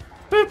bit.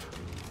 Boop.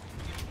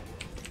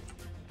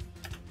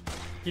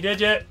 You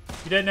dead yet?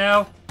 You dead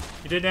now?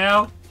 You dead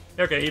now?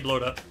 Okay, he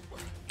blowed up.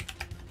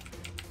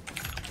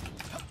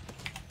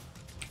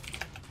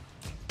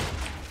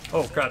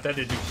 Oh crap, that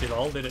didn't do shit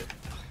all, did it?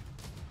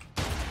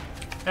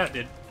 That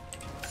did.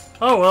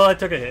 Oh well, I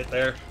took a hit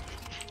there.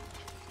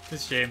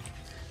 It's a shame.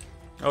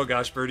 Oh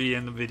gosh, Birdie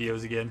in the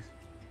videos again.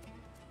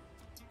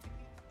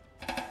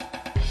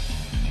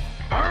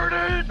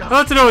 Birdie!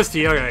 Oh, it's an OST,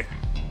 okay.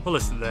 We'll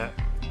listen to that.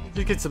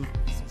 Just get some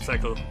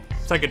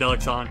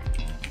psychedelics on.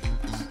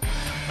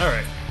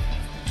 Alright.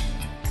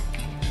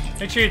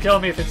 Make sure you tell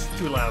me if it's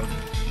too loud,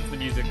 the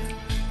music,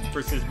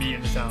 versus me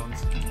and the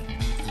sounds.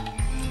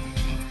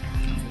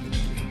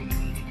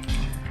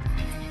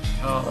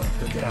 Oh,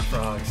 the damn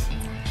frogs.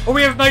 Oh,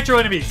 we have nitro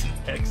enemies!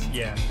 X,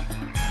 yeah.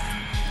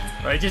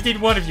 Alright, just need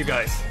one of you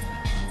guys.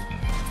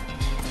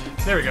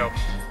 There we go.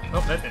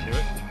 Oh, that didn't do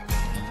it.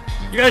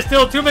 You guys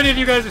still, too many of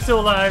you guys are still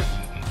alive.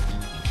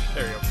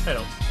 There we go, that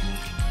helps.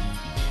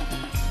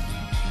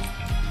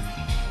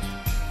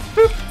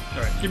 Boop!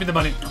 Alright, give me the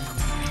money.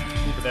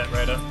 Keep that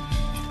right up.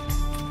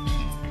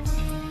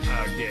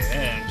 Okay,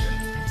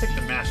 take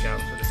the mask out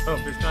for this. Oh,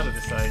 there's not on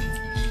this side.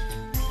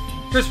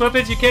 First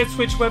weapons, you can't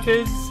switch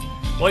weapons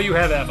while you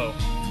have ammo.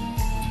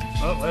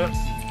 Oh, well.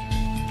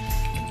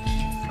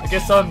 I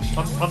guess I'm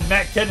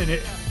Mac 10 in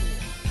it.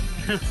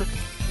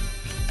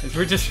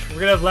 We're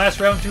gonna have last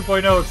round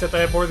 2.0, except I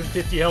have more than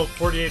 50 health,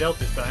 48 health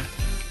this time.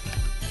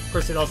 Of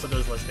course, it also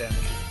does less damage.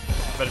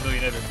 About a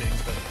million other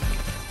things, but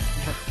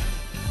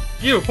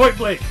you point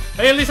blank.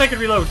 Hey, at least I can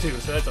reload too,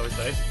 so that's always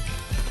nice.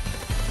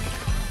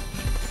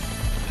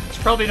 It's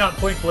probably not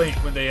point blank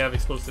when they have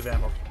explosive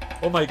ammo.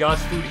 Oh my gosh,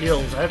 food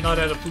heals. I have not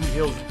had a food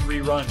heals in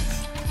 3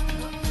 runs.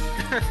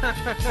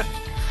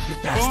 You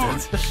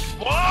bastards.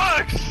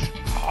 What?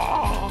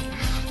 Oh.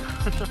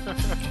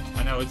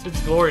 I know, it's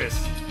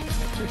glorious.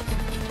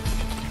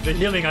 The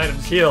healing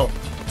items heal.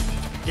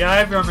 Yeah,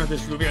 I remember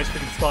this room. You guys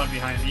couldn't spawn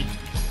behind me.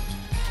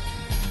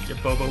 You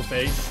bobo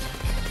face.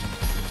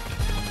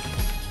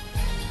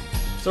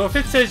 So if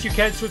it says you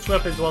can't switch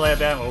weapons while I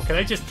have ammo, can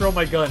I just throw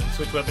my gun,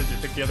 switch weapons,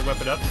 and pick the other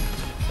weapon up?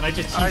 Can I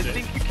just cheese it? I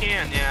think you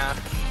can, yeah.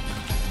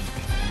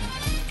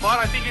 But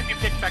I think if you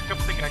pick back up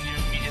the gun, you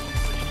immediately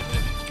switch to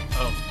it.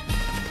 Oh.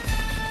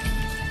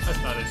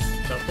 That's not as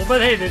helpful.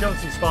 But hey, they don't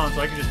see spawn,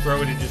 so I can just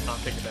throw it and just not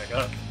pick it back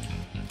up.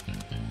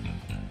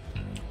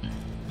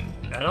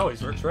 That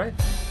always works, right?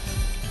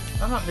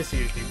 I'm not missing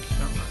anything.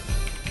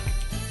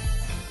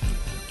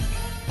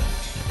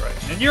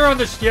 Right. And you're on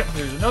the ship.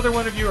 There's another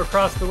one of you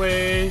across the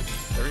way.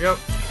 There we go.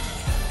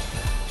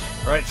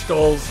 Alright,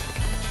 Skulls.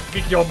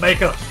 Meet your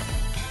maker.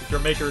 If your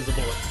maker is a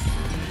bullet.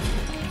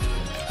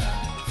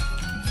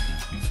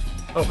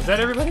 Oh, was that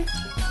everybody?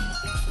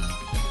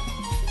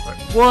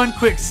 Alright, one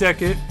quick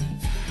second.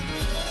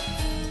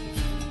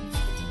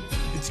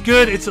 It's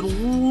good, it's a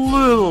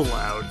little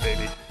loud,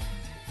 baby.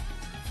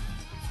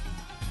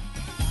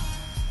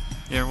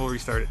 Yeah, we'll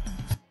restart it.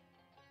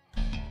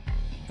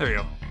 There we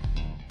go.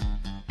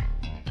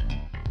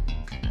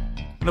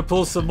 I'm gonna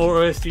pull some more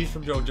OSTs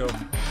from JoJo.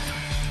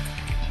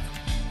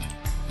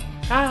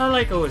 I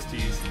like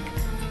OSTs.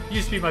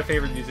 Used to be my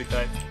favorite music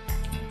type.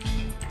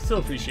 Still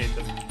appreciate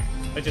them.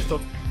 I just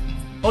don't...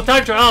 Oh,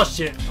 time trial! Oh,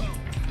 shit!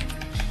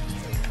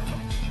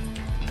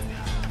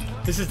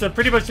 This is to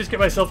pretty much just get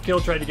myself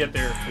killed trying to get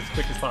there as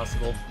quick as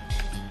possible.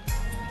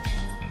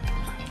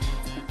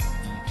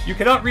 You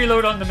cannot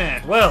reload on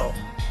demand. Well...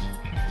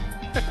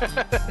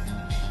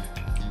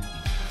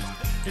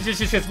 It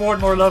just gets more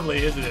and more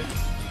lovely, isn't it?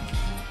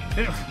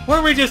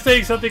 Weren't we just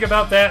saying something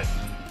about that?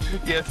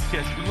 Yes,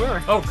 we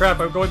were. Oh crap,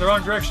 I'm going the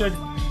wrong direction.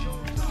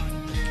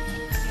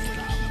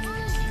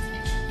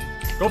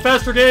 Go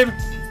faster, game!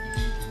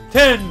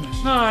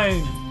 10,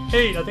 9,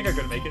 8, I think I'm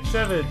gonna make it.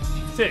 7,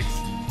 6,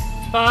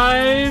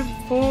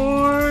 5,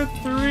 4,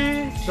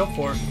 3... No,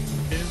 4.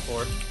 It is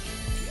 4.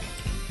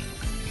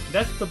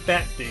 That's the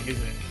bat thing,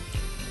 isn't it?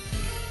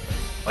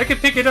 I can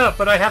pick it up,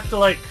 but I have to,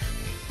 like...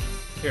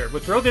 Here,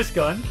 we'll throw this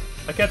gun.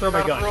 I can't throw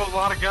my gun. Throw a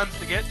lot of guns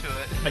to get to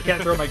it. I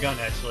can't throw my gun,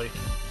 actually.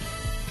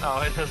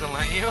 Oh, it doesn't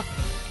let you?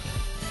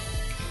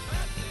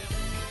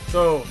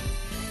 So...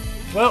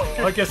 Well,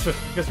 I guess we're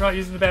not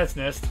using the bat's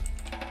nest.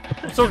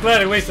 I'm so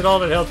glad I wasted all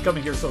that health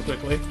coming here so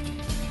quickly.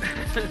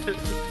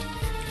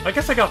 I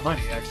guess I got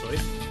money, actually.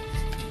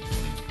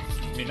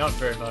 I mean, not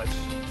very much.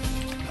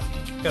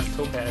 Got a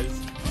topaz.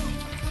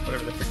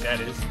 Whatever the frick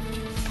that is.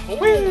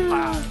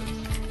 Topaz!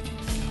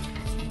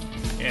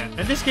 Yeah,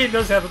 and this game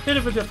does have a bit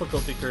of a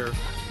difficulty curve.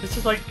 This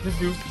is like the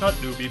not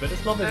newbie, but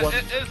it's level 1.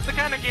 It's the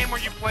kind of game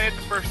where you play it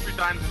the first 3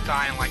 times and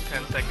die in like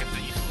 10 seconds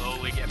and you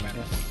slowly get better.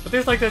 Yeah. But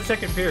there's like that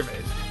second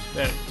pyramid.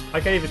 That I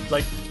can't even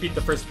like beat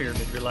the first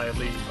pyramid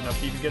reliably enough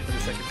to even get to the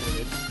second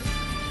pyramid.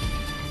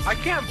 I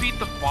can't beat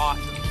the boss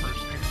in the first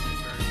pyramid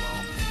very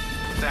well.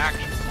 The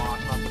actual boss,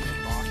 not the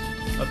mid-boss.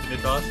 Not the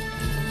mid-boss?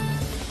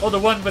 Oh, the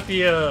one with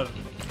the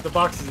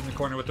boxes in the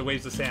corner with the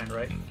waves of sand,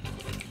 right?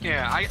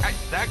 Yeah, I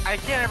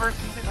can't ever...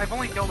 I've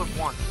only killed him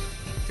once.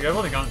 See, I've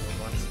only gone to him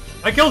once.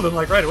 I killed him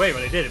like right away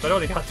when I did it, but I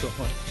only got to him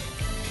once.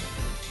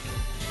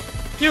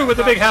 You with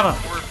the big hammer!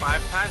 4 or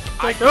 5 times.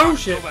 Like, I oh can't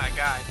shit! kill that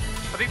guy.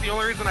 I think the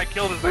only reason I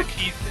killed is I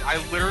teased it. I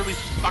literally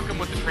stuck him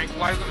with the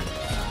tranquilizer and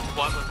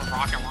blood with a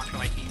rocket launcher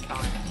like each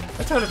time.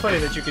 That's kind of funny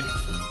that you could...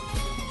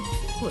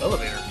 Ooh,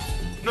 elevator.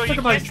 No, Look you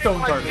at my can't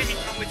stone tranquilize him, carcass. you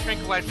can only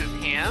tranquilize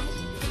his hands.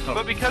 Oh.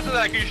 But because of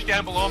that, I can just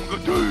stand below him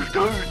and go, doosh,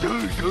 doosh,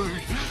 doosh,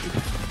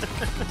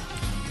 doosh.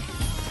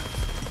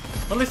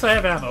 At least I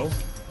have ammo.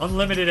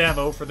 Unlimited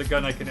ammo for the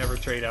gun I can never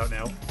trade out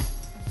now.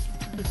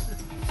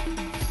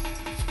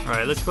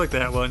 Alright, let's click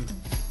that one.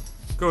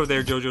 Go over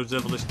there, JoJo's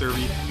Devilish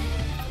Derby.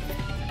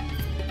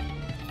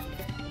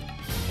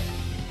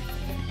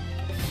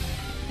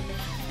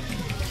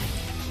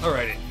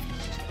 Alrighty.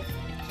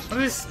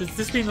 Is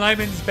this mean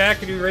Lyman's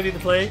back and you're ready to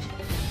play?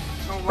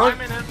 So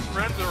Lyman and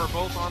Renzo are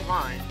both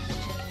online.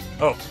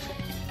 Oh.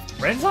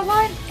 Ren's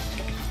online?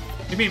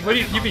 You mean, what do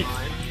you mean?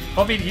 Online.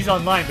 I mean, he's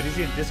online, but is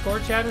he in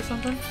Discord chat or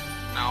something?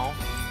 No.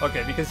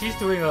 Okay, because he's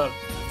doing a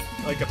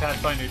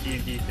Pathfinder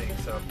D&D thing,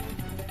 so.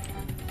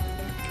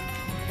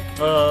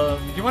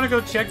 You want to go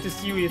check to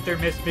see if they're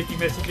making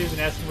messages and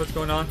asking what's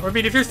going on? Or, I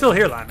mean, if you're still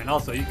here, Lyman,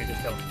 also, you can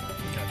just tell me.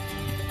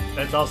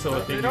 That's also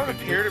a thing They you don't can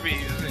appear do. to be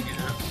using it.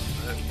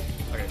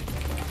 Okay.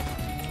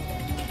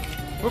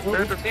 But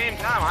at the same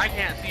time, I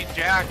can't see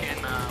Jack in,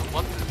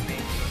 what's his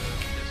name,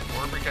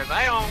 Discord, because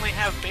I only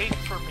have base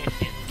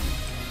permission.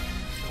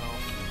 So.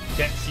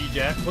 Can't see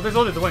Jack? Well, there's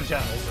only the one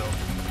channel, so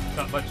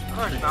not much.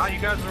 No, it's not. You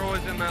guys are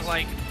always in that,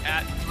 like,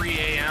 at 3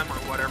 a.m. or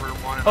whatever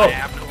one, and Oh. I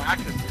have no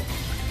access to it.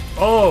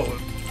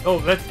 Oh,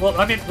 that's, well,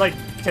 I mean, like,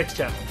 text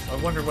channels. I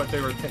wonder what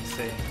they were text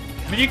saying.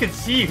 I mean, you can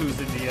see who's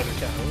in the other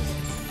channels.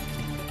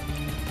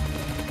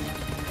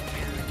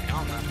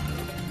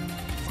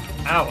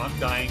 Ow, I'm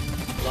dying.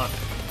 A lot.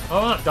 Oh,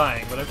 I'm not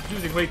dying, but I'm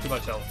losing way too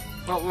much health.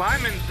 Well,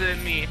 Lyman's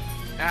in me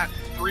at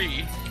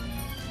 3.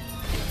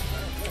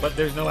 But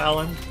there's no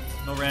Alan,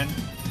 no Ren.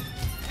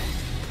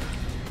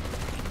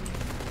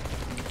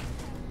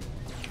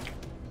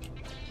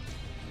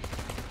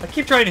 I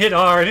keep trying to hit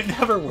R and it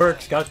never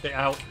works. Got the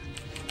out.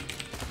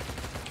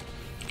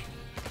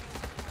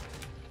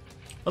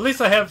 At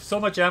least I have so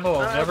much ammo,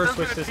 I'll never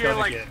switch this gun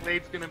like again.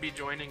 Slade's gonna be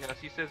joining us.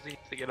 He says he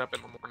needs to get up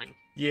in the morning.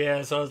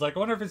 Yeah, so I was like, I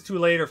wonder if it's too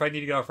late or if I need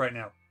to get off right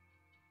now.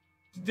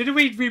 Did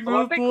we remove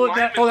Well, I think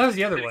bullet? Oh, that was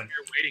the other Lyman's one.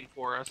 here waiting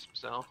for us,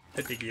 so.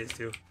 I think he is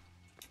too.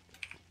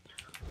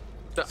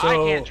 But So- I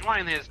can't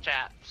join his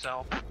chat,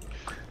 so.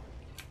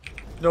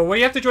 No, well,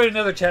 you have to join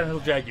another chat and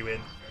it'll drag you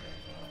in.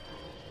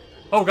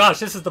 Oh gosh,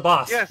 this is the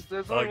boss. Yes,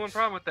 there's only Oh, one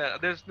problem with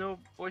that. There's no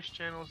voice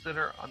channels that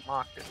are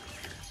unlocked.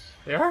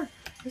 They are?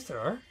 Yes, there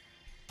are.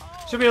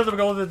 Should be able to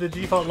go to the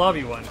default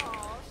lobby one.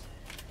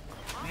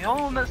 The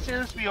only one that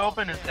seems to be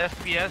open is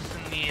FPS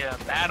and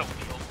the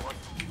Battlefield one.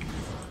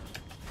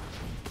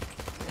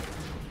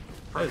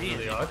 That is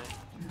really odd.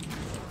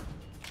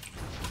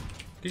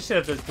 You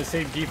should have the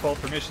same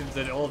default permissions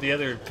that all the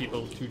other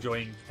people to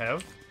join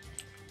have.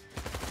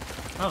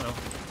 I don't know.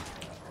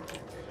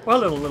 Well,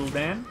 little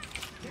Dan.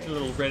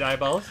 Little red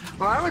eyeballs.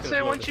 Well, I would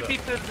say once you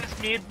beat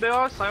this meat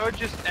boss, I would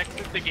just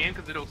exit the game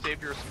because it'll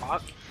save your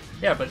spot.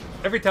 Yeah, but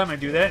every time I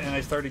do that and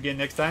I start again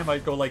next time,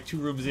 I'd go like 2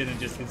 rooms in and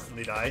just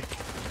instantly die.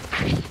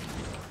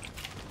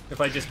 If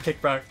I just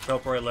pick back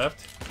up where I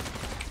left.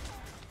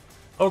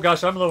 Oh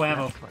gosh, I'm low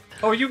ammo.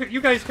 Oh,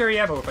 you guys carry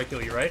ammo if I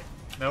kill you, right?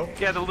 No?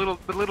 Yeah, the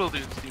little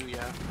dudes do,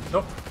 yeah.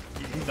 Nope.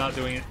 He's not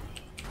doing it.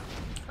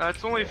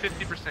 It's only a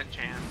 50%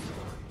 chance.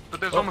 But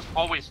there's almost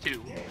always 2.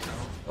 So.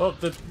 Well,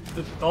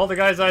 all the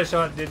guys I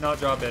shot did not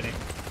drop any.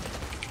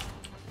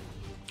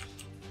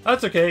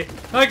 That's okay.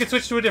 Now I can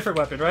switch to a different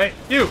weapon, right?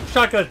 You!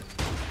 Shotgun!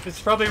 It's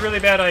probably a really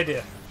bad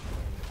idea.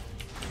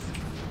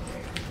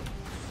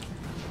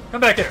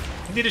 Come back here.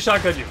 I need a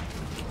shotgun you.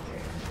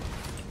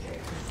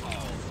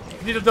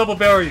 I need a double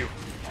barrel you.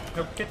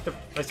 No, get the...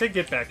 I said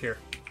get back here.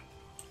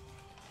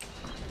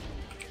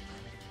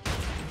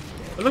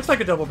 It looks like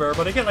a double barrel,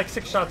 but I get like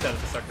 6 shots out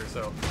of the sucker,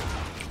 so...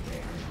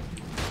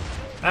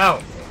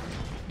 Ow!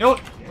 No!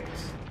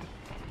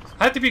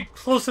 I have to be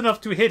close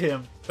enough to hit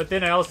him, but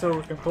then I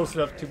also am close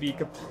enough to be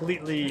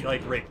completely,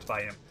 like, raped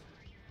by him.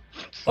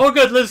 Oh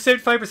good, lives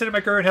 75% of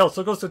my current health,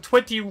 so it goes to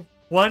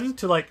 21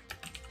 to, like,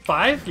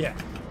 5? Yeah.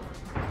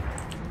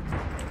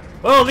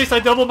 Well, at least I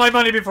doubled my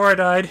money before I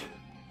died.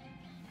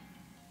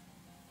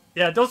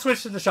 Yeah, don't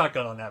switch to the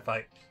shotgun on that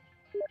fight.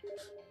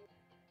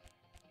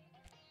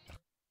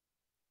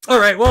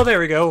 Alright, well, there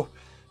we go.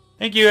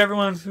 Thank you,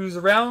 everyone who's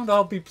around.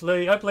 I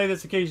play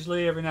this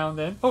occasionally every now and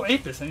then. Oh,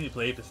 Apis. I need to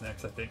play Apis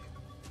next, I think.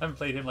 I haven't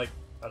played him, like,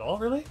 at all,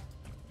 really?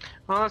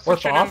 Well, let's Or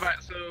switch your Thoth.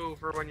 invite so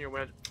for when you're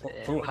with.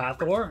 Oh,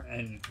 Hathor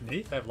and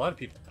me. I have a lot of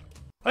people.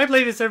 I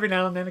play this every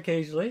now and then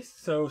occasionally,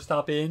 so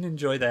stop in,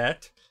 enjoy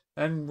that.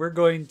 And we're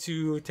going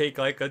to take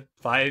like a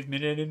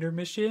 5-minute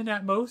intermission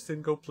at most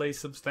and go play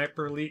some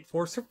Sniper Elite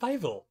 4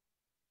 Survival.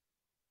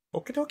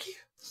 Okie dokie.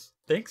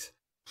 Thanks.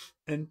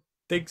 And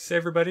thanks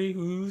everybody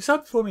who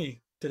subbed for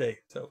me today.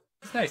 So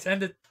it's nice.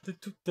 And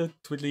the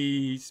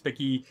twiddly,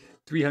 specky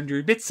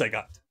 300 bits I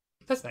got.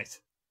 That's nice.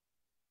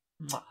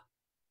 Mwah.